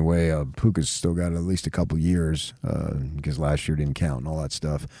Samson anyway. Puka's still got at least a couple years because last year didn't count and all that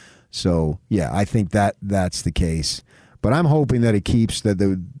stuff. So, yeah, I think that's the case. But I'm hoping that it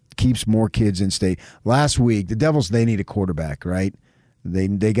keeps more kids in state. Last week, the Devils, they need a quarterback, right? They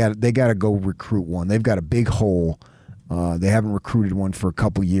got to go recruit one. They've got a big hole. They haven't recruited one for a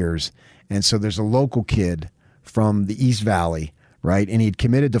couple years. And so there's a local kid from the East Valley, right? And he'd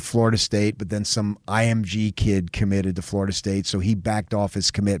committed to Florida State, but then some IMG kid committed to Florida State, so he backed off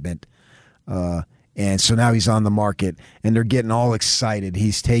his commitment. And so now he's on the market, and they're getting all excited.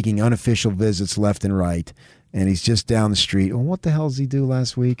 He's taking unofficial visits left and right, and he's just down the street. Well, what the hell does he do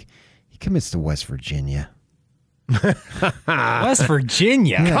last week? He commits to West Virginia. West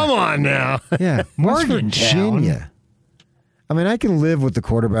Virginia? Yeah. Come on now. Yeah, West Virginia. I mean, I can live with the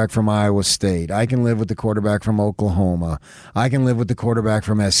quarterback from Iowa State. I can live with the quarterback from Oklahoma. I can live with the quarterback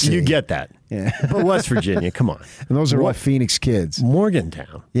from SC. You get that. Yeah. But West Virginia, come on. And those are all Phoenix kids.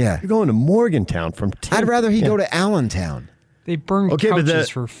 Morgantown. Yeah. You're going to Morgantown from 10. I'd rather he go to Allentown. They burn couches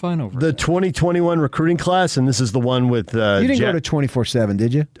for fun over the 2021 recruiting class, and this is the one with... you didn't go to 24/7,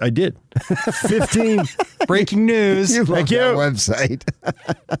 did you? I did. 15. Breaking news. You love that website.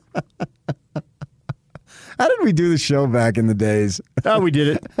 How did we do the show back in the days? Oh, we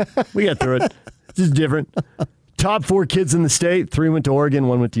did it. We got through it. This is different. Top 4 kids in the state. 3 went to Oregon,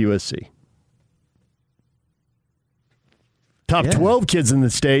 1 went to USC. Top 12 kids in the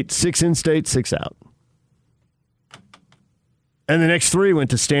state. 6 in-state, 6 out. And the next 3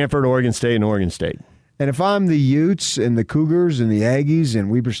 went to Stanford, Oregon State, and Oregon State. And if I'm the Utes and the Cougars and the Aggies and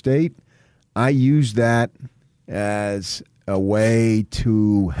Weber State, I use that as a way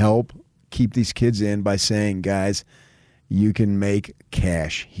to help keep these kids in by saying, guys, you can make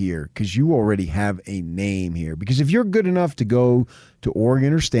cash here because you already have a name here. Because if you're good enough to go to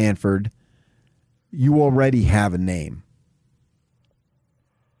Oregon or Stanford, you already have a name.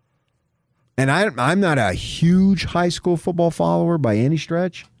 And I'm not a huge high school football follower by any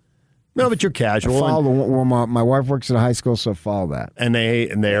stretch, No, but you're casual. Well, my wife works at a high school, so follow that. And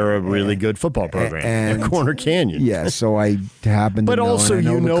they're a really good football program at Corner Canyon. Yeah, so I happen to know. But also, and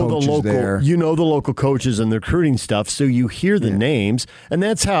I know the local there. You know the local coaches and the recruiting stuff, so you hear the names, and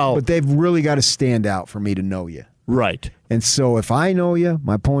that's how. But they've really got to stand out for me to know you. Right. And so if I know you,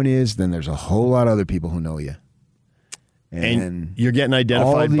 my point is, then there's a whole lot of other people who know you. And you're getting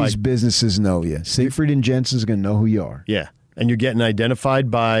identified all these businesses know you. Siegfried and Jensen's going to know who you are. Yeah, and you're getting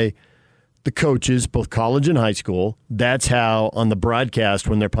identified by the coaches, both college and high school. That's how on the broadcast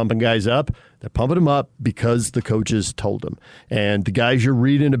when they're pumping guys up, they're pumping them up because the coaches told them. And the guys you're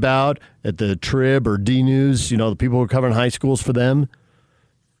reading about at the Trib or D News, the people who are covering high schools for them,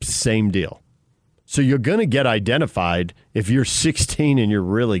 same deal. So you're going to get identified if you're 16 and you're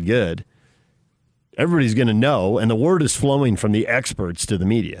really good. Everybody's going to know, and the word is flowing from the experts to the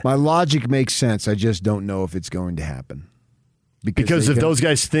media. My logic makes sense. I just don't know if it's going to happen. Because if those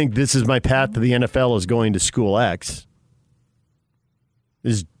guys think this is my path to the NFL is going to school X,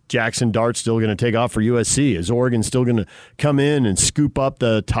 is Jackson Dart still going to take off for USC? Is Oregon still going to come in and scoop up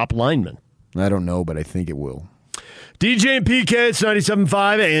the top linemen? I don't know, but I think it will. DJ and PK, it's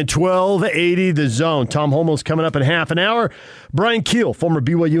 97.5 and 1280 The Zone. Tom Holmoe's coming up in half an hour. Brian Keel, former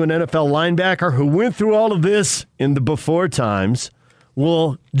BYU and NFL linebacker who went through all of this in the before times,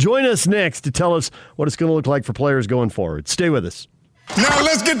 will join us next to tell us what it's going to look like for players going forward. Stay with us. Now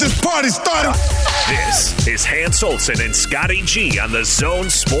let's get this party started. This is Hans Olsen and Scotty G on the Zone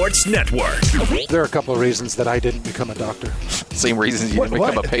Sports Network. There are a couple of reasons that I didn't become a doctor. Same reasons you didn't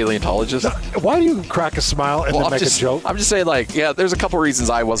become a paleontologist? Why do you crack a smile and then make a joke? I'm just saying, there's a couple of reasons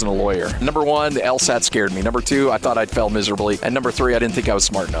I wasn't a lawyer. Number one, the LSAT scared me. Number two, I thought I'd fail miserably. And number three, I didn't think I was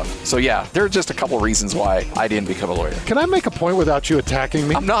smart enough. So yeah, there are just a couple of reasons why I didn't become a lawyer. Can I make a point without you attacking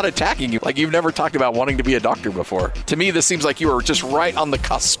me? I'm not attacking you. You've never talked about wanting to be a doctor before. To me, this seems like you were just right on the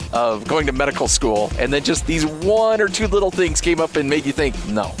cusp of going to medical school, and then just these one or two little things came up and made you think,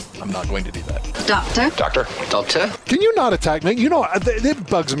 no, I'm not going to do that. Doctor? Can you not attack me? It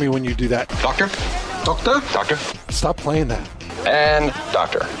bugs me when you do that. Doctor? Stop playing that. And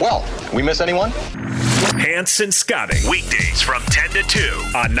doctor. Well, we miss anyone? Hans and Scotty, weekdays from 10 to 2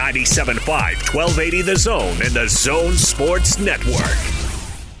 on 97.5, 1280 The Zone and the Zone Sports Network.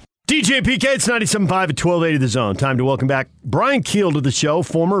 DJ PK, it's 97.5 at 1280 The Zone. Time to welcome back Brian Keel to the show,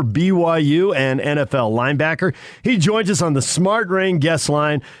 former BYU and NFL linebacker. He joins us on the Smart Rain guest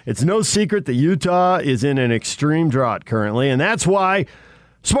line. It's no secret that Utah is in an extreme drought currently, and that's why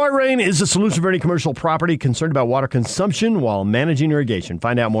Smart Rain is a solution for any commercial property concerned about water consumption while managing irrigation.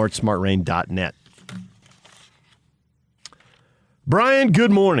 Find out more at smartrain.net. Brian,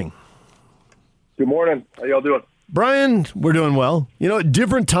 good morning. Good morning. How y'all doing? Brian, we're doing well. At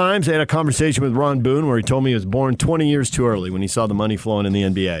different times, I had a conversation with Ron Boone where he told me he was born 20 years too early when he saw the money flowing in the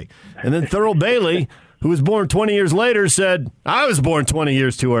NBA. And then Thurl Bailey, who was born 20 years later, said, I was born 20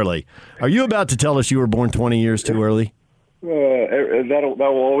 years too early. Are you about to tell us you were born 20 years too early? That will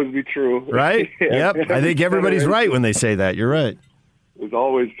always be true. Right? Yep. I think everybody's right when they say that. You're right. It's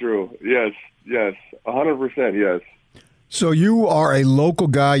always true. Yes. 100% yes. So you are a local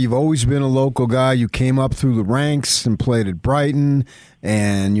guy. You've always been a local guy. You came up through the ranks and played at Brighton,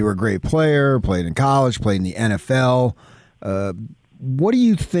 and you were a great player, played in college, played in the NFL. What do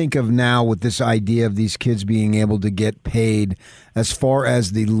you think of now with this idea of these kids being able to get paid as far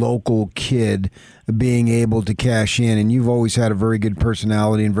as the local kid being able to cash in? And you've always had a very good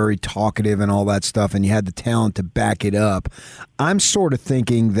personality and very talkative and all that stuff, and you had the talent to back it up. I'm sort of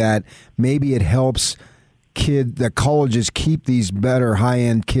thinking that maybe it helps that colleges keep these better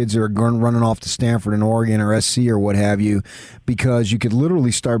high-end kids that are running off to Stanford and Oregon or SC or what have you, because you could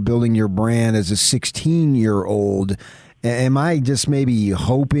literally start building your brand as a 16-year-old. Am I just maybe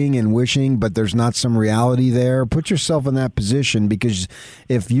hoping and wishing, but there's not some reality there? Put yourself in that position, because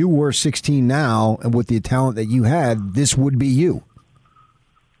if you were 16 now and with the talent that you had, this would be you.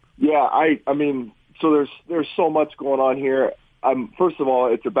 Yeah, I mean, so there's so much going on here. First of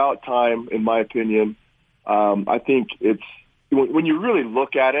all, it's about time, in my opinion. I think it's when you really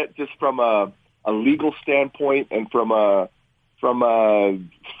look at it, just from a legal standpoint and from a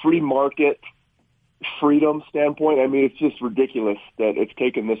free market freedom standpoint. I mean, it's just ridiculous that it's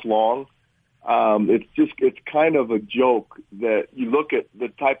taken this long. It's kind of a joke that you look at the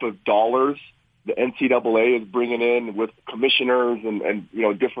type of dollars the NCAA is bringing in with commissioners and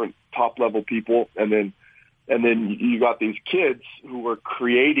different top level people, and then you got these kids who are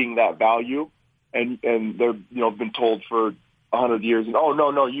creating that value. And they're been told for 100 years, and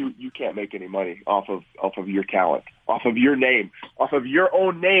no, you can't make any money off of your talent, off of your name, off of your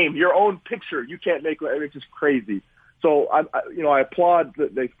own name, your own picture. You can't make. I mean, it's just crazy. So I applaud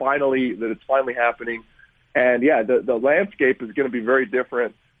that it's finally happening, and yeah, the landscape is going to be very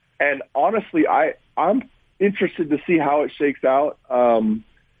different. And honestly, I'm interested to see how it shakes out.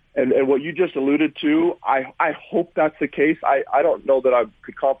 And what you just alluded to, I hope that's the case. I don't know that I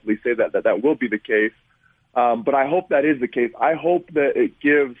could confidently say that will be the case, but I hope that is the case. I hope that it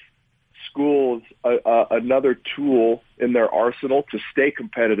gives schools another tool in their arsenal to stay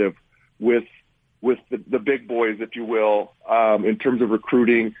competitive with the big boys, if you will, in terms of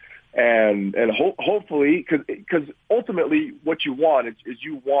recruiting and hopefully, because ultimately what you want is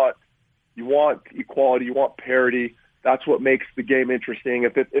you want equality, you want parity. That's what makes the game interesting.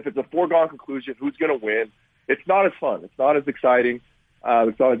 If it's a foregone conclusion, who's going to win? It's not as fun. It's not as exciting.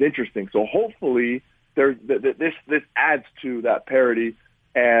 It's not as interesting. So hopefully, this adds to that parity,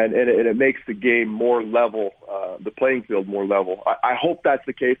 and it makes the game more level, the playing field more level. I hope that's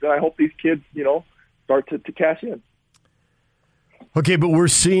the case, and I hope these kids, start to cash in. Okay, but we're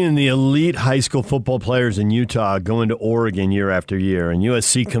seeing the elite high school football players in Utah going to Oregon year after year, and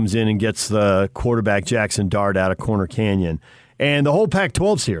USC comes in and gets the quarterback Jackson Dart out of Corner Canyon. And the whole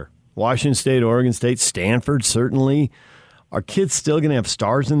Pac-12's here. Washington State, Oregon State, Stanford, certainly. Are kids still going to have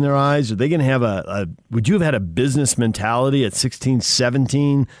stars in their eyes? Are they going to have would you have had a business mentality at 16,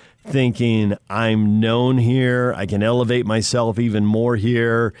 17, thinking, I'm known here, I can elevate myself even more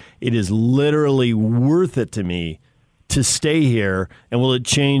here, it is literally worth it to me to stay here, and will it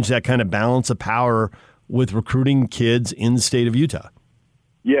change that kind of balance of power with recruiting kids in the state of Utah?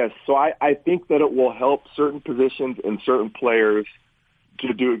 Yes, so I think that it will help certain positions and certain players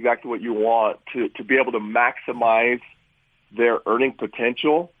to do exactly what you want, to be able to maximize their earning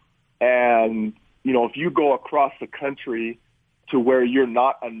potential. And, if you go across the country to where you're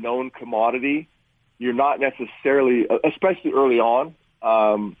not a known commodity, you're not necessarily, especially early on,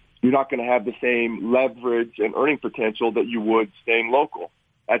 you're not going to have the same leverage and earning potential that you would staying local.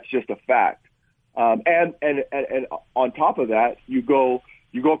 That's just a fact. And on top of that, you go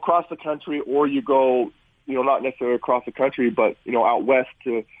across the country, or you go, not necessarily across the country, but out west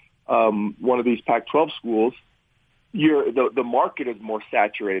to one of these Pac-12 schools. The market is more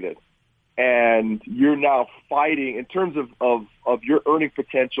saturated, and you're now fighting in terms of your earning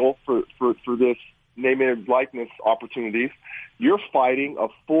potential for this name, image, likeness opportunities. You're fighting a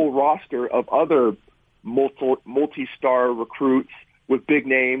full roster of other multi-star recruits with big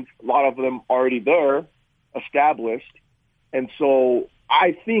names, a lot of them already there, established. And so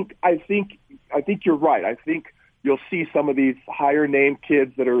I think you're right. I think you'll see some of these higher name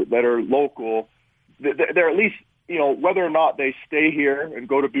kids that are local. They're at least, whether or not they stay here and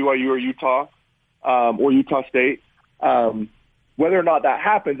go to BYU or Utah or Utah State, whether or not that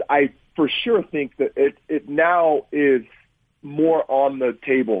happens, I for sure think that it now is more on the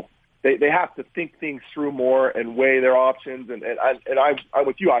table. They have to think things through more and weigh their options. And I'm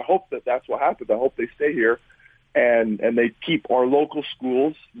with you. I hope that that's what happens. I hope they stay here and they keep our local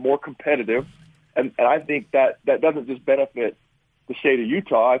schools more competitive. And I think that doesn't just benefit the state of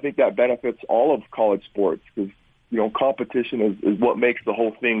Utah. I think that benefits all of college sports, because, competition is what makes the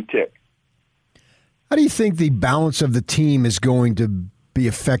whole thing tick. How do you think the balance of the team is going to be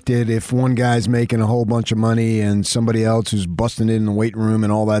affected if one guy's making a whole bunch of money and somebody else who's busting it in the weight room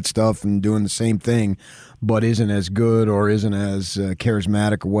and all that stuff and doing the same thing but isn't as good or isn't as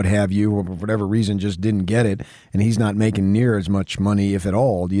charismatic or what have you, or for whatever reason just didn't get it, and he's not making near as much money, if at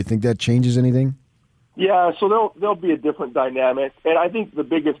all? Do you think that changes anything? Yeah, so there'll be a different dynamic, and I think the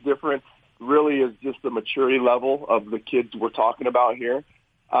biggest difference really is just the maturity level of the kids we're talking about here.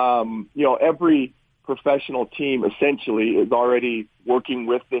 Every professional team essentially is already working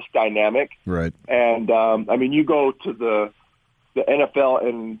with this dynamic. Right. And, you go to the NFL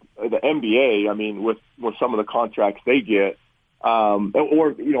and the NBA, with some of the contracts they get,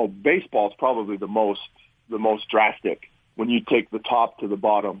 baseball is probably the most drastic when you take the top to the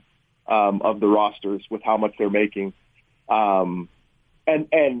bottom of the rosters with how much they're making.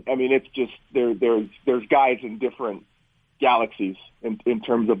 It's just there's guys in different galaxies in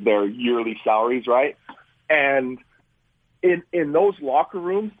terms of their yearly salaries, right? And in those locker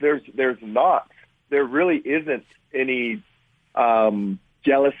rooms, there really isn't any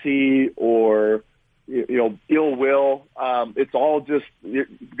jealousy or ill will. It's all just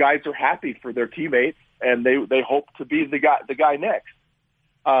guys are happy for their teammates, and they hope to be the guy next.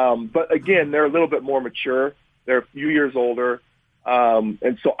 But again, they're a little bit more mature. They're a few years older.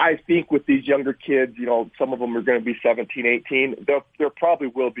 And so I think with these younger kids, some of them are going to be 17, 18. There probably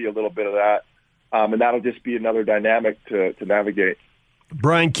will be a little bit of that. And that'll just be another dynamic to navigate.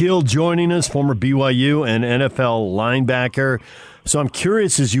 Brian Keel joining us, former BYU and NFL linebacker. So I'm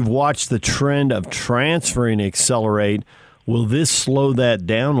curious, as you've watched the trend of transferring accelerate, will this slow that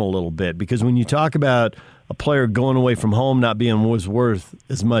down a little bit? Because when you talk about a player going away from home not being worth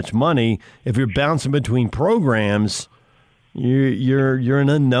as much money, if you're bouncing between programs, you're an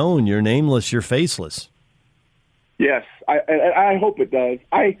unknown, you're nameless, you're faceless. Yes, I hope it does.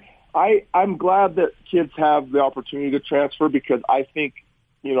 I'm glad that kids have the opportunity to transfer because I think,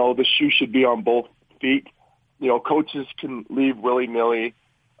 the shoe should be on both feet. Coaches can leave willy-nilly,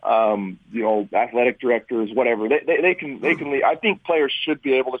 athletic directors, whatever. They can leave. I think players should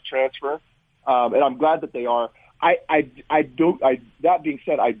be able to transfer, and I'm glad that they are. That being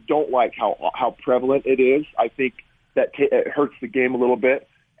said, I don't like how prevalent it is. I think that it hurts the game a little bit,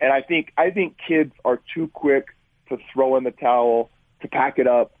 and I think kids are too quick to throw in the towel, to pack it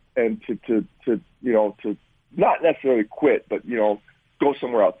up, and to not necessarily quit, but go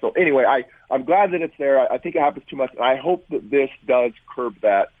somewhere else. So anyway, I'm glad that it's there. I think it happens too much, and I hope that this does curb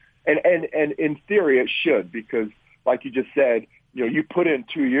that. And in theory, it should, because like you just said, you put in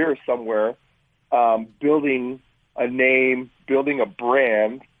 2 years somewhere, building a name, building a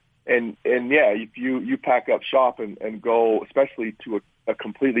brand, and yeah, if you pack up shop and go, especially to a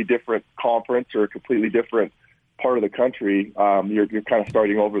completely different conference or a completely different part of the country, you're kind of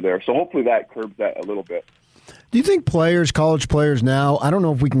starting over there. So hopefully that curbs that a little bit. Do you think college players now, I don't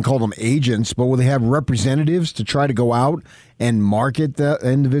know if we can call them agents, but will they have representatives to try to go out and market the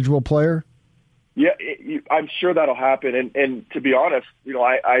individual player? Yeah, I'm sure that'll happen. And to be honest,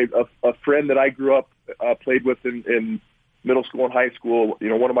 a friend that I grew up, played with in middle school and high school,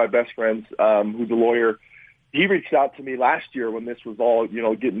 one of my best friends, who's a lawyer, he reached out to me last year when this was all,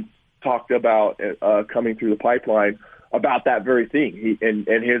 getting talked about, coming through the pipeline, about that very thing.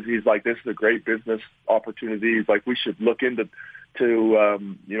 He's like, this is a great business opportunity. He's like, we should look into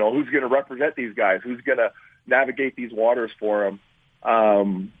who's going to represent these guys, who's going to navigate these waters for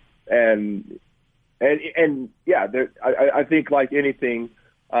them. And yeah, I think like anything,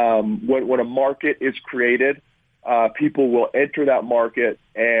 when a market is created, people will enter that market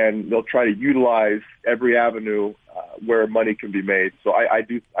and they'll try to utilize every avenue where money can be made. So I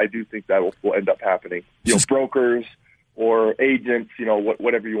do think that will end up happening. Brokers or agents,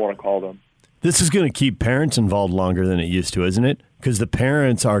 whatever you want to call them. This is going to keep parents involved longer than it used to, isn't it? Because the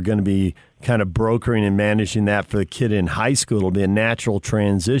parents are going to be kind of brokering and managing that for the kid in high school. It'll be a natural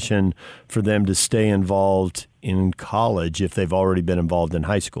transition for them to stay involved in college if they've already been involved in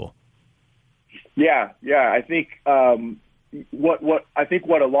high school. Yeah. I think what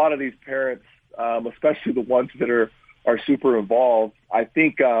a lot of these parents, especially the ones that are super involved, I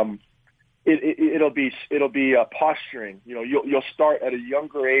think it'll be posturing. You'll start at a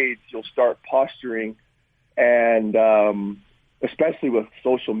younger age. You'll start posturing, and especially with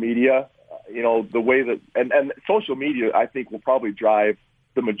social media, the way that and social media, I think, will probably drive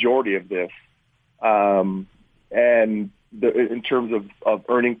the majority of this, and in terms of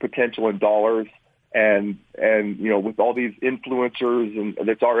earning potential in dollars. And with all these influencers and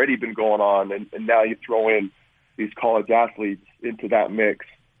that's already been going on, and now you throw in these college athletes into that mix.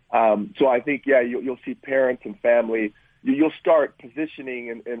 So I think, yeah, you'll see parents and family. You'll start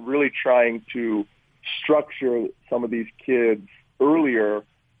positioning and really trying to structure some of these kids earlier,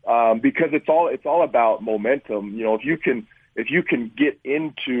 because it's all about momentum. If you can get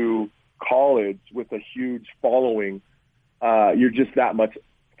into college with a huge following, you're just that much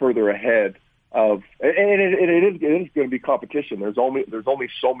further ahead. And it is going to be competition. There's only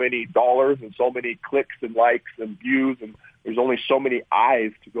so many dollars and so many clicks and likes and views, and there's only so many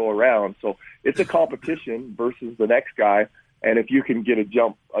eyes to go around. So it's a competition versus the next guy. And if you can get a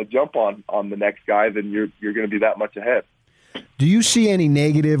jump on the next guy, then you're going to be that much ahead. Do you see any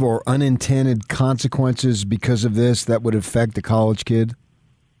negative or unintended consequences because of this that would affect the college kid?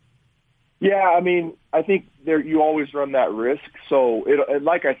 Yeah, I think you always run that risk. So,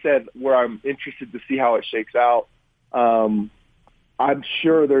 like I said, where I'm interested to see how it shakes out, I'm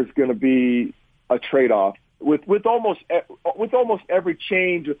sure there's going to be a trade-off with almost every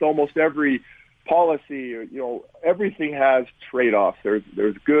change, with almost every policy. Everything has trade-offs.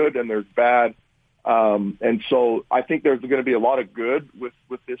 There's good and there's bad, and so I think there's going to be a lot of good with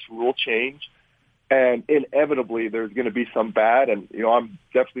this rule change. And inevitably, there's going to be some bad, and I'm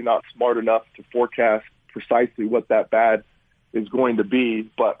definitely not smart enough to forecast precisely what that bad is going to be.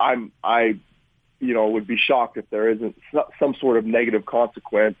 But I would be shocked if there isn't some sort of negative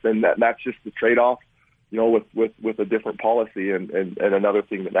consequence, and that's just the trade-off, with a different policy and another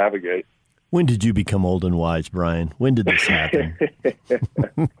thing to navigate. When did you become old and wise, Brian? When did this happen?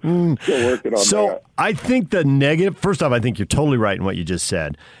 Still working on that. I think the negative, first off, I think you're totally right in what you just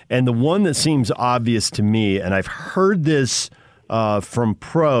said. And the one that seems obvious to me, and I've heard this from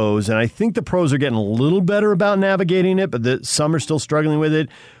pros, and I think the pros are getting a little better about navigating it, but some are still struggling with it.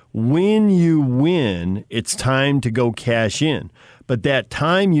 When you win, it's time to go cash in. But that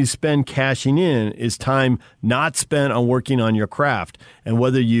time you spend cashing in is time not spent on working on your craft. And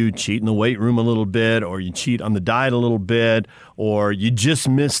whether you cheat in the weight room a little bit, or you cheat on the diet a little bit, or you just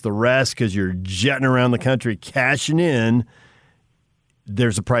miss the rest because you're jetting around the country cashing in,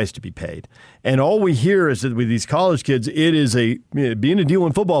 there's a price to be paid. And all we hear is that with these college kids, being a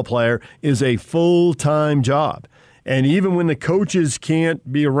D1 football player is a full-time job. And even when the coaches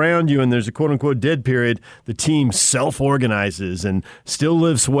can't be around you and there's a quote-unquote dead period, the team self-organizes and still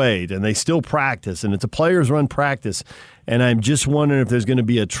lifts weight, and they still practice, and it's a players-run practice. And I'm just wondering if there's going to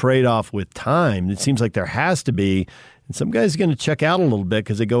be a trade-off with time. It seems like there has to be. And some guys are going to check out a little bit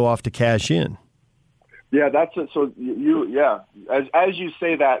because they go off to cash in. Yeah, that's it. So as you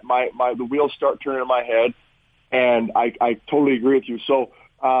say that, the wheels start turning in my head, and I totally agree with you. So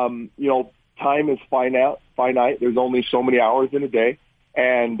time is finite. There's only so many hours in a day,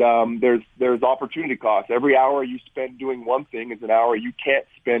 and there's opportunity cost. Every hour you spend doing one thing is an hour you can't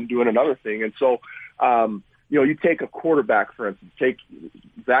spend doing another thing. And so, you take a quarterback, for instance, take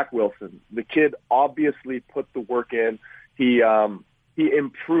Zach Wilson. The kid obviously put the work in. He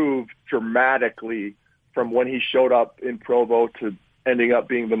improved dramatically from when he showed up in Provo to ending up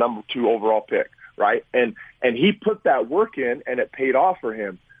being the number 2 overall pick, right? And he put that work in, and it paid off for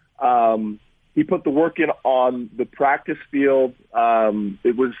him. He put the work in on the practice field.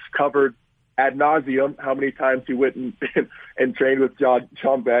 It was covered ad nauseum how many times he went and trained with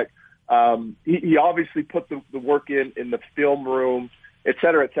Sean Beck. He obviously put the work in the film room, et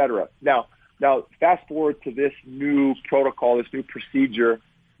cetera, et cetera. Now, fast forward to this new protocol, this new procedure.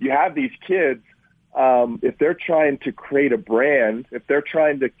 You have these kids, if they're trying to create a brand, if they're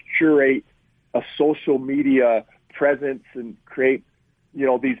trying to curate a social media presence and create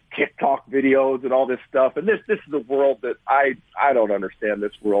these TikTok videos and all this stuff. And this is a world that I don't understand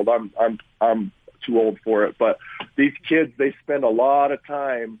this world. I'm too old for it. But these kids, they spend a lot of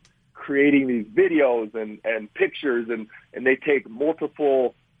time creating these videos and pictures, and they take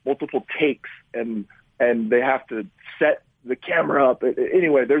multiple takes, and they have to set the camera up.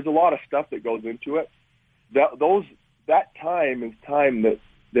 Anyway, there's a lot of stuff that goes into it. That time is time that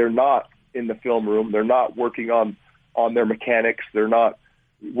they're not in the film room. They're not working on their mechanics. They're not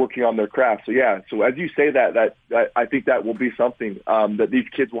working on their craft. So as you say that I think that will be something that these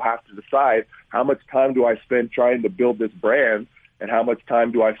kids will have to decide. How much time do I spend trying to build this brand, and how much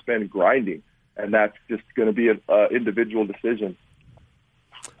time do I spend grinding? And that's just going to be an individual decision.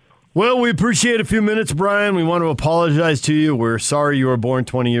 Well, we appreciate a few minutes, Brian. We want to apologize to you. We're sorry you were born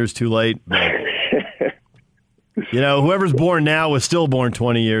 20 years too late. Whoever's born now was still born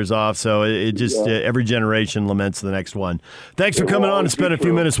 20 years off, so it just every generation laments the next one. Thanks for coming on and spending a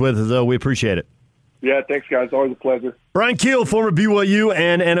few minutes with us, though. We appreciate it. Yeah, thanks, guys. Always a pleasure. Brian Keel, former BYU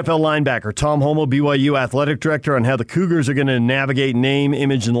and NFL linebacker. Tom Holmoe, BYU athletic director, on how the Cougars are going to navigate name,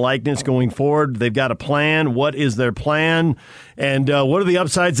 image, and likeness going forward. They've got a plan. What is their plan? And what are the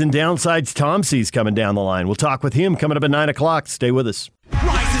upsides and downsides Tom sees coming down the line? We'll talk with him coming up at 9 o'clock. Stay with us.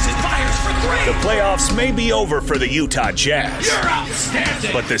 Rises and fires for 3. The playoffs may be over for the Utah Jazz. You're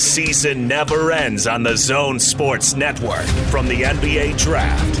outstanding. But the season never ends on the Zone Sports Network. From the NBA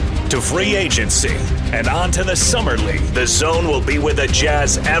Draft to free agency and on to the Summer League, the Zone will be with the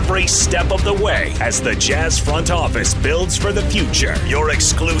Jazz every step of the way as the Jazz front office builds for the future. Your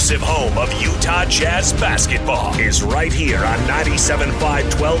exclusive home of Utah Jazz basketball is right here on 97.5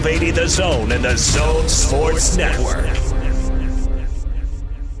 1280 The Zone and the Zone Sports Network.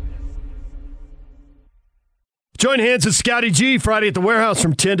 Join hands with Scotty G Friday at the warehouse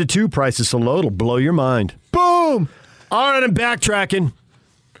from 10 to 2. Prices so low, it'll blow your mind. Boom! All right, I'm backtracking.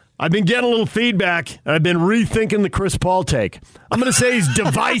 I've been getting a little feedback, and I've been rethinking the Chris Paul take. I'm going to say he's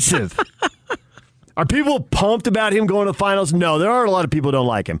divisive. Are people pumped about him going to the finals? No, there are a lot of people who don't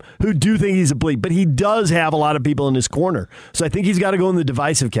like him, who do think he's a bleep, but he does have a lot of people in his corner. So I think he's got to go in the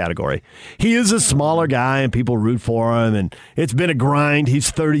divisive category. He is a smaller guy, and people root for him, and it's been a grind.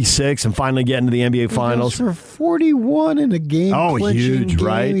 He's 36 and finally getting to the NBA Finals. For 41 in a game. Oh, huge, game.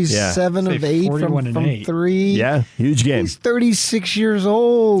 Right? He's 7 of 8 from 3. Yeah, huge game. He's 36 years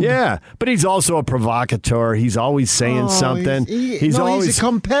old. Yeah, but he's also a provocateur. He's always saying something. He's a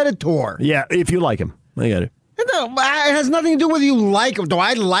competitor. Yeah, if you like him. I got it. It has nothing to do with you like him. Do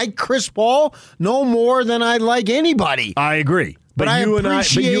I like Chris Paul? No more than I like anybody. I agree. But I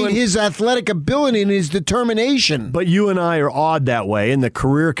appreciate his athletic ability and his determination. But you and I are odd that way, and the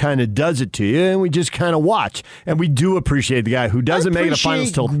career kind of does it to you, and we just kind of watch. And we do appreciate the guy who doesn't make it to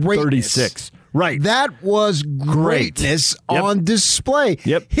finals till 36. Right. That was greatness on display.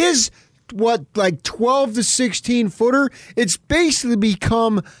 Yep. His, 12 to 16 footer, it's basically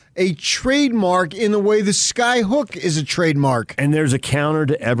become a trademark in the way the sky hook is a trademark. And there's a counter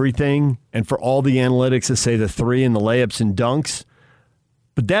to everything, and for all the analytics that say the three and the layups and dunks,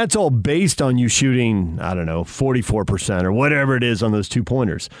 but that's all based on you shooting, 44% or whatever it is on those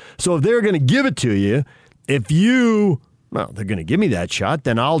 2-pointers. So if they're going to give it to you, they're going to give me that shot,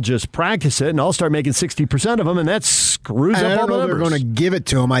 then I'll just practice it and I'll start making 60% of them, and that screws up all the numbers. I don't know if they're going to give it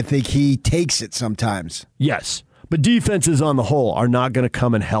to him. I think he takes it sometimes. Yes. But defenses on the whole are not going to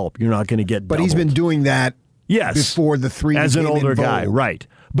come and help. You're not going to get doubled. But he's been doing that before the three as an older guy, right.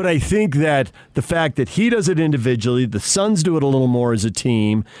 But I think that the fact that he does it individually, the Suns do it a little more as a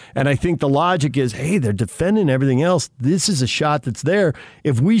team, and I think the logic is, hey, they're defending everything else. This is a shot that's there.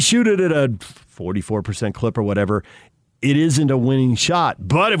 If we shoot it at a 44% clip or whatever, it isn't a winning shot.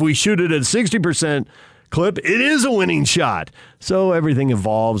 But if we shoot it at a 60% clip, it is a winning shot. So everything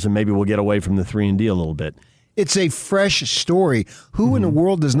evolves, and maybe we'll get away from the 3-and-D a little bit. It's a fresh story. Who in the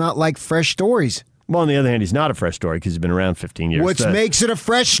world does not like fresh stories? Well, on the other hand, he's not a fresh story because he's been around 15 years. Which makes it a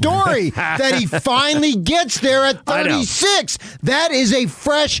fresh story that he finally gets there at 36. That is a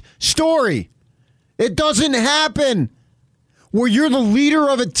fresh story. It doesn't happen where you're the leader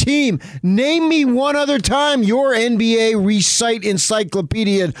of a team. Name me one other time your NBA recite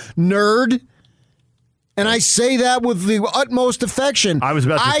encyclopedia nerd. And I say that with the utmost affection. I was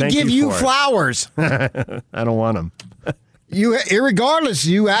about to thank give you you for flowers. I don't want them. Irregardless,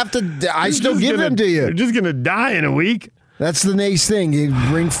 you have to. I still give them to you. They're just going to die in a week. That's the nice thing. You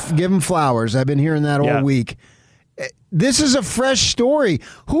give them flowers. I've been hearing that all week. This is a fresh story.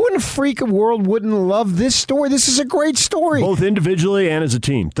 Who in the freaking world wouldn't love this story? This is a great story. Both individually and as a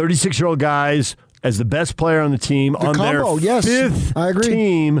team. 36-year-old guys as the best player on the team on combo, their fifth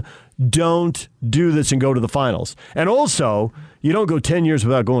team don't do this and go to the finals. And also, you don't go 10 years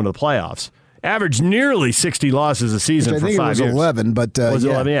without going to the playoffs. Average nearly 60 losses a season for 5 years. I think it was 11, but was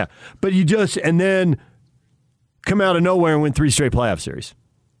 11, yeah. But you just, and then come out of nowhere and win 3 straight playoff series.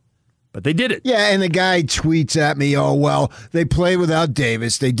 But they did it. Yeah, and the guy tweets at me, oh, well, they played without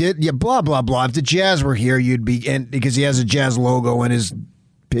Davis. They did, blah, blah, blah. If the Jazz were here, you'd be, and because he has a Jazz logo in his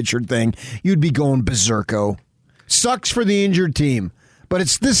picture thing, you'd be going berserko. Sucks for the injured team. But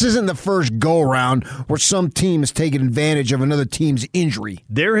this isn't the first go-around where some team has taken advantage of another team's injury.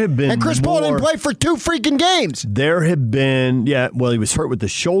 There have been And Chris Paul didn't play for 2 freaking games. There have been, he was hurt with the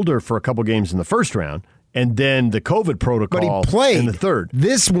shoulder for a couple games in the first round, and then the COVID protocol but he played in the third.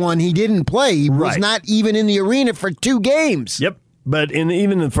 This one, he didn't play. He was not even in the arena for 2 games. Yep. But even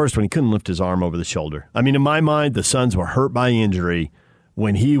in the first one, he couldn't lift his arm over the shoulder. I mean, in my mind, the Suns were hurt by injury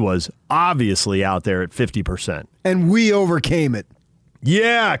when he was obviously out there at 50%. And we overcame it.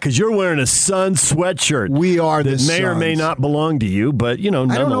 Yeah, because you're wearing a Sun sweatshirt. We are the Suns. That may or may not belong to you, but,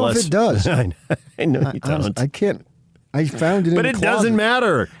 nonetheless. I don't know if it does. I know you don't. I can't. I found it in the closet. But it doesn't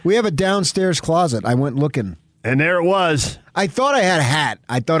matter. We have a downstairs closet. I went looking. And there it was. I thought I had a hat.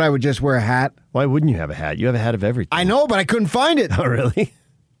 I thought I would just wear a hat. Why wouldn't you have a hat? You have a hat of everything. I know, but I couldn't find it. Oh, really?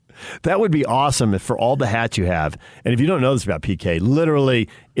 That would be awesome if for all the hats you have, and if you don't know this about PK, literally,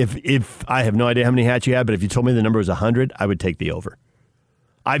 if I have no idea how many hats you have, but if you told me the number was 100, I would take the over.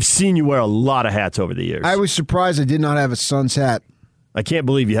 I've seen you wear a lot of hats over the years. I was surprised I did not have a Suns hat. I can't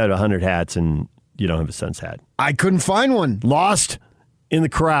believe you had 100 hats and you don't have a Suns hat. I couldn't find one. Lost in the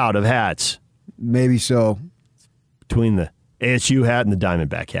crowd of hats. Maybe so. Between the ASU hat and the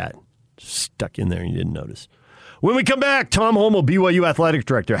Diamondback hat. Stuck in there and you didn't notice. When we come back, Tom Holmoe, BYU Athletic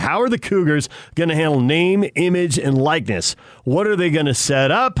Director. How are the Cougars going to handle name, image, and likeness? What are they going to set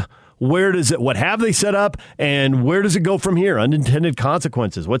up? What have they set up, and where does it go from here? Unintended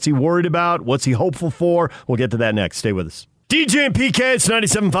consequences. What's he worried about? What's he hopeful for? We'll get to that next. Stay with us. DJ and PK, it's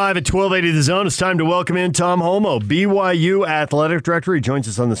 97.5 at 1280 The Zone. It's time to welcome in Tom Holmoe, BYU Athletic Director. He joins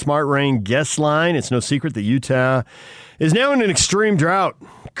us on the Smart Rain guest line. It's no secret that Utah is now in an extreme drought.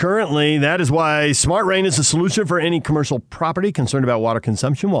 Currently, that is why Smart Rain is a solution for any commercial property concerned about water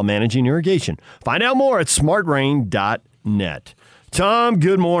consumption while managing irrigation. Find out more at smartrain.net. Tom,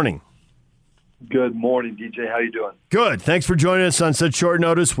 good morning. Good morning, DJ. How you doing? Good. Thanks for joining us on such short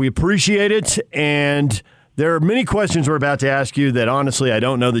notice. We appreciate it. And there are many questions we're about to ask you that, honestly, I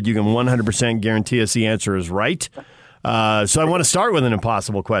don't know that you can 100% guarantee us the answer is right. So I want to start with an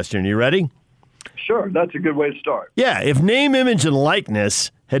impossible question. Are you ready? Sure. That's a good way to start. Yeah. If name, image, and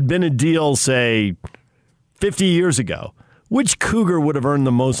likeness had been a deal, say, 50 years ago, Which Cougar would have earned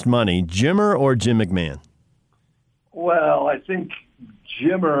the most money, Jimmer or Jim McMahon? Well, I think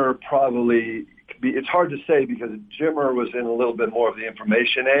Jimmer probably – it's hard to say because Jimmer was in a little bit more of the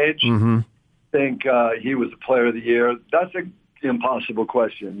information age. Mm-hmm. I think he was the player of the year. That's an impossible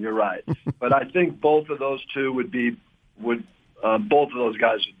question. You're right. But I think both of those two both of those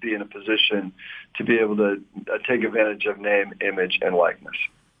guys would be in a position to be able to take advantage of name, image, and likeness.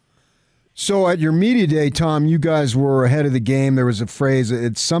 So at your media day, Tom, you guys were ahead of the game. There was a phrase,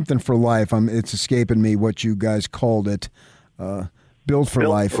 it's something for life. It's escaping me what you guys called it. Built for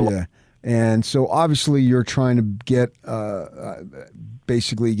life, yeah. And so obviously you're trying to get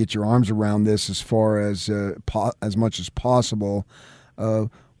basically get your arms around this as far as much as possible.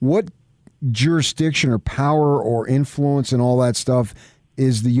 What jurisdiction or power or influence and all that stuff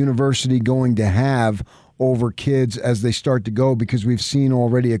is the university going to have over kids as they start to go? Because we've seen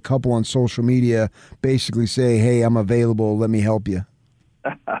already a couple on social media basically say, hey, I'm available, let me help you.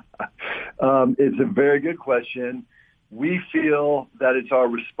 It's a very good question. We feel that it's our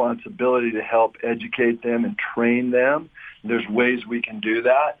responsibility to help educate them and train them. There's ways we can do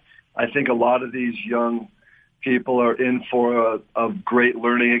that. I think a lot of these young people are in for a great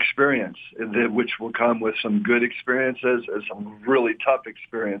learning experience, which will come with some good experiences and some really tough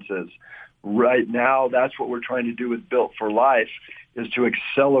experiences. Right now, that's what we're trying to do with Built for Life, is to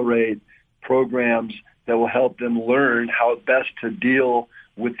accelerate programs that will help them learn how best to deal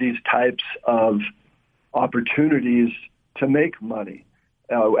with these types of opportunities to make money.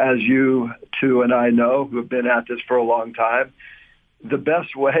 As you two and I know, who have been at this for a long time, the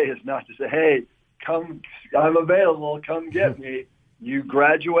best way is not to say, hey, come, I'm available, come get me. You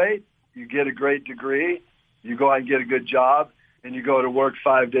graduate, you get a great degree, you go out and get a good job, and you go to work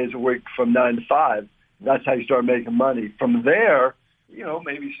 5 days a week from 9 to 5. That's how you start making money. From there,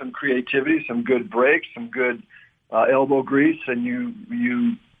 maybe some creativity, some good breaks, some good elbow grease, and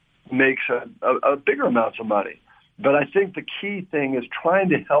you make a bigger amounts of money. But I think the key thing is trying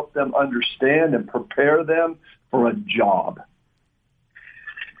to help them understand and prepare them for a job.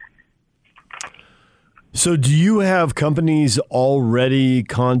 So do you have companies already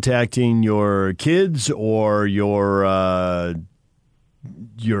contacting your kids or your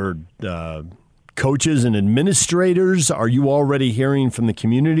coaches and administrators? Are you already hearing from the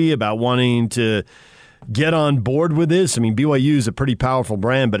community about wanting to get on board with this? I mean, BYU is a pretty powerful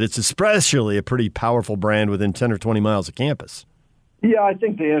brand, but it's especially a pretty powerful brand within 10 or 20 miles of campus. Yeah, I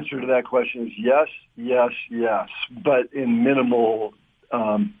think the answer to that question is yes, yes, yes, but in minimal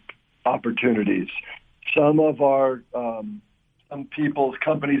opportunities. Some of our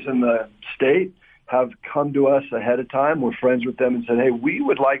companies in the state have come to us ahead of time. We're friends with them and said, hey, we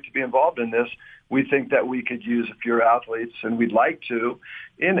would like to be involved in this. We think that we could use a few athletes, and we'd like to,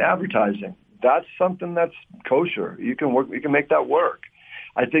 in advertising. That's something that's kosher. You can make that work.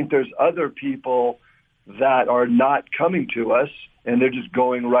 I think there's other people that are not coming to us, and they're just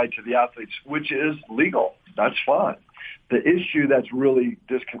going right to the athletes, which is legal. That's fine. The issue that's really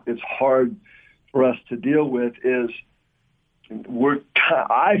it's hard for us to deal with is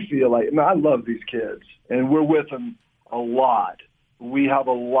I feel like, I love these kids, and we're with them a lot. We have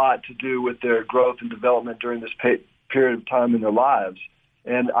a lot to do with their growth and development during this period of time in their lives.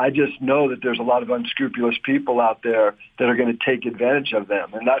 And I just know that there's a lot of unscrupulous people out there that are going to take advantage of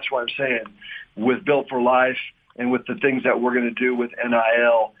them. And that's why I'm saying with Built for Life and with the things that we're going to do with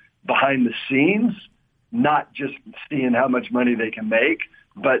NIL behind the scenes, not just seeing how much money they can make,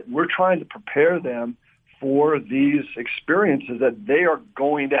 but we're trying to prepare them for these experiences that they are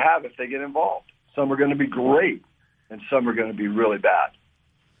going to have if they get involved. Some are going to be great, and some are going to be really bad.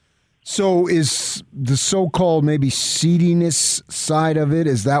 So is the so-called maybe seediness side of it,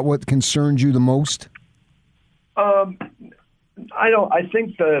 is that what concerns you the most? I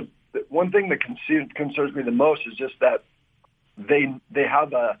think the one thing that concerns me the most is just that they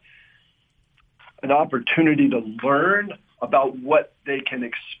have an opportunity to learn about what they can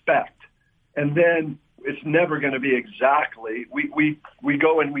expect. And then it's never going to be exactly. We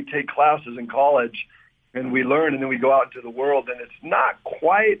go and we take classes in college and we learn, and then we go out into the world, and it's not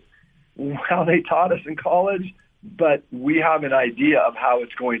quite how they taught us in college, but we have an idea of how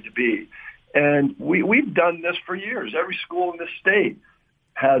it's going to be. And we've done this for years. Every school in the state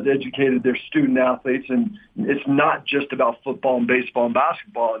has educated their student athletes, and it's not just about football and baseball and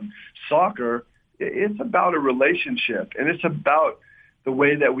basketball and soccer. It's about a relationship, and it's about the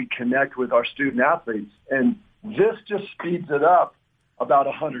way that we connect with our student athletes. And this just speeds it up about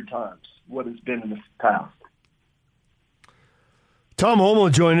 100 times what it's been in the past. Tom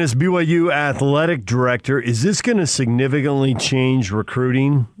Holmoe joined us, BYU athletic director. Is this going to significantly change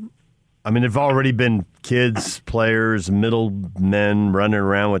recruiting I mean, there've already been kids, players, middlemen running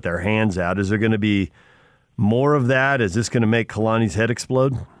around with their hands out. Is there going to be more of that? Is this going to make Kalani's head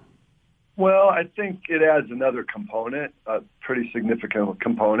explode? Well, I think it adds another component, a pretty significant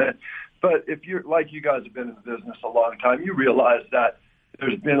component. But if you're like you guys have been in the business a long time, you realize that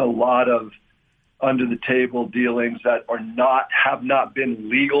there's been a lot of under-the-table dealings that have not been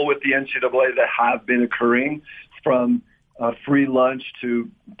legal with the NCAA that have been occurring, from free lunch to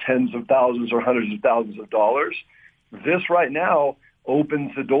tens of thousands or hundreds of thousands of dollars. This right now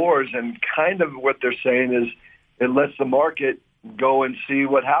opens the doors, and kind of what they're saying is it lets the market go and see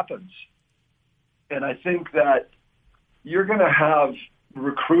what happens. And I think that you're going to have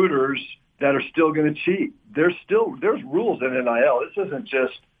recruiters that are still going to cheat. There's rules in NIL. This isn't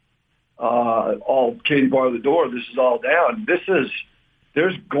just all Katie bar the door. This is all down.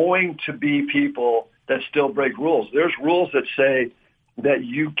 There's going to be people that still break rules. There's rules that say that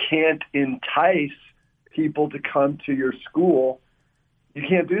you can't entice people to come to your school. You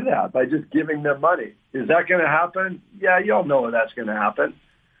can't do that by just giving them money. Is that going to happen? Yeah, you all know that's going to happen.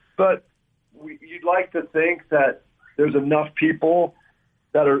 But you'd like to think that there's enough people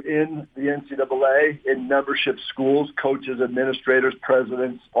that are in the NCAA, in membership schools, coaches, administrators,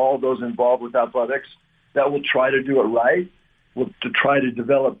 presidents, all those involved with athletics, that will try to do it right, to try to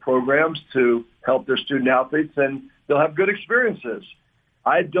develop programs to help their student athletes, and they'll have good experiences.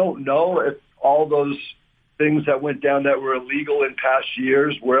 I don't know if all those things that went down that were illegal in past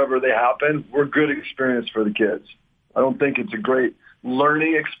years, wherever they happen, were good experience for the kids. I don't think it's a great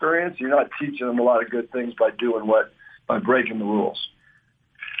learning experience. You're not teaching them a lot of good things by breaking the rules.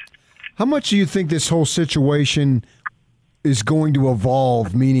 How much do you think this whole situation is going to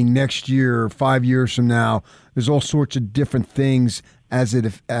evolve, meaning next year, 5 years from now, there's all sorts of different things as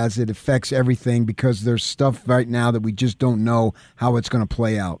it affects everything, because there's stuff right now that we just don't know how it's going to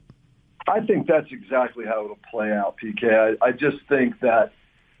play out? I think that's exactly how it'll play out, PK. I just think that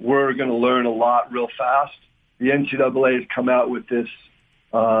we're going to learn a lot real fast. The NCAA has come out with this,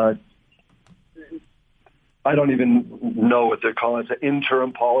 I don't even know what they're calling it. It's an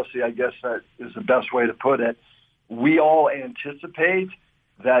interim policy, I guess that is the best way to put it. We all anticipate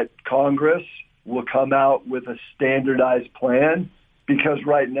that Congress will come out with a standardized plan, because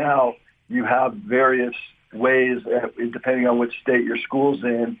right now you have various ways, depending on which state your school's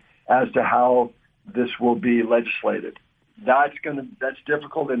in, as to how this will be legislated. That's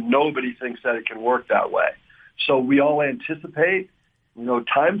difficult, and nobody thinks that it can work that way. So we all anticipate,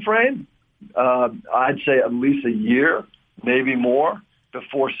 time frame. I'd say at least a year, maybe more,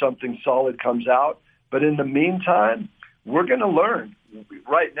 before something solid comes out. But in the meantime, we're going to learn.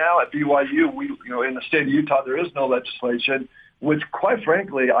 Right now at BYU, in the state of Utah, there is no legislation, which, quite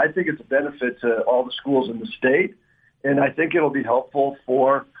frankly, I think it's a benefit to all the schools in the state. And I think it'll be helpful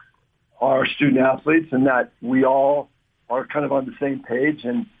for our student athletes, and that we all are kind of on the same page,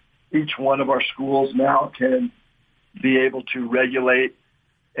 and each one of our schools now can be able to regulate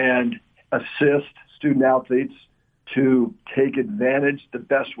and assist student athletes to take advantage the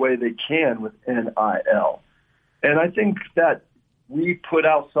best way they can with NIL. And I think that we put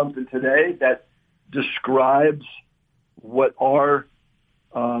out something today that describes what our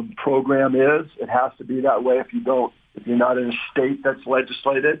program is. It has to be that way if you're not in a state that's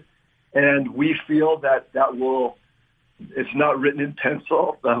legislated. And we feel that it's not written in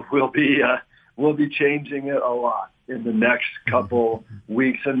pencil, but we'll be changing it a lot in the next couple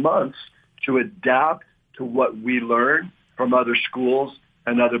weeks and months to adapt to what we learn from other schools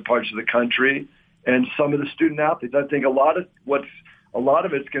and other parts of the country, and some of the student athletes. I think a lot of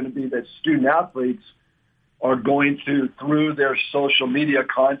it's going to be that student athletes are going to, through their social media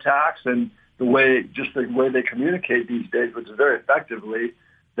contacts and the way they communicate these days, which is very effectively,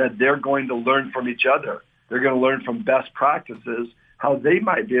 that they're going to learn from each other. They're going to learn from best practices, how they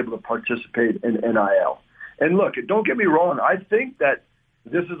might be able to participate in NIL. And look, don't get me wrong. I think that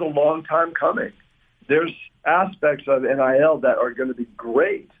this is a long time coming. There's aspects of NIL that are going to be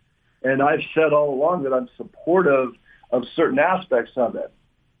great. And I've said all along that I'm supportive of certain aspects of it.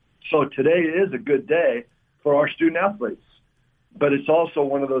 So today is a good day for our student athletes. But it's also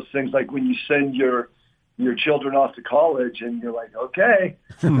one of those things like when you send your children off to college and you're like, okay,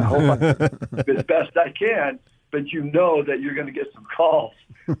 I hope I do as best I can. But you know that you're going to get some calls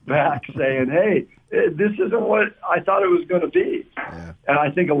back saying, hey, this isn't what I thought it was going to be. Yeah. And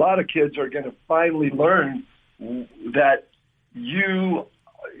I think a lot of kids are going to finally learn that you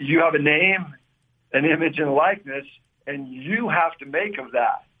have a name, an image, and a likeness, and you have to make of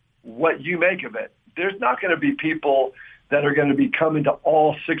that what you make of it. There's not going to be people that are going to be coming to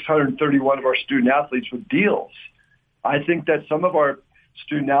all 631 of our student athletes with deals. I think that some of our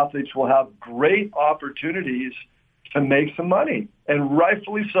student athletes will have great opportunities to make some money, and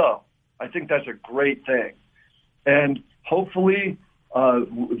rightfully so. I think that's a great thing. And hopefully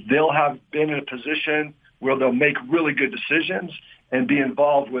they'll have been in a position where they'll make really good decisions and be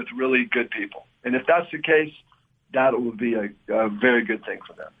involved with really good people. And if that's the case, that will be a very good thing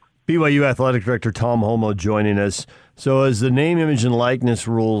for them. BYU Athletic Director Tom Homo joining us. So as the name, image, and likeness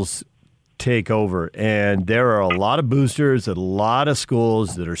rules take over, and there are a lot of boosters at a lot of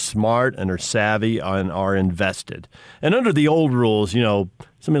schools that are smart and are savvy and are invested. And under the old rules,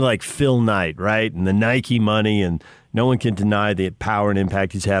 somebody like Phil Knight, right, and the Nike money, and no one can deny the power and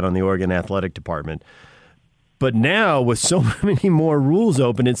impact he's had on the Oregon Athletic Department. But now, with so many more rules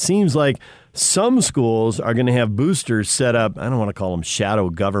open, it seems like some schools are going to have boosters set up. I don't want to call them shadow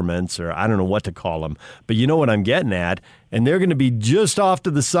governments, or I don't know what to call them, but you know what I'm getting at. And they're going to be just off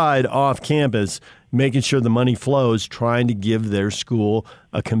to the side, off campus, making sure the money flows, trying to give their school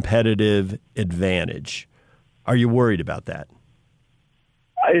a competitive advantage. Are you worried about that?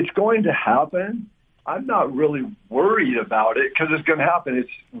 It's going to happen. I'm not really worried about it because it's going to happen.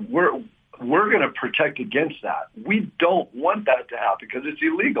 We're going to protect against that. We don't want that to happen because it's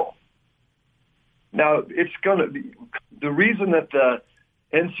illegal. Now, it's going to be the reason that the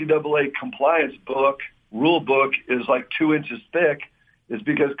NCAA compliance rule book is like 2 inches thick is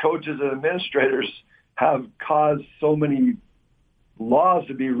because coaches and administrators have caused so many laws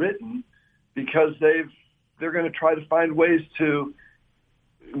to be written because they're going to try to find ways to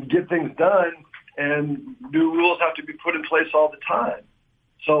get things done, and new rules have to be put in place all the time.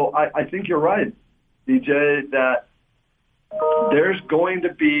 So I think you're right, DJ, that there's going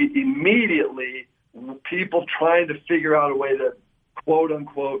to be immediately people trying to figure out a way to, quote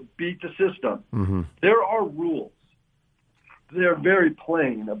unquote, beat the system. Mm-hmm. There are rules. They're very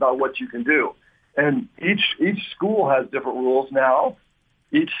plain about what you can do. And each school has different rules now.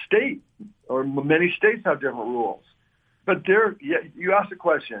 Each state, or many states, have different rules. But you asked the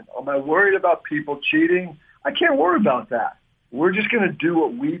question, am I worried about people cheating? I can't worry about that. We're just going to do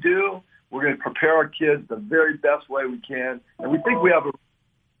what we do. We're going to prepare our kids the very best way we can. And we think we have a...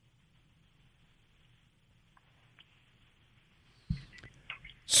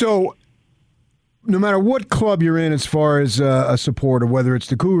 So no matter what club you're in as far as a supporter, whether it's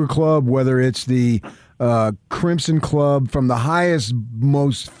the Cougar Club, whether it's the Crimson Club, from the highest,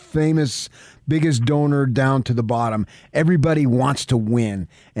 most famous, biggest donor down to the bottom, everybody wants to win.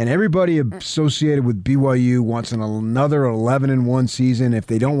 And everybody associated with BYU wants another 11-1 season. If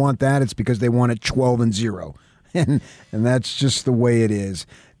they don't want that, it's because they want it 12-0. And that's just the way it is.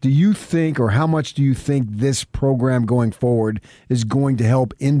 Do you think, or how much do you think this program going forward is going to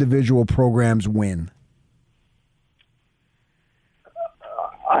help individual programs win?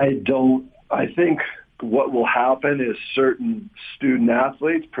 I don't. I think what will happen is certain student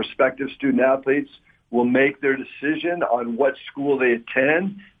athletes, prospective student athletes, will make their decision on what school they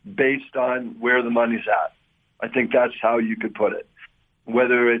attend based on where the money's at. I think that's how you could put it.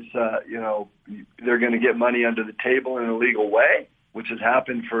 Whether it's, they're going to get money under the table in a legal way, which has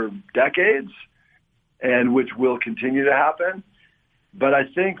happened for decades and which will continue to happen. But I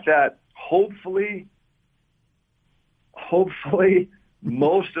think that hopefully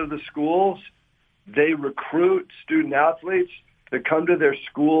most of the schools, they recruit student athletes that come to their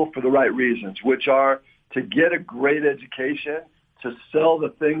school for the right reasons, which are to get a great education, to sell the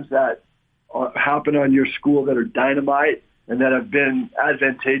things that happen on your school that are dynamite and that have been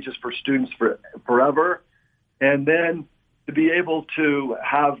advantageous for students forever, and then to be able to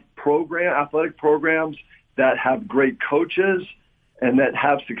have athletic programs that have great coaches and that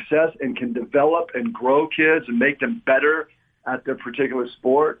have success and can develop and grow kids and make them better at their particular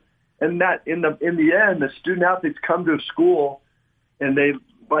sport. And that in the end, the student athletes come to a school and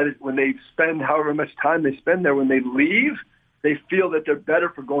when they spend however much time they spend there, when they leave, they feel that they're better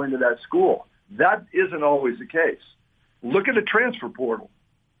for going to that school. That isn't always the case. Look at the transfer portal.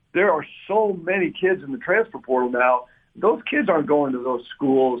 There are so many kids in the transfer portal now. Those kids aren't going to those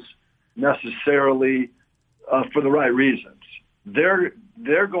schools necessarily for the right reasons. They're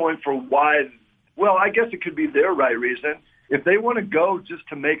going for I guess it could be their right reason. If they want to go just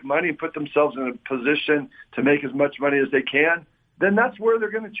to make money and put themselves in a position to make as much money as they can, then that's where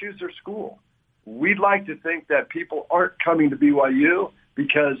they're going to choose their school. We'd like to think that people aren't coming to BYU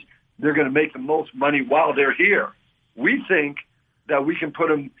because they're going to make the most money while they're here. We think that we can put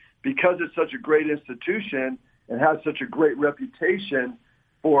them, because it's such a great institution and has such a great reputation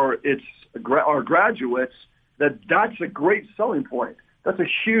for our graduates, that's a great selling point. That's a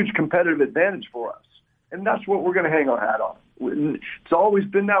huge competitive advantage for us. And that's what we're going to hang our hat on. It's always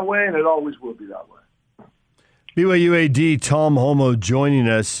been that way, and it always will be that way. BYU AD Tom Holmoe joining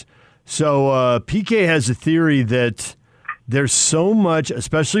us. So PK has a theory that there's so much,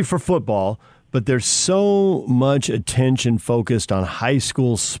 especially for football, but there's so much attention focused on high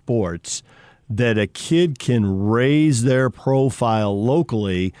school sports that a kid can raise their profile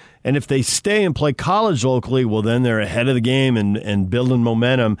locally. And if they stay and play college locally, well, then they're ahead of the game and building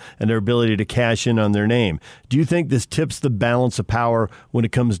momentum and their ability to cash in on their name. Do you think this tips the balance of power when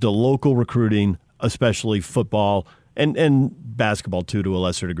it comes to local recruiting, especially football and basketball, too, to a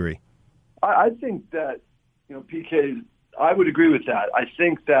lesser degree? I think that, PK, I would agree with that. I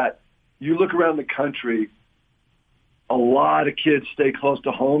think that you look around the country, a lot of kids stay close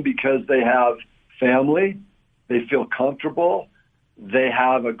to home because they have family, they feel comfortable, they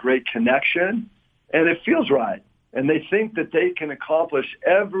have a great connection, and it feels right. And they think that they can accomplish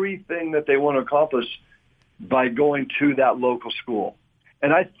everything that they want to accomplish by going to that local school.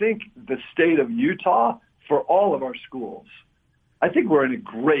 And I think the state of Utah, for all of our schools, I think we're in a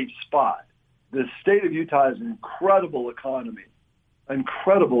great spot. The state of Utah has an incredible economy.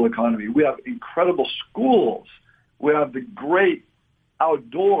 We have incredible schools. We have the great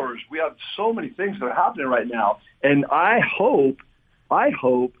outdoors. We have so many things that are happening right now. And I hope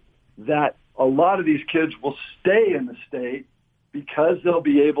that a lot of these kids will stay in the state because they'll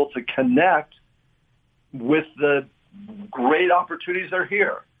be able to connect with the great opportunities that are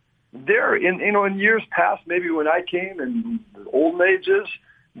here. There, in years past, maybe when I came in the olden ages,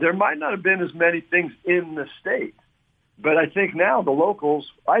 there might not have been as many things in the state. But I think now the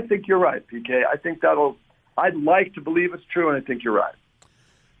locals, I think you're right, PK. I think I'd like to believe it's true, and I think you're right.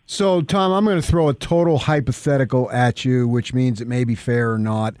 So, Tom, I'm going to throw a total hypothetical at you, which means it may be fair or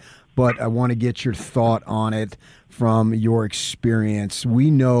not, but I want to get your thought on it from your experience. We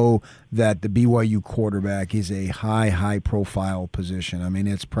know that the BYU quarterback is a high-profile position. I mean,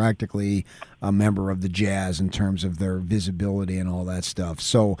 it's practically a member of the Jazz in terms of their visibility and all that stuff.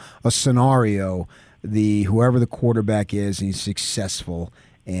 So a scenario, whoever the quarterback is, and he's successful,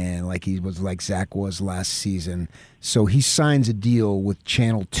 and like Zach was last season. So he signs a deal with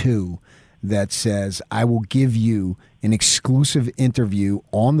Channel 2 that says, I will give you an exclusive interview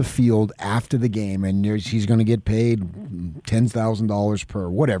on the field after the game, and he's going to get paid $10,000 per,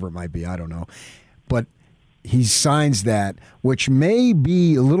 whatever it might be, I don't know. But he signs that, which may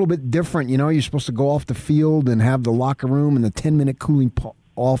be a little bit different. You're supposed to go off the field and have the locker room and the 10-minute cooling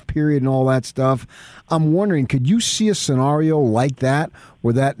off period and all that stuff. I'm wondering, could you see a scenario like that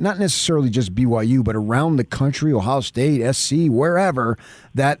where that, not necessarily just BYU, but around the country, Ohio State, SC, wherever,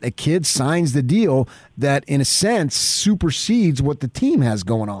 that a kid signs the deal that, in a sense, supersedes what the team has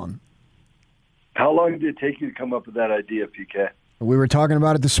going on? How long did it take you to come up with that idea, PK? We were talking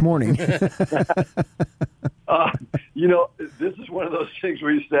about it this morning. This is one of those things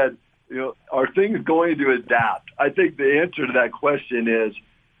where you said, are things going to adapt? I think the answer to that question is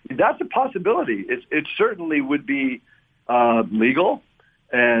that's a possibility. It certainly would be legal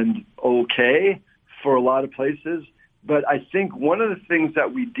and okay for a lot of places. But I think one of the things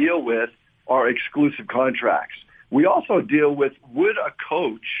that we deal with are exclusive contracts. We also deal with, would a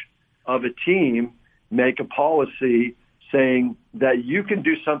coach of a team make a policy saying that you can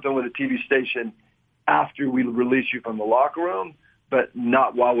do something with a TV station after we release you from the locker room, but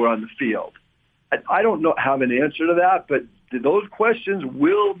not while we're on the field? I don't have an answer to that, but those questions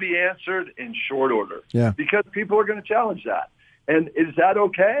will be answered in short order. Yeah. Because people are going to challenge that. And is that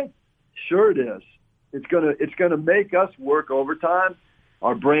okay? Sure it is. It's going to make us work overtime.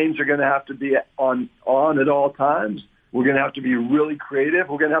 Our brains are going to have to be on at all times. We're going to have to be really creative.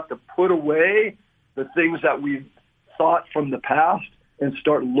 We're going to have to put away the things that we thought from the past and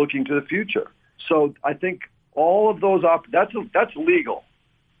start looking to the future. So I think all of those that's legal.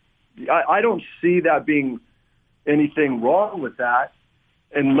 I don't see that being anything wrong with that,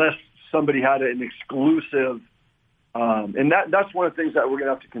 unless somebody had an exclusive. And that's one of the things that we're going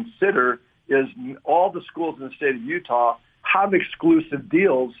to have to consider is all the schools in the state of Utah have exclusive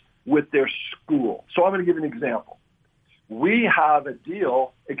deals with their school. So I'm going to give an example. We have a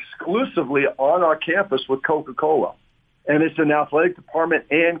deal exclusively on our campus with Coca-Cola, and it's an athletic department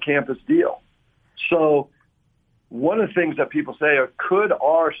and campus deal. So one of the things that people say are, could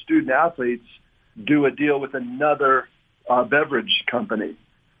our student athletes do a deal with another beverage company?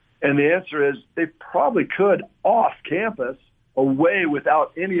 And the answer is they probably could off campus, away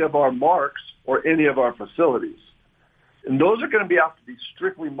without any of our marks or any of our facilities. And those are going to have to be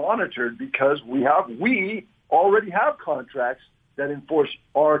strictly monitored because we already have contracts that enforce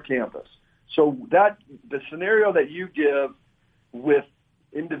our campus. So that the scenario that you give with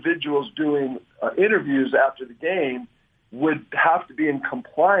individuals doing interviews after the game would have to be in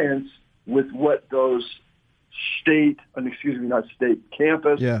compliance with what those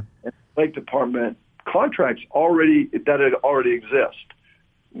campus and athletic department contracts that already exist.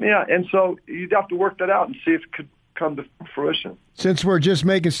 Yeah, and so you'd have to work that out and see if it could come to fruition. Since we're just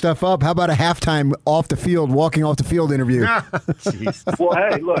making stuff up, how about a halftime walking off the field interview? Well,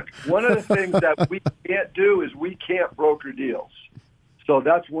 hey, look, one of the things that we can't do is we can't broker deals. So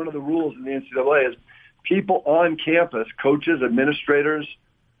that's one of the rules in the NCAA is people on campus, coaches, administrators,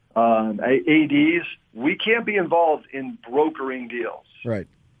 ADs, we can't be involved in brokering deals. Right.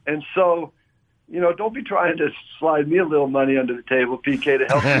 And so, don't be trying to slide me a little money under the table, PK, to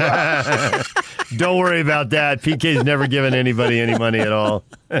help you out. Don't worry about that. PK's never given anybody any money at all.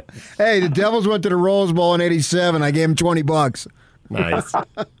 Hey, the Devils went to the Rose Bowl in '87. I gave him $20. Nice.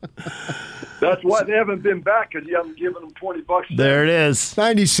 That's why they haven't been back, because you haven't given them $20. There it is.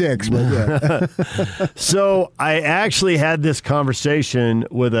 96. But yeah. So I actually had this conversation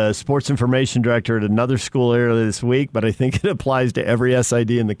with a sports information director at another school earlier this week, but I think it applies to every SID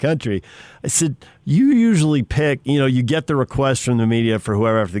in the country. I said, you usually pick, you get the request from the media for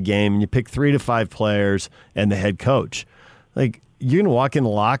whoever after the game, and you pick 3 to 5 players and the head coach. Like, you're going to walk in the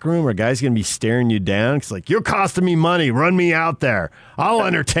locker room or a guy's going to be staring you down? It's like, you're costing me money. Run me out there. I'll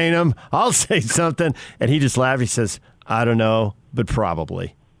entertain him. I'll say something. And he just laughs. He says, I don't know, but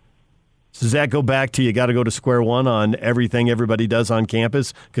probably. So does that go back to you got to go to square one on everything everybody does on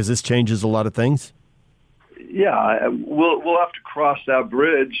campus? Because this changes a lot of things? Yeah, we'll have to cross that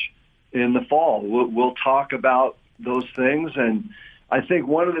bridge in the fall. We'll talk about those things. And I think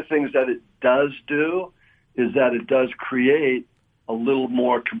one of the things that it does do is that it does create a little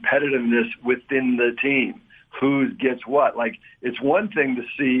more competitiveness within the team. Who gets what? Like, it's one thing to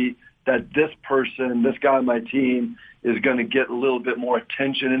see that this guy on my team is going to get a little bit more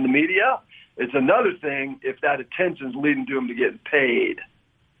attention in the media. It's another thing if that attention is leading to him to get paid.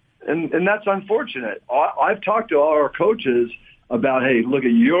 And that's unfortunate. I've talked to all our coaches about, hey, look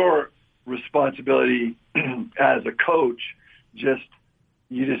at your responsibility as a coach. You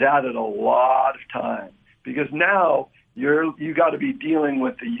just added a lot of time, because now you got to be dealing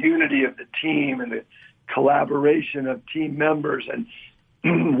with the unity of the team and the collaboration of team members.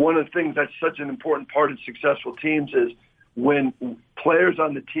 And one of the things that's such an important part of successful teams is when players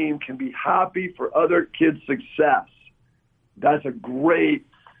on the team can be happy for other kids' success. That's the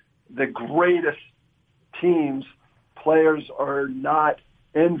greatest teams. Players are not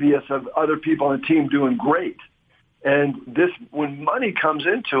envious of other people on the team doing great. And when money comes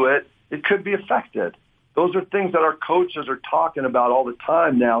into it, it could be affected. Those are things that our coaches are talking about all the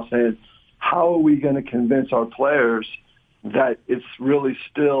time now, saying, how are we going to convince our players that it's really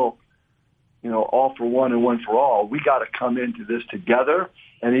still, all for one and one for all? We got to come into this together.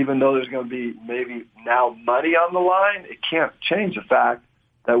 And even though there's going to be maybe now money on the line, it can't change the fact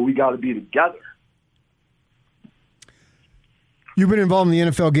that we got to be together. You've been involved in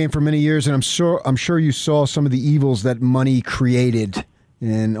the NFL game for many years, and I'm sure you saw some of the evils that money created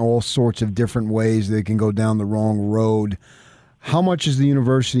in all sorts of different ways that can go down the wrong road. How much is the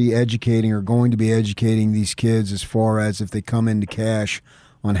university educating or going to be educating these kids as far as if they come into cash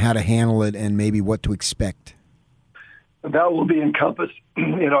on how to handle it and maybe what to expect? That will be encompassed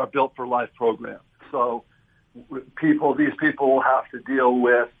in our Built for Life program. So these people will have to deal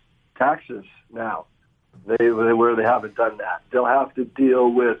with taxes now, where they haven't done that. They'll have to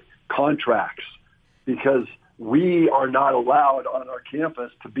deal with contracts, because we are not allowed on our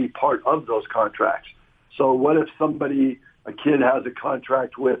campus to be part of those contracts. So what if a kid has a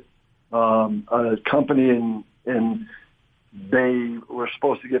contract with a company and they were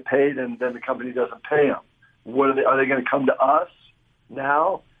supposed to get paid and then the company doesn't pay them? Are they going to come to us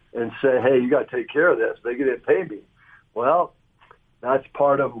now and say, hey, you got to take care of this? They didn't pay me. Well, that's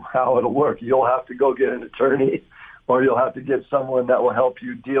part of how it'll work. You'll have to go get an attorney, or you'll have to get someone that will help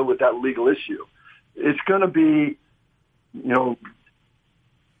you deal with that legal issue. It's going to be, there'll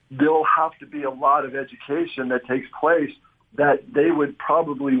have to be a lot of education that takes place that they would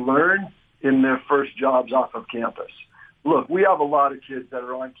probably learn in their first jobs off of campus. Look, we have a lot of kids that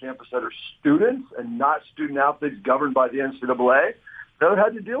are on campus that are students and not student athletes governed by the NCAA that have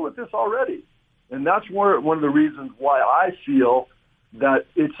had to deal with this already. And that's one of the reasons why I feel that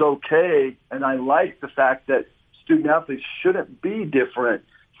it's okay, and I like the fact that student athletes shouldn't be different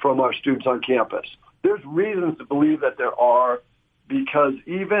from our students on campus. There's reasons to believe that there are, because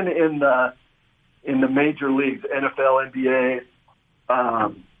even in the major leagues, NFL,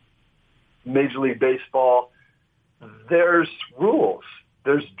 NBA, Major League Baseball, there's rules,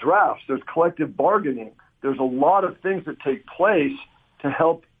 there's drafts, there's collective bargaining. There's a lot of things that take place to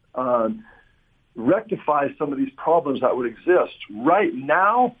help rectify some of these problems that would exist. Right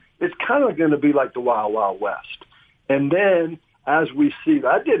now, it's kind of going to be like the Wild Wild West. And then as we see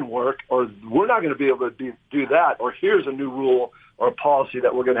that didn't work, or we're not going to be able to do that, or here's a new rule or a policy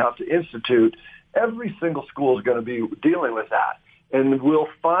that we're going to have to institute, every single school is going to be dealing with that. And we'll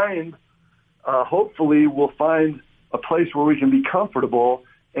find, hopefully, we'll find a place where we can be comfortable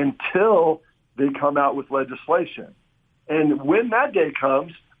until they come out with legislation. And when that day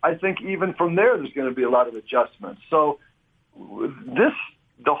comes, I think even from there's going to be a lot of adjustments. So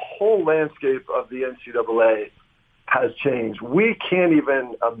the whole landscape of the NCAA has changed. We can't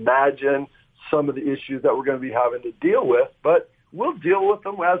even imagine some of the issues that we're going to be having to deal with, but we'll deal with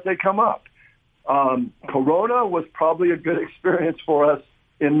them as they come up. Corona was probably a good experience for us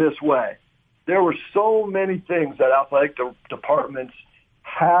in this way. There were so many things that athletic departments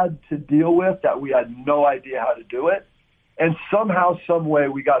had to deal with that we had no idea how to do it. And somehow, some way,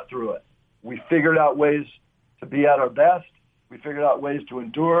 we got through it. We figured out ways to be at our best. We figured out ways to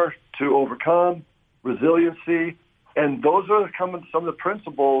endure, to overcome, resiliency. And those are some of the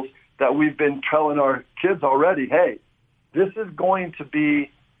principles that we've been telling our kids already. Hey, this is going to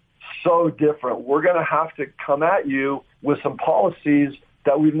be so different. We're going to have to come at you with some policies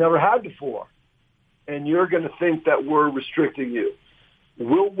that we've never had before. And you're going to think that we're restricting you.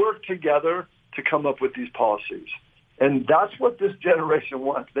 We'll work together to come up with these policies. And that's what this generation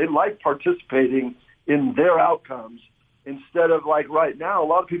wants. They like participating in their outcomes instead of like right now. A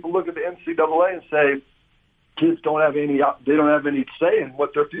lot of people look at the NCAA and say kids don't have any say in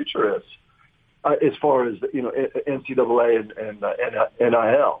what their future is as far as NCAA and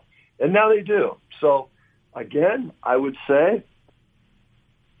NIL. And now they do. So again, I would say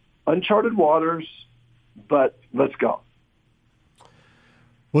uncharted waters, but let's go.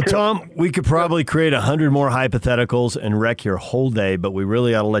 Well, Tom, we could probably create 100 more hypotheticals and wreck your whole day, but we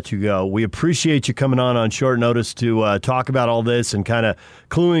really ought to let you go. We appreciate you coming on short notice to talk about all this and kind of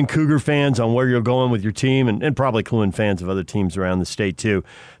cluing Cougar fans on where you're going with your team and probably cluing fans of other teams around the state, too.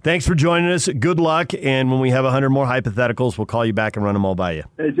 Thanks for joining us. Good luck, and when we have 100 more hypotheticals, we'll call you back and run them all by you.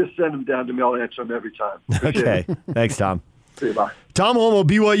 Hey, just send them down to me. I'll answer them every time. Okay. Thanks, Tom. See you, bye. Tom Holmoe,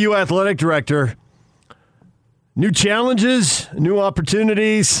 BYU Athletic Director. New challenges, new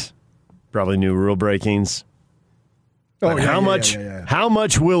opportunities, probably new rule breakings. How much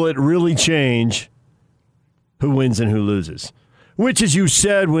will it really change who wins and who loses? Which, as you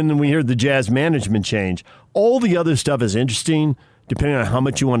said when we heard the Jazz management change, all the other stuff is interesting depending on how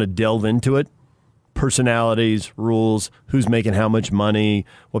much you want to delve into it. Personalities, rules, who's making how much money,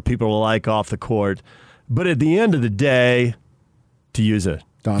 what people are like off the court. But at the end of the day, to use a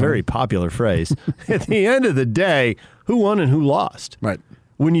very popular phrase, at the end of the day, who won and who lost? Right.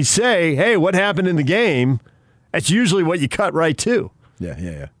 When you say, hey, what happened in the game, that's usually what you cut right to.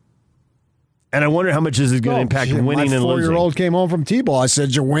 Yeah. And I wonder how much this is going to impact winning and losing. My 4-year-old came home from T-ball. I said,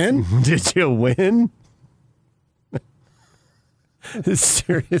 did you win? Did you win?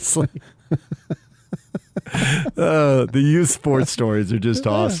 Seriously. The youth sports stories are just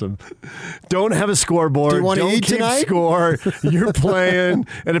awesome. Don't have a scoreboard. Do you want to eat keep tonight? Score. You're playing,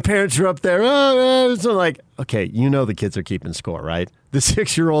 and the parents are up there. It's like, okay, the kids are keeping score, right? The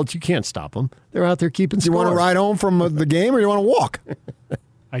 6-year-olds, you can't stop them. They're out there keeping score. You want to ride home from the game, or you want to walk?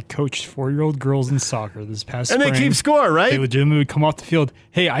 I coached 4-year-old girls in soccer this past spring. And they keep score, right? They legitimately would come off the field.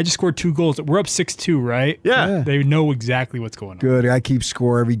 Hey, I just scored 2 goals. We're up 6-2, right? Yeah. They know exactly what's going on. Good. I keep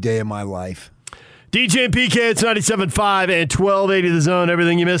score every day of my life. DJ and PK, it's 97.5 and 1280 The Zone.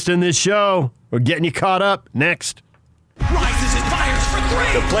 Everything you missed in this show, we're getting you caught up next. Rises and fires for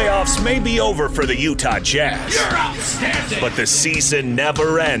 3. The playoffs may be over for the Utah Jazz. You're outstanding. But the season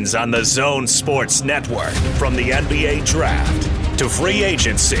never ends on the Zone Sports Network. From the NBA Draft to free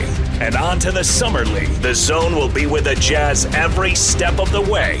agency and on to the Summer League, the Zone will be with the Jazz every step of the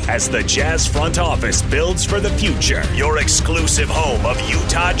way as the Jazz front office builds for the future. Your exclusive home of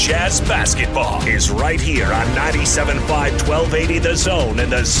Utah Jazz basketball is right here on 97.5 1280 The Zone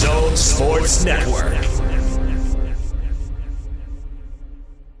and the Zone Sports Network.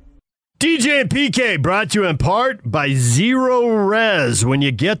 DJ and PK brought to you in part by Zero Res. When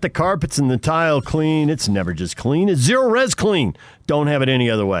you get the carpets and the tile clean, it's never just clean. It's Zero Res clean. Don't have it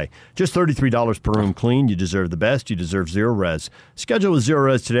any other way. Just $33 per room clean. You deserve the best. You deserve Zero Res. Schedule with Zero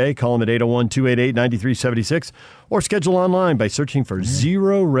Res today. Call them at 801-288-9376 or schedule online by searching for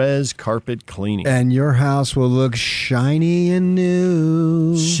Zero Res Carpet Cleaning. And your house will look shiny and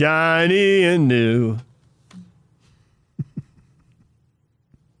new. Shiny and new.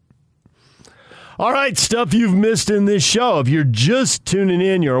 All right, stuff you've missed in this show. If you're just tuning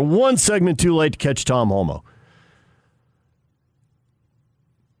in, you're one segment too late to catch Tom Holmoe.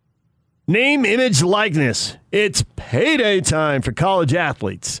 Name, image, likeness. It's payday time for college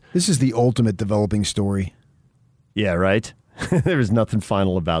athletes. This is the ultimate developing story. Yeah, right? There's nothing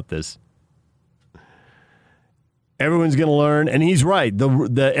final about this. Everyone's going to learn, and he's right.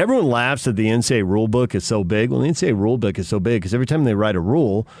 Everyone laughs that the NCAA rule book is so big. Well, the NCAA rule book is so big because every time they write a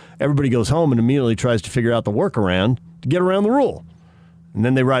rule, everybody goes home and immediately tries to figure out the workaround to get around the rule. And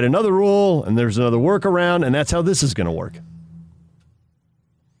then they write another rule, and there's another workaround, and that's how this is going to work.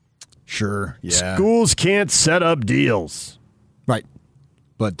 Sure, yeah. Schools can't set up deals. Right.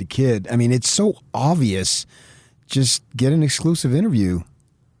 But the kid, I mean, it's so obvious. Just get an exclusive interview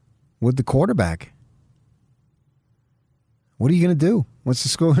with the quarterback. What are you going to do? What's the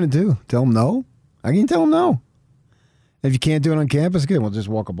school going to do? Tell them no? I can tell them no. If you can't do it on campus, good. We'll just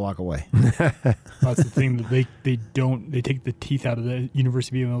walk a block away. That's the thing that they take the teeth out of the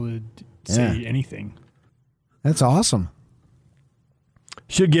university being able to say anything. That's awesome.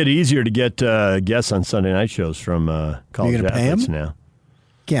 Should get easier to get guests on Sunday night shows from college athletes now.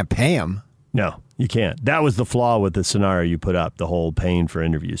 Can't pay them. No, you can't. That was the flaw with the scenario you put up, the whole paying for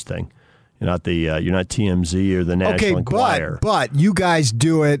interviews thing. You're not TMZ or the National Enquirer. But you guys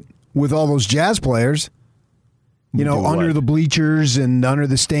do it with all those jazz players. You know, under the bleachers and under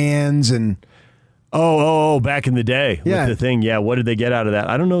the stands and. Oh, back in the day with the thing. Yeah, what did they get out of that?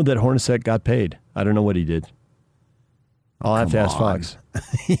 I don't know that Hornacek got paid. I don't know what he did. I'll have to ask Fox.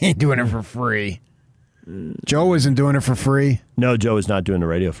 He ain't doing it for free. Joe isn't doing it for free. No, Joe is not doing the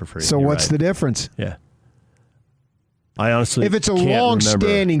radio for free. So what's the difference? Yeah. I honestly if it's a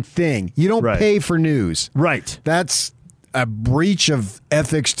long-standing thing, you don't pay for news. Right. That's a breach of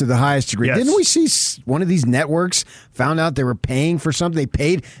ethics to the highest degree. Yes. Didn't we see one of these networks found out they were paying for something? They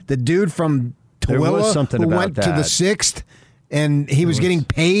paid the dude from Tooele who went to the 6th, and he was getting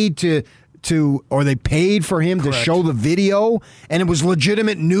paid or they paid for him to show the video, and it was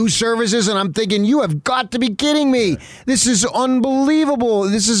legitimate news services, and I'm thinking, you have got to be kidding me. This is unbelievable.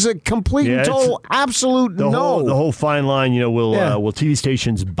 This is a complete and total absolute no. The whole fine line, will TV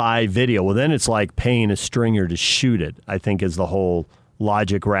stations buy video? Well, then it's like paying a stringer to shoot it, I think is the whole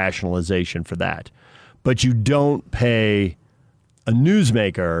logic rationalization for that. But you don't pay a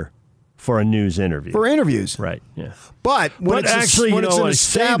newsmaker for a news interview. For interviews. Right, yeah. But actually, I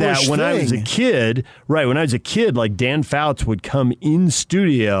say that when I was a kid, like Dan Fouts would come in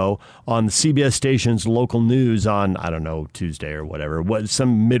studio on the CBS station's local news on, I don't know, Tuesday or whatever,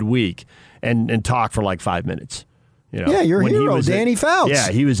 some midweek, and talk for like 5 minutes. Yeah, your hero, Danny Fouts.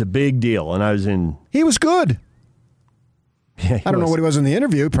 Yeah, he was a big deal, and I was in... He was good. Yeah, I don't know what he was in the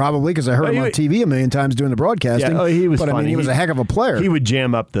interview, probably, because I heard him on TV a million times doing the broadcasting. Yeah, he was funny. I mean, he was a heck of a player. He would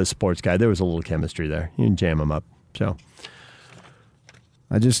jam up the sports guy. There was a little chemistry there. You can jam him up. So,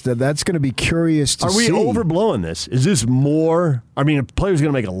 that's going to be curious to see. Are we overblowing this? Is this more? I mean, a player's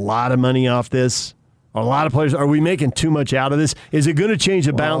going to make a lot of money off this. A lot of players. Are we making too much out of this? Is it going to change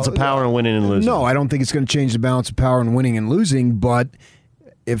the balance of power in winning and losing? No, I don't think it's going to change the balance of power in winning and losing. But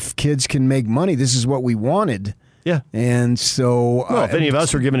if kids can make money, this is what we wanted. Yeah. And so... Well, if any of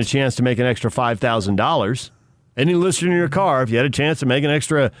us were given a chance to make an extra $5,000, any listener in your car, if you had a chance to make an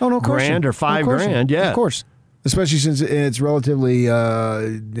extra $1,000 or $5,000, yeah. Of course. Especially since it's relatively...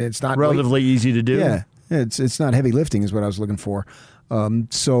 it's not... Relatively easy to do. Yeah. It's not heavy lifting is what I was looking for.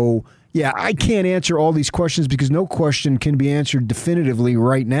 So... Yeah, I can't answer all these questions because no question can be answered definitively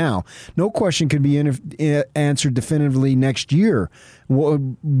right now. No question can be answered definitively next year.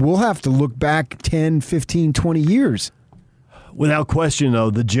 We'll have to look back 10, 15, 20 years. Without question, though,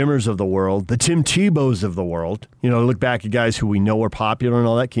 the Jimmers of the world, the Tim Tebows of the world, look back at guys who we know are popular and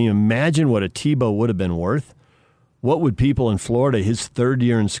all that. Can you imagine what a Tebow would have been worth? What would people in Florida, his third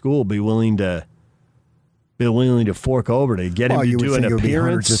year in school, be willing to fork over to get him to do an appearance? It would be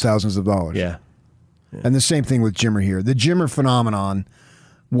hundreds of thousands of dollars. Yeah. And the same thing with Jimmer here. The Jimmer phenomenon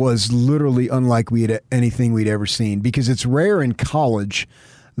was literally unlike anything we'd ever seen because it's rare in college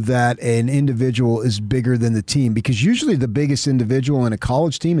that an individual is bigger than the team because usually the biggest individual in a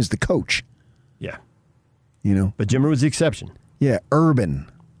college team is the coach. Yeah. But Jimmer was the exception. Yeah, Urban.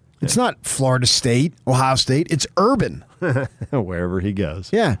 Yeah. It's not Florida State, Ohio State. It's Urban. Wherever he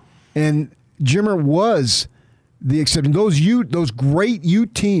goes. Yeah. And Jimmer was the exception. Those great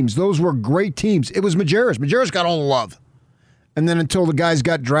Ute teams, those were great teams. It was Majerus. Majerus got all the love. And then until the guys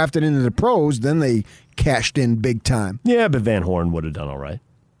got drafted into the pros, then they cashed in big time. Yeah, but Van Horn would have done all right.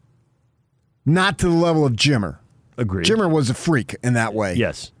 Not to the level of Jimmer. Agreed. Jimmer was a freak in that way.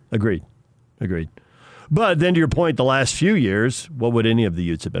 Yes, agreed. But then to your point, the last few years, what would any of the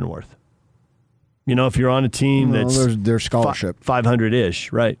Utes have been worth? If you're on a team that's their scholarship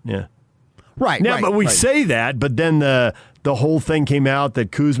 500-ish, right? Yeah. Right. Now, but we say that, but then the the whole thing came out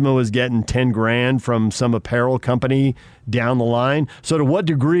that Kuzma was getting $10,000 from some apparel company down the line. So to what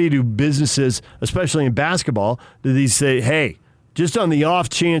degree do businesses, especially in basketball, do these say, hey, just on the off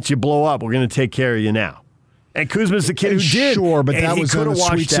chance you blow up, we're going to take care of you now? And Kuzma's the kid who did. Sure, but that was on the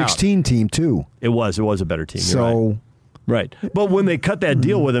Sweet 16 team, too. It was a better team. So, right. But when they cut that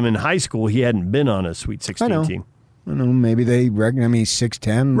deal with him in high school, he hadn't been on a Sweet 16 team. I know. Maybe they reckon. I mean, he's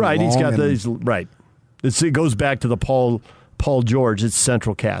 6'10". Right. He's got these. Right. It goes back to the Paul George. It's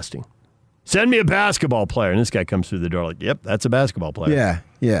central casting. Send me a basketball player, and this guy comes through the door like, "Yep, that's a basketball player."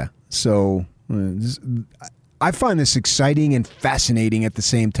 Yeah. So I find this exciting and fascinating at the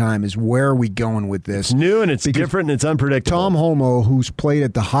same time. Is where are we going with this? It's new and it's different and it's unpredictable. Tom Homo, who's played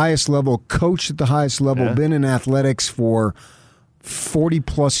at the highest level, coached at the highest level, been in athletics for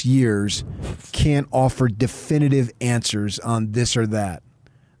 40-plus years, can't offer definitive answers on this or that.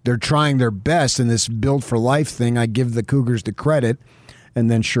 They're trying their best in this Build for Life thing. I give the Cougars the credit.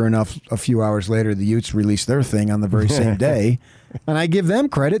 And then sure enough, a few hours later, the Utes released their thing on the very same day. And I give them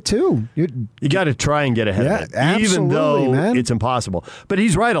credit, too. You got to try and get ahead of it, absolutely, even though man. It's impossible. But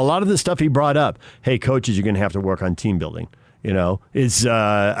he's right. A lot of the stuff he brought up, hey, coaches, you're going to have to work on team building. There's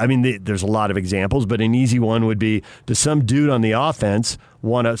a lot of examples, but an easy one would be, does some dude on the offense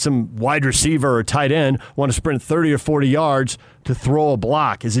some wide receiver or tight end want to sprint 30 or 40 yards to throw a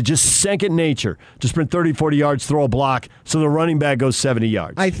block? Is it just second nature to sprint 30, 40 yards, throw a block, so the running back goes 70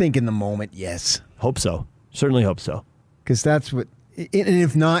 yards? I think in the moment, yes. Hope so. Certainly hope so. Because that's what, and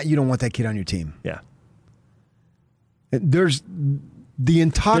if not, you don't want that kid on your team. Yeah. There's the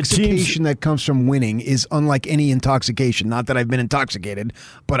intoxication that comes from winning is unlike any intoxication. Not that I've been intoxicated,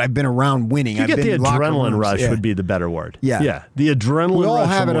 but I've been around winning. You get the adrenaline rush would be the better word. Yeah. The adrenaline rush. We all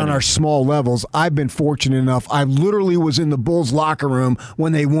have it on our small levels. I've been fortunate enough. I literally was in the Bulls locker room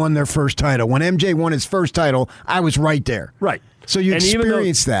when they won their first title. When MJ won his first title, I was right there. Right. So you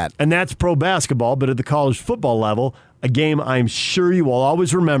experience that. And that's pro basketball, but at the college football level, a game I'm sure you will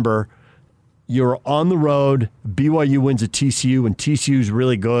always remember. You're on the road, BYU wins at TCU, and TCU's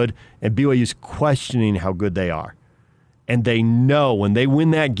really good, and BYU's questioning how good they are. And they know when they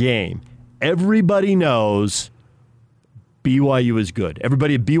win that game, everybody knows BYU is good.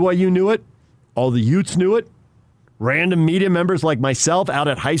 Everybody at BYU knew it. All the Utes knew it. Random media members like myself out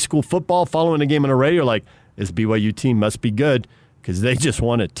at high school football following a game on a radio are like, this BYU team must be good because they just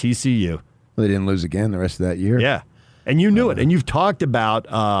won at TCU. Well, they didn't lose again the rest of that year. Yeah. And you knew it. And you've talked about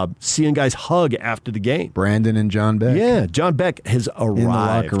seeing guys hug after the game. Brandon and John Beck. Yeah, John Beck has arrived. In the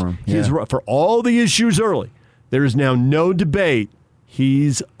locker room. Yeah. For all the issues early, there is now no debate.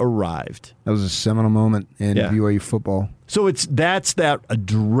 He's arrived. That was a seminal moment in BYU football. So that's that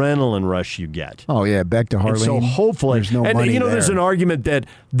adrenaline rush you get. Oh, yeah, back to Harleen. And so hopefully, there's no money there. There's an argument that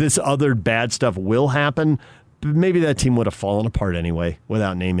this other bad stuff will happen. Maybe that team would have fallen apart anyway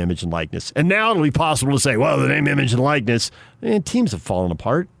without name, image, and likeness. And now it'll be possible to say, well, the name, image, and likeness, teams have fallen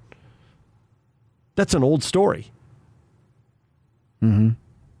apart. That's an old story. Mm-hmm.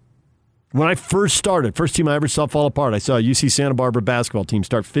 When I first started, first team I ever saw fall apart, I saw a UC Santa Barbara basketball team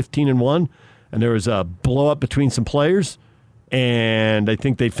start 15-1, and there was a blow-up between some players, and I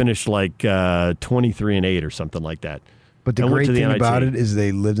think they finished like 23-8 or something like that. But the great thing about it is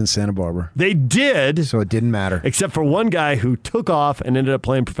they lived in Santa Barbara. They did. So it didn't matter. Except for one guy who took off and ended up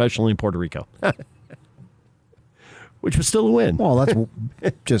playing professionally in Puerto Rico. Which was still a win. Well, that's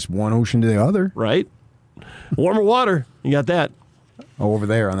just one ocean to the other. Right. Warmer water. You got that. Oh, over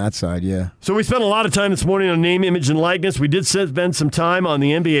there on that side, yeah. So we spent a lot of time this morning on name, image, and likeness. We did spend some time on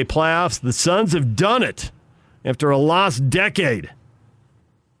the NBA playoffs. The Suns have done it after a lost decade.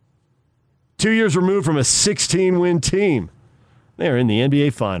 2 years removed from a 16-win team. They're in the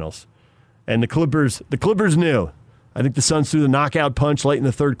NBA Finals. And the Clippers knew. I think the Suns threw the knockout punch late in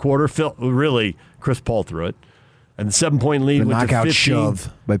the third quarter. Really, Chris Paul threw it. And the 7-point lead went to 15. Knockout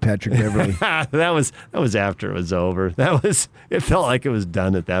shove by Patrick Beverly. that was after it was over. It felt like it was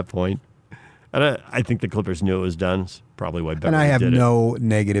done at that point. And I think the Clippers knew it was done. It's probably why Beverly did it. And I have no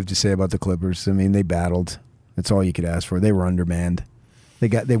negative to say about the Clippers. I mean, they battled. That's all you could ask for. They were undermanned.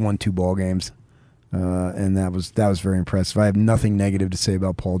 They won 2 ball games, and that was very impressive. I have nothing negative to say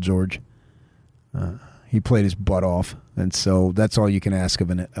about Paul George. He played his butt off, and so that's all you can ask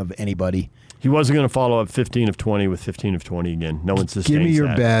of anybody. He wasn't going to follow up 15 of 20 with 15 of 20 again. No one sustains that. Give me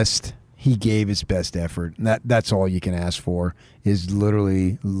your best. He gave his best effort. That's all you can ask for is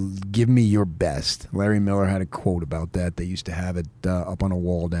literally give me your best. Larry Miller had a quote about that. They used to have it up on a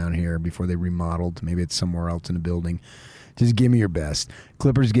wall down here before they remodeled. Maybe it's somewhere else in the building. Just give me your best.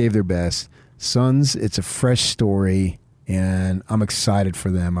 Clippers gave their best. Suns, it's a fresh story, and I'm excited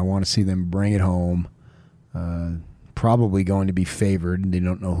for them. I want to see them bring it home. probably going to be favored. They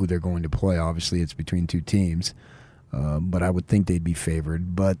don't know who they're going to play. Obviously, it's between two teams. But I would think they'd be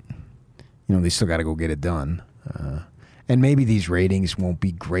favored. But, they still got to go get it done. And maybe these ratings won't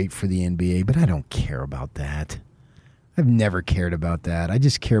be great for the NBA, but I don't care about that. I've never cared about that. I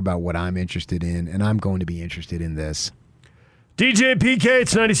just care about what I'm interested in, and I'm going to be interested in this. DJ and PK,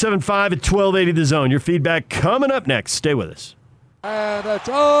 it's 97.5 at 1280 The Zone. Your feedback coming up next. Stay with us. And it's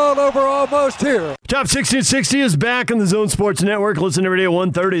all over almost here. Top 60 and 60 is back on the Zone Sports Network. Listen every day at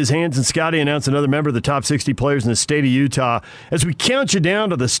 1:30 as Hans and Scotty announce another member of the top 60 players in the state of Utah as we count you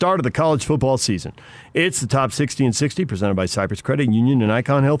down to the start of the college football season. It's the Top 60 and 60 presented by Cypress Credit Union and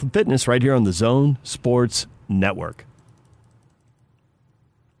Icon Health and Fitness right here on the Zone Sports Network.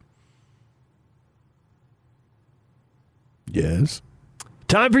 Yes.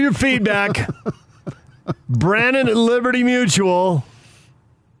 Time for your feedback. Brandon at Liberty Mutual.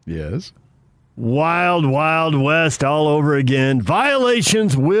 Yes. Wild, wild west all over again.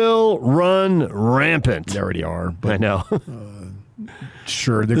 Violations will run rampant. They already are. I know.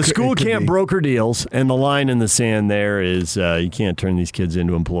 Sure. The school can't broker deals, and the line in the sand there is you can't turn these kids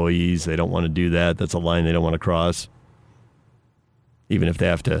into employees. They don't want to do that. That's a line they don't want to cross, even if they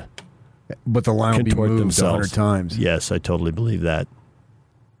have to. But the line will be moved themselves 100 times. Yes, I totally believe that.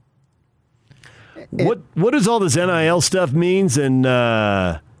 What does all this NIL stuff means? And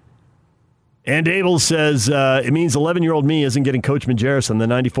Abel says it means 11-year-old me isn't getting Coach Majerus on the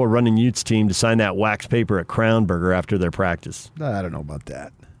 94 running Utes team to sign that wax paper at Crown Burger after their practice. I don't know about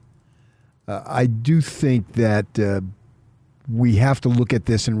that. I do think that we have to look at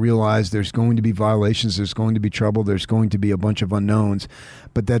this and realize there's going to be violations, there's going to be trouble, there's going to be a bunch of unknowns,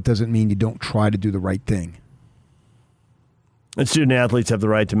 but that doesn't mean you don't try to do the right thing. And student athletes have the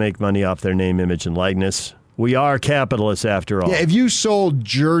right to make money off their name, image, and likeness. We are capitalists after all. Yeah, if you sold a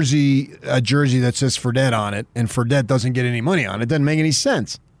jersey that says Fredette on it, and Fredette doesn't get any money on it, doesn't make any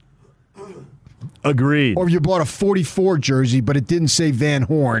sense. Agreed. Or if you bought a 44 jersey, but it didn't say Van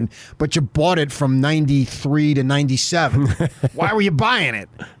Horn, but you bought it from 93 to 97. Why were you buying it?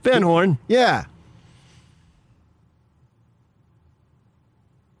 Van Horn. Yeah.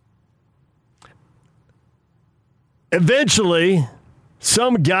 Eventually,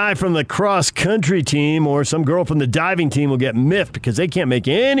 some guy from the cross-country team or some girl from the diving team will get miffed because they can't make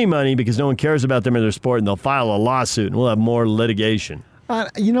any money because no one cares about them or their sport, and they'll file a lawsuit, and we'll have more litigation. I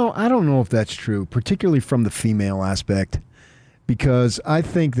don't know if that's true, particularly from the female aspect, because I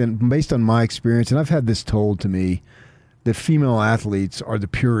think that based on my experience, and I've had this told to me, that female athletes are the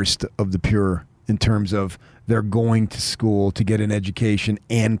purest of the pure in terms of they're going to school to get an education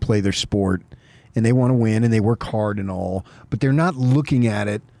and play their sport. And they want to win, and they work hard and all, but they're not looking at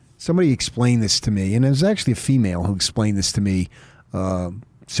it. Somebody explained this to me, and it was actually a female who explained this to me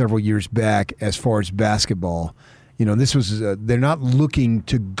several years back as far as basketball. This was they're not looking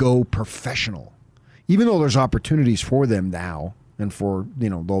to go professional, even though there's opportunities for them now and for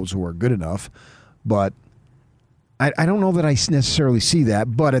those who are good enough. But I don't know that I necessarily see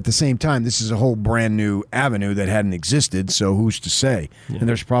that. But at the same time, this is a whole brand new avenue that hadn't existed, so who's to say? Yeah. And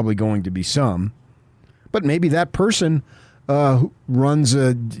there's probably going to be some. But maybe that person who runs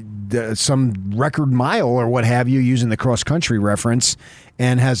some record mile or what have you, using the cross-country reference,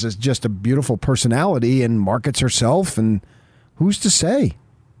 and has just a beautiful personality and markets herself, and who's to say?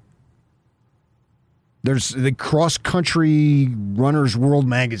 There's the cross-country runners world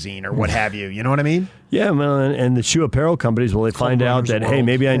magazine or what have you. You know what I mean? Yeah, well, and the shoe apparel companies, they find out that, hey,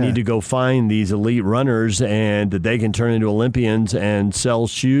 maybe I need to go find these elite runners and that they can turn into Olympians and sell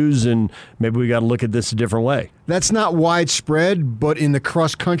shoes, and maybe we got to look at this a different way. That's not widespread, but in the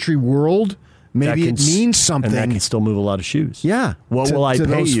cross-country world, maybe it means something. And that can still move a lot of shoes. Yeah. What will I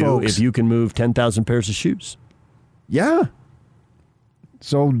pay you if you can move 10,000 pairs of shoes? Yeah.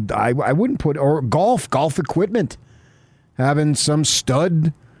 So I wouldn't put, or golf equipment, having some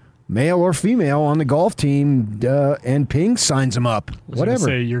stud, male or female, on the golf team, and Ping signs them up. Whatever.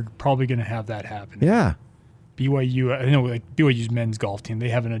 Say you're probably going to have that happen. Yeah. BYU, I know, BYU's men's golf team, they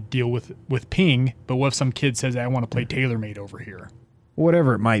have a deal with Ping, but what if some kid says, I want to play TaylorMade over here?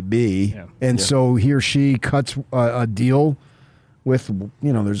 Whatever it might be. Yeah. And so he or she cuts a deal with,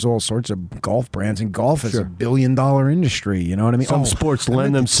 there's all sorts of golf brands, and golf is $1 billion industry. You know what I mean? Some sports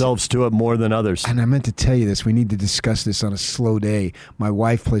lend themselves to it more than others. And I meant to tell you this. We need to discuss this on a slow day. My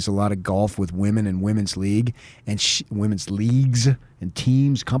wife plays a lot of golf with women in women's league and women's leagues and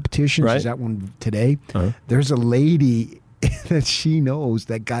teams, competitions. Right. She's at one today. Uh-huh. There's a lady that she knows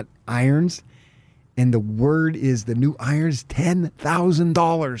that got irons, and the word is the new irons,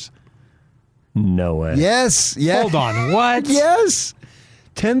 $10,000. No way. Yes. Hold on. What? Yes.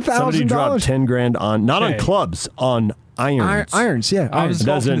 Somebody dropped $10,000 on not on clubs, on irons. Irons, yeah. I was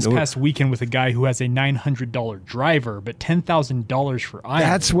golfing this past weekend with a guy who has a $900 driver, but $10,000 for irons.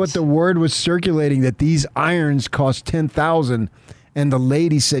 That's what the word was circulating, that these irons cost $10,000, and the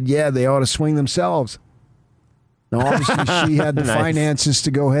lady said, yeah, they ought to swing themselves. Now, obviously, she had the finances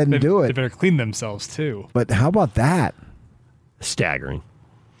to go ahead and do it. They better clean themselves, too. But how about that? Staggering.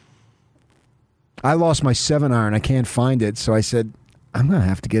 I lost my 7-iron. I can't find it, so I said, I'm going to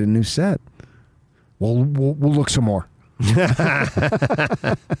have to get a new set. Well, we'll look some more.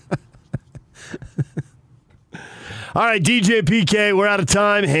 All right, DJ PK, we're out of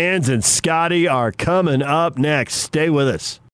time. Hans and Scotty are coming up next. Stay with us.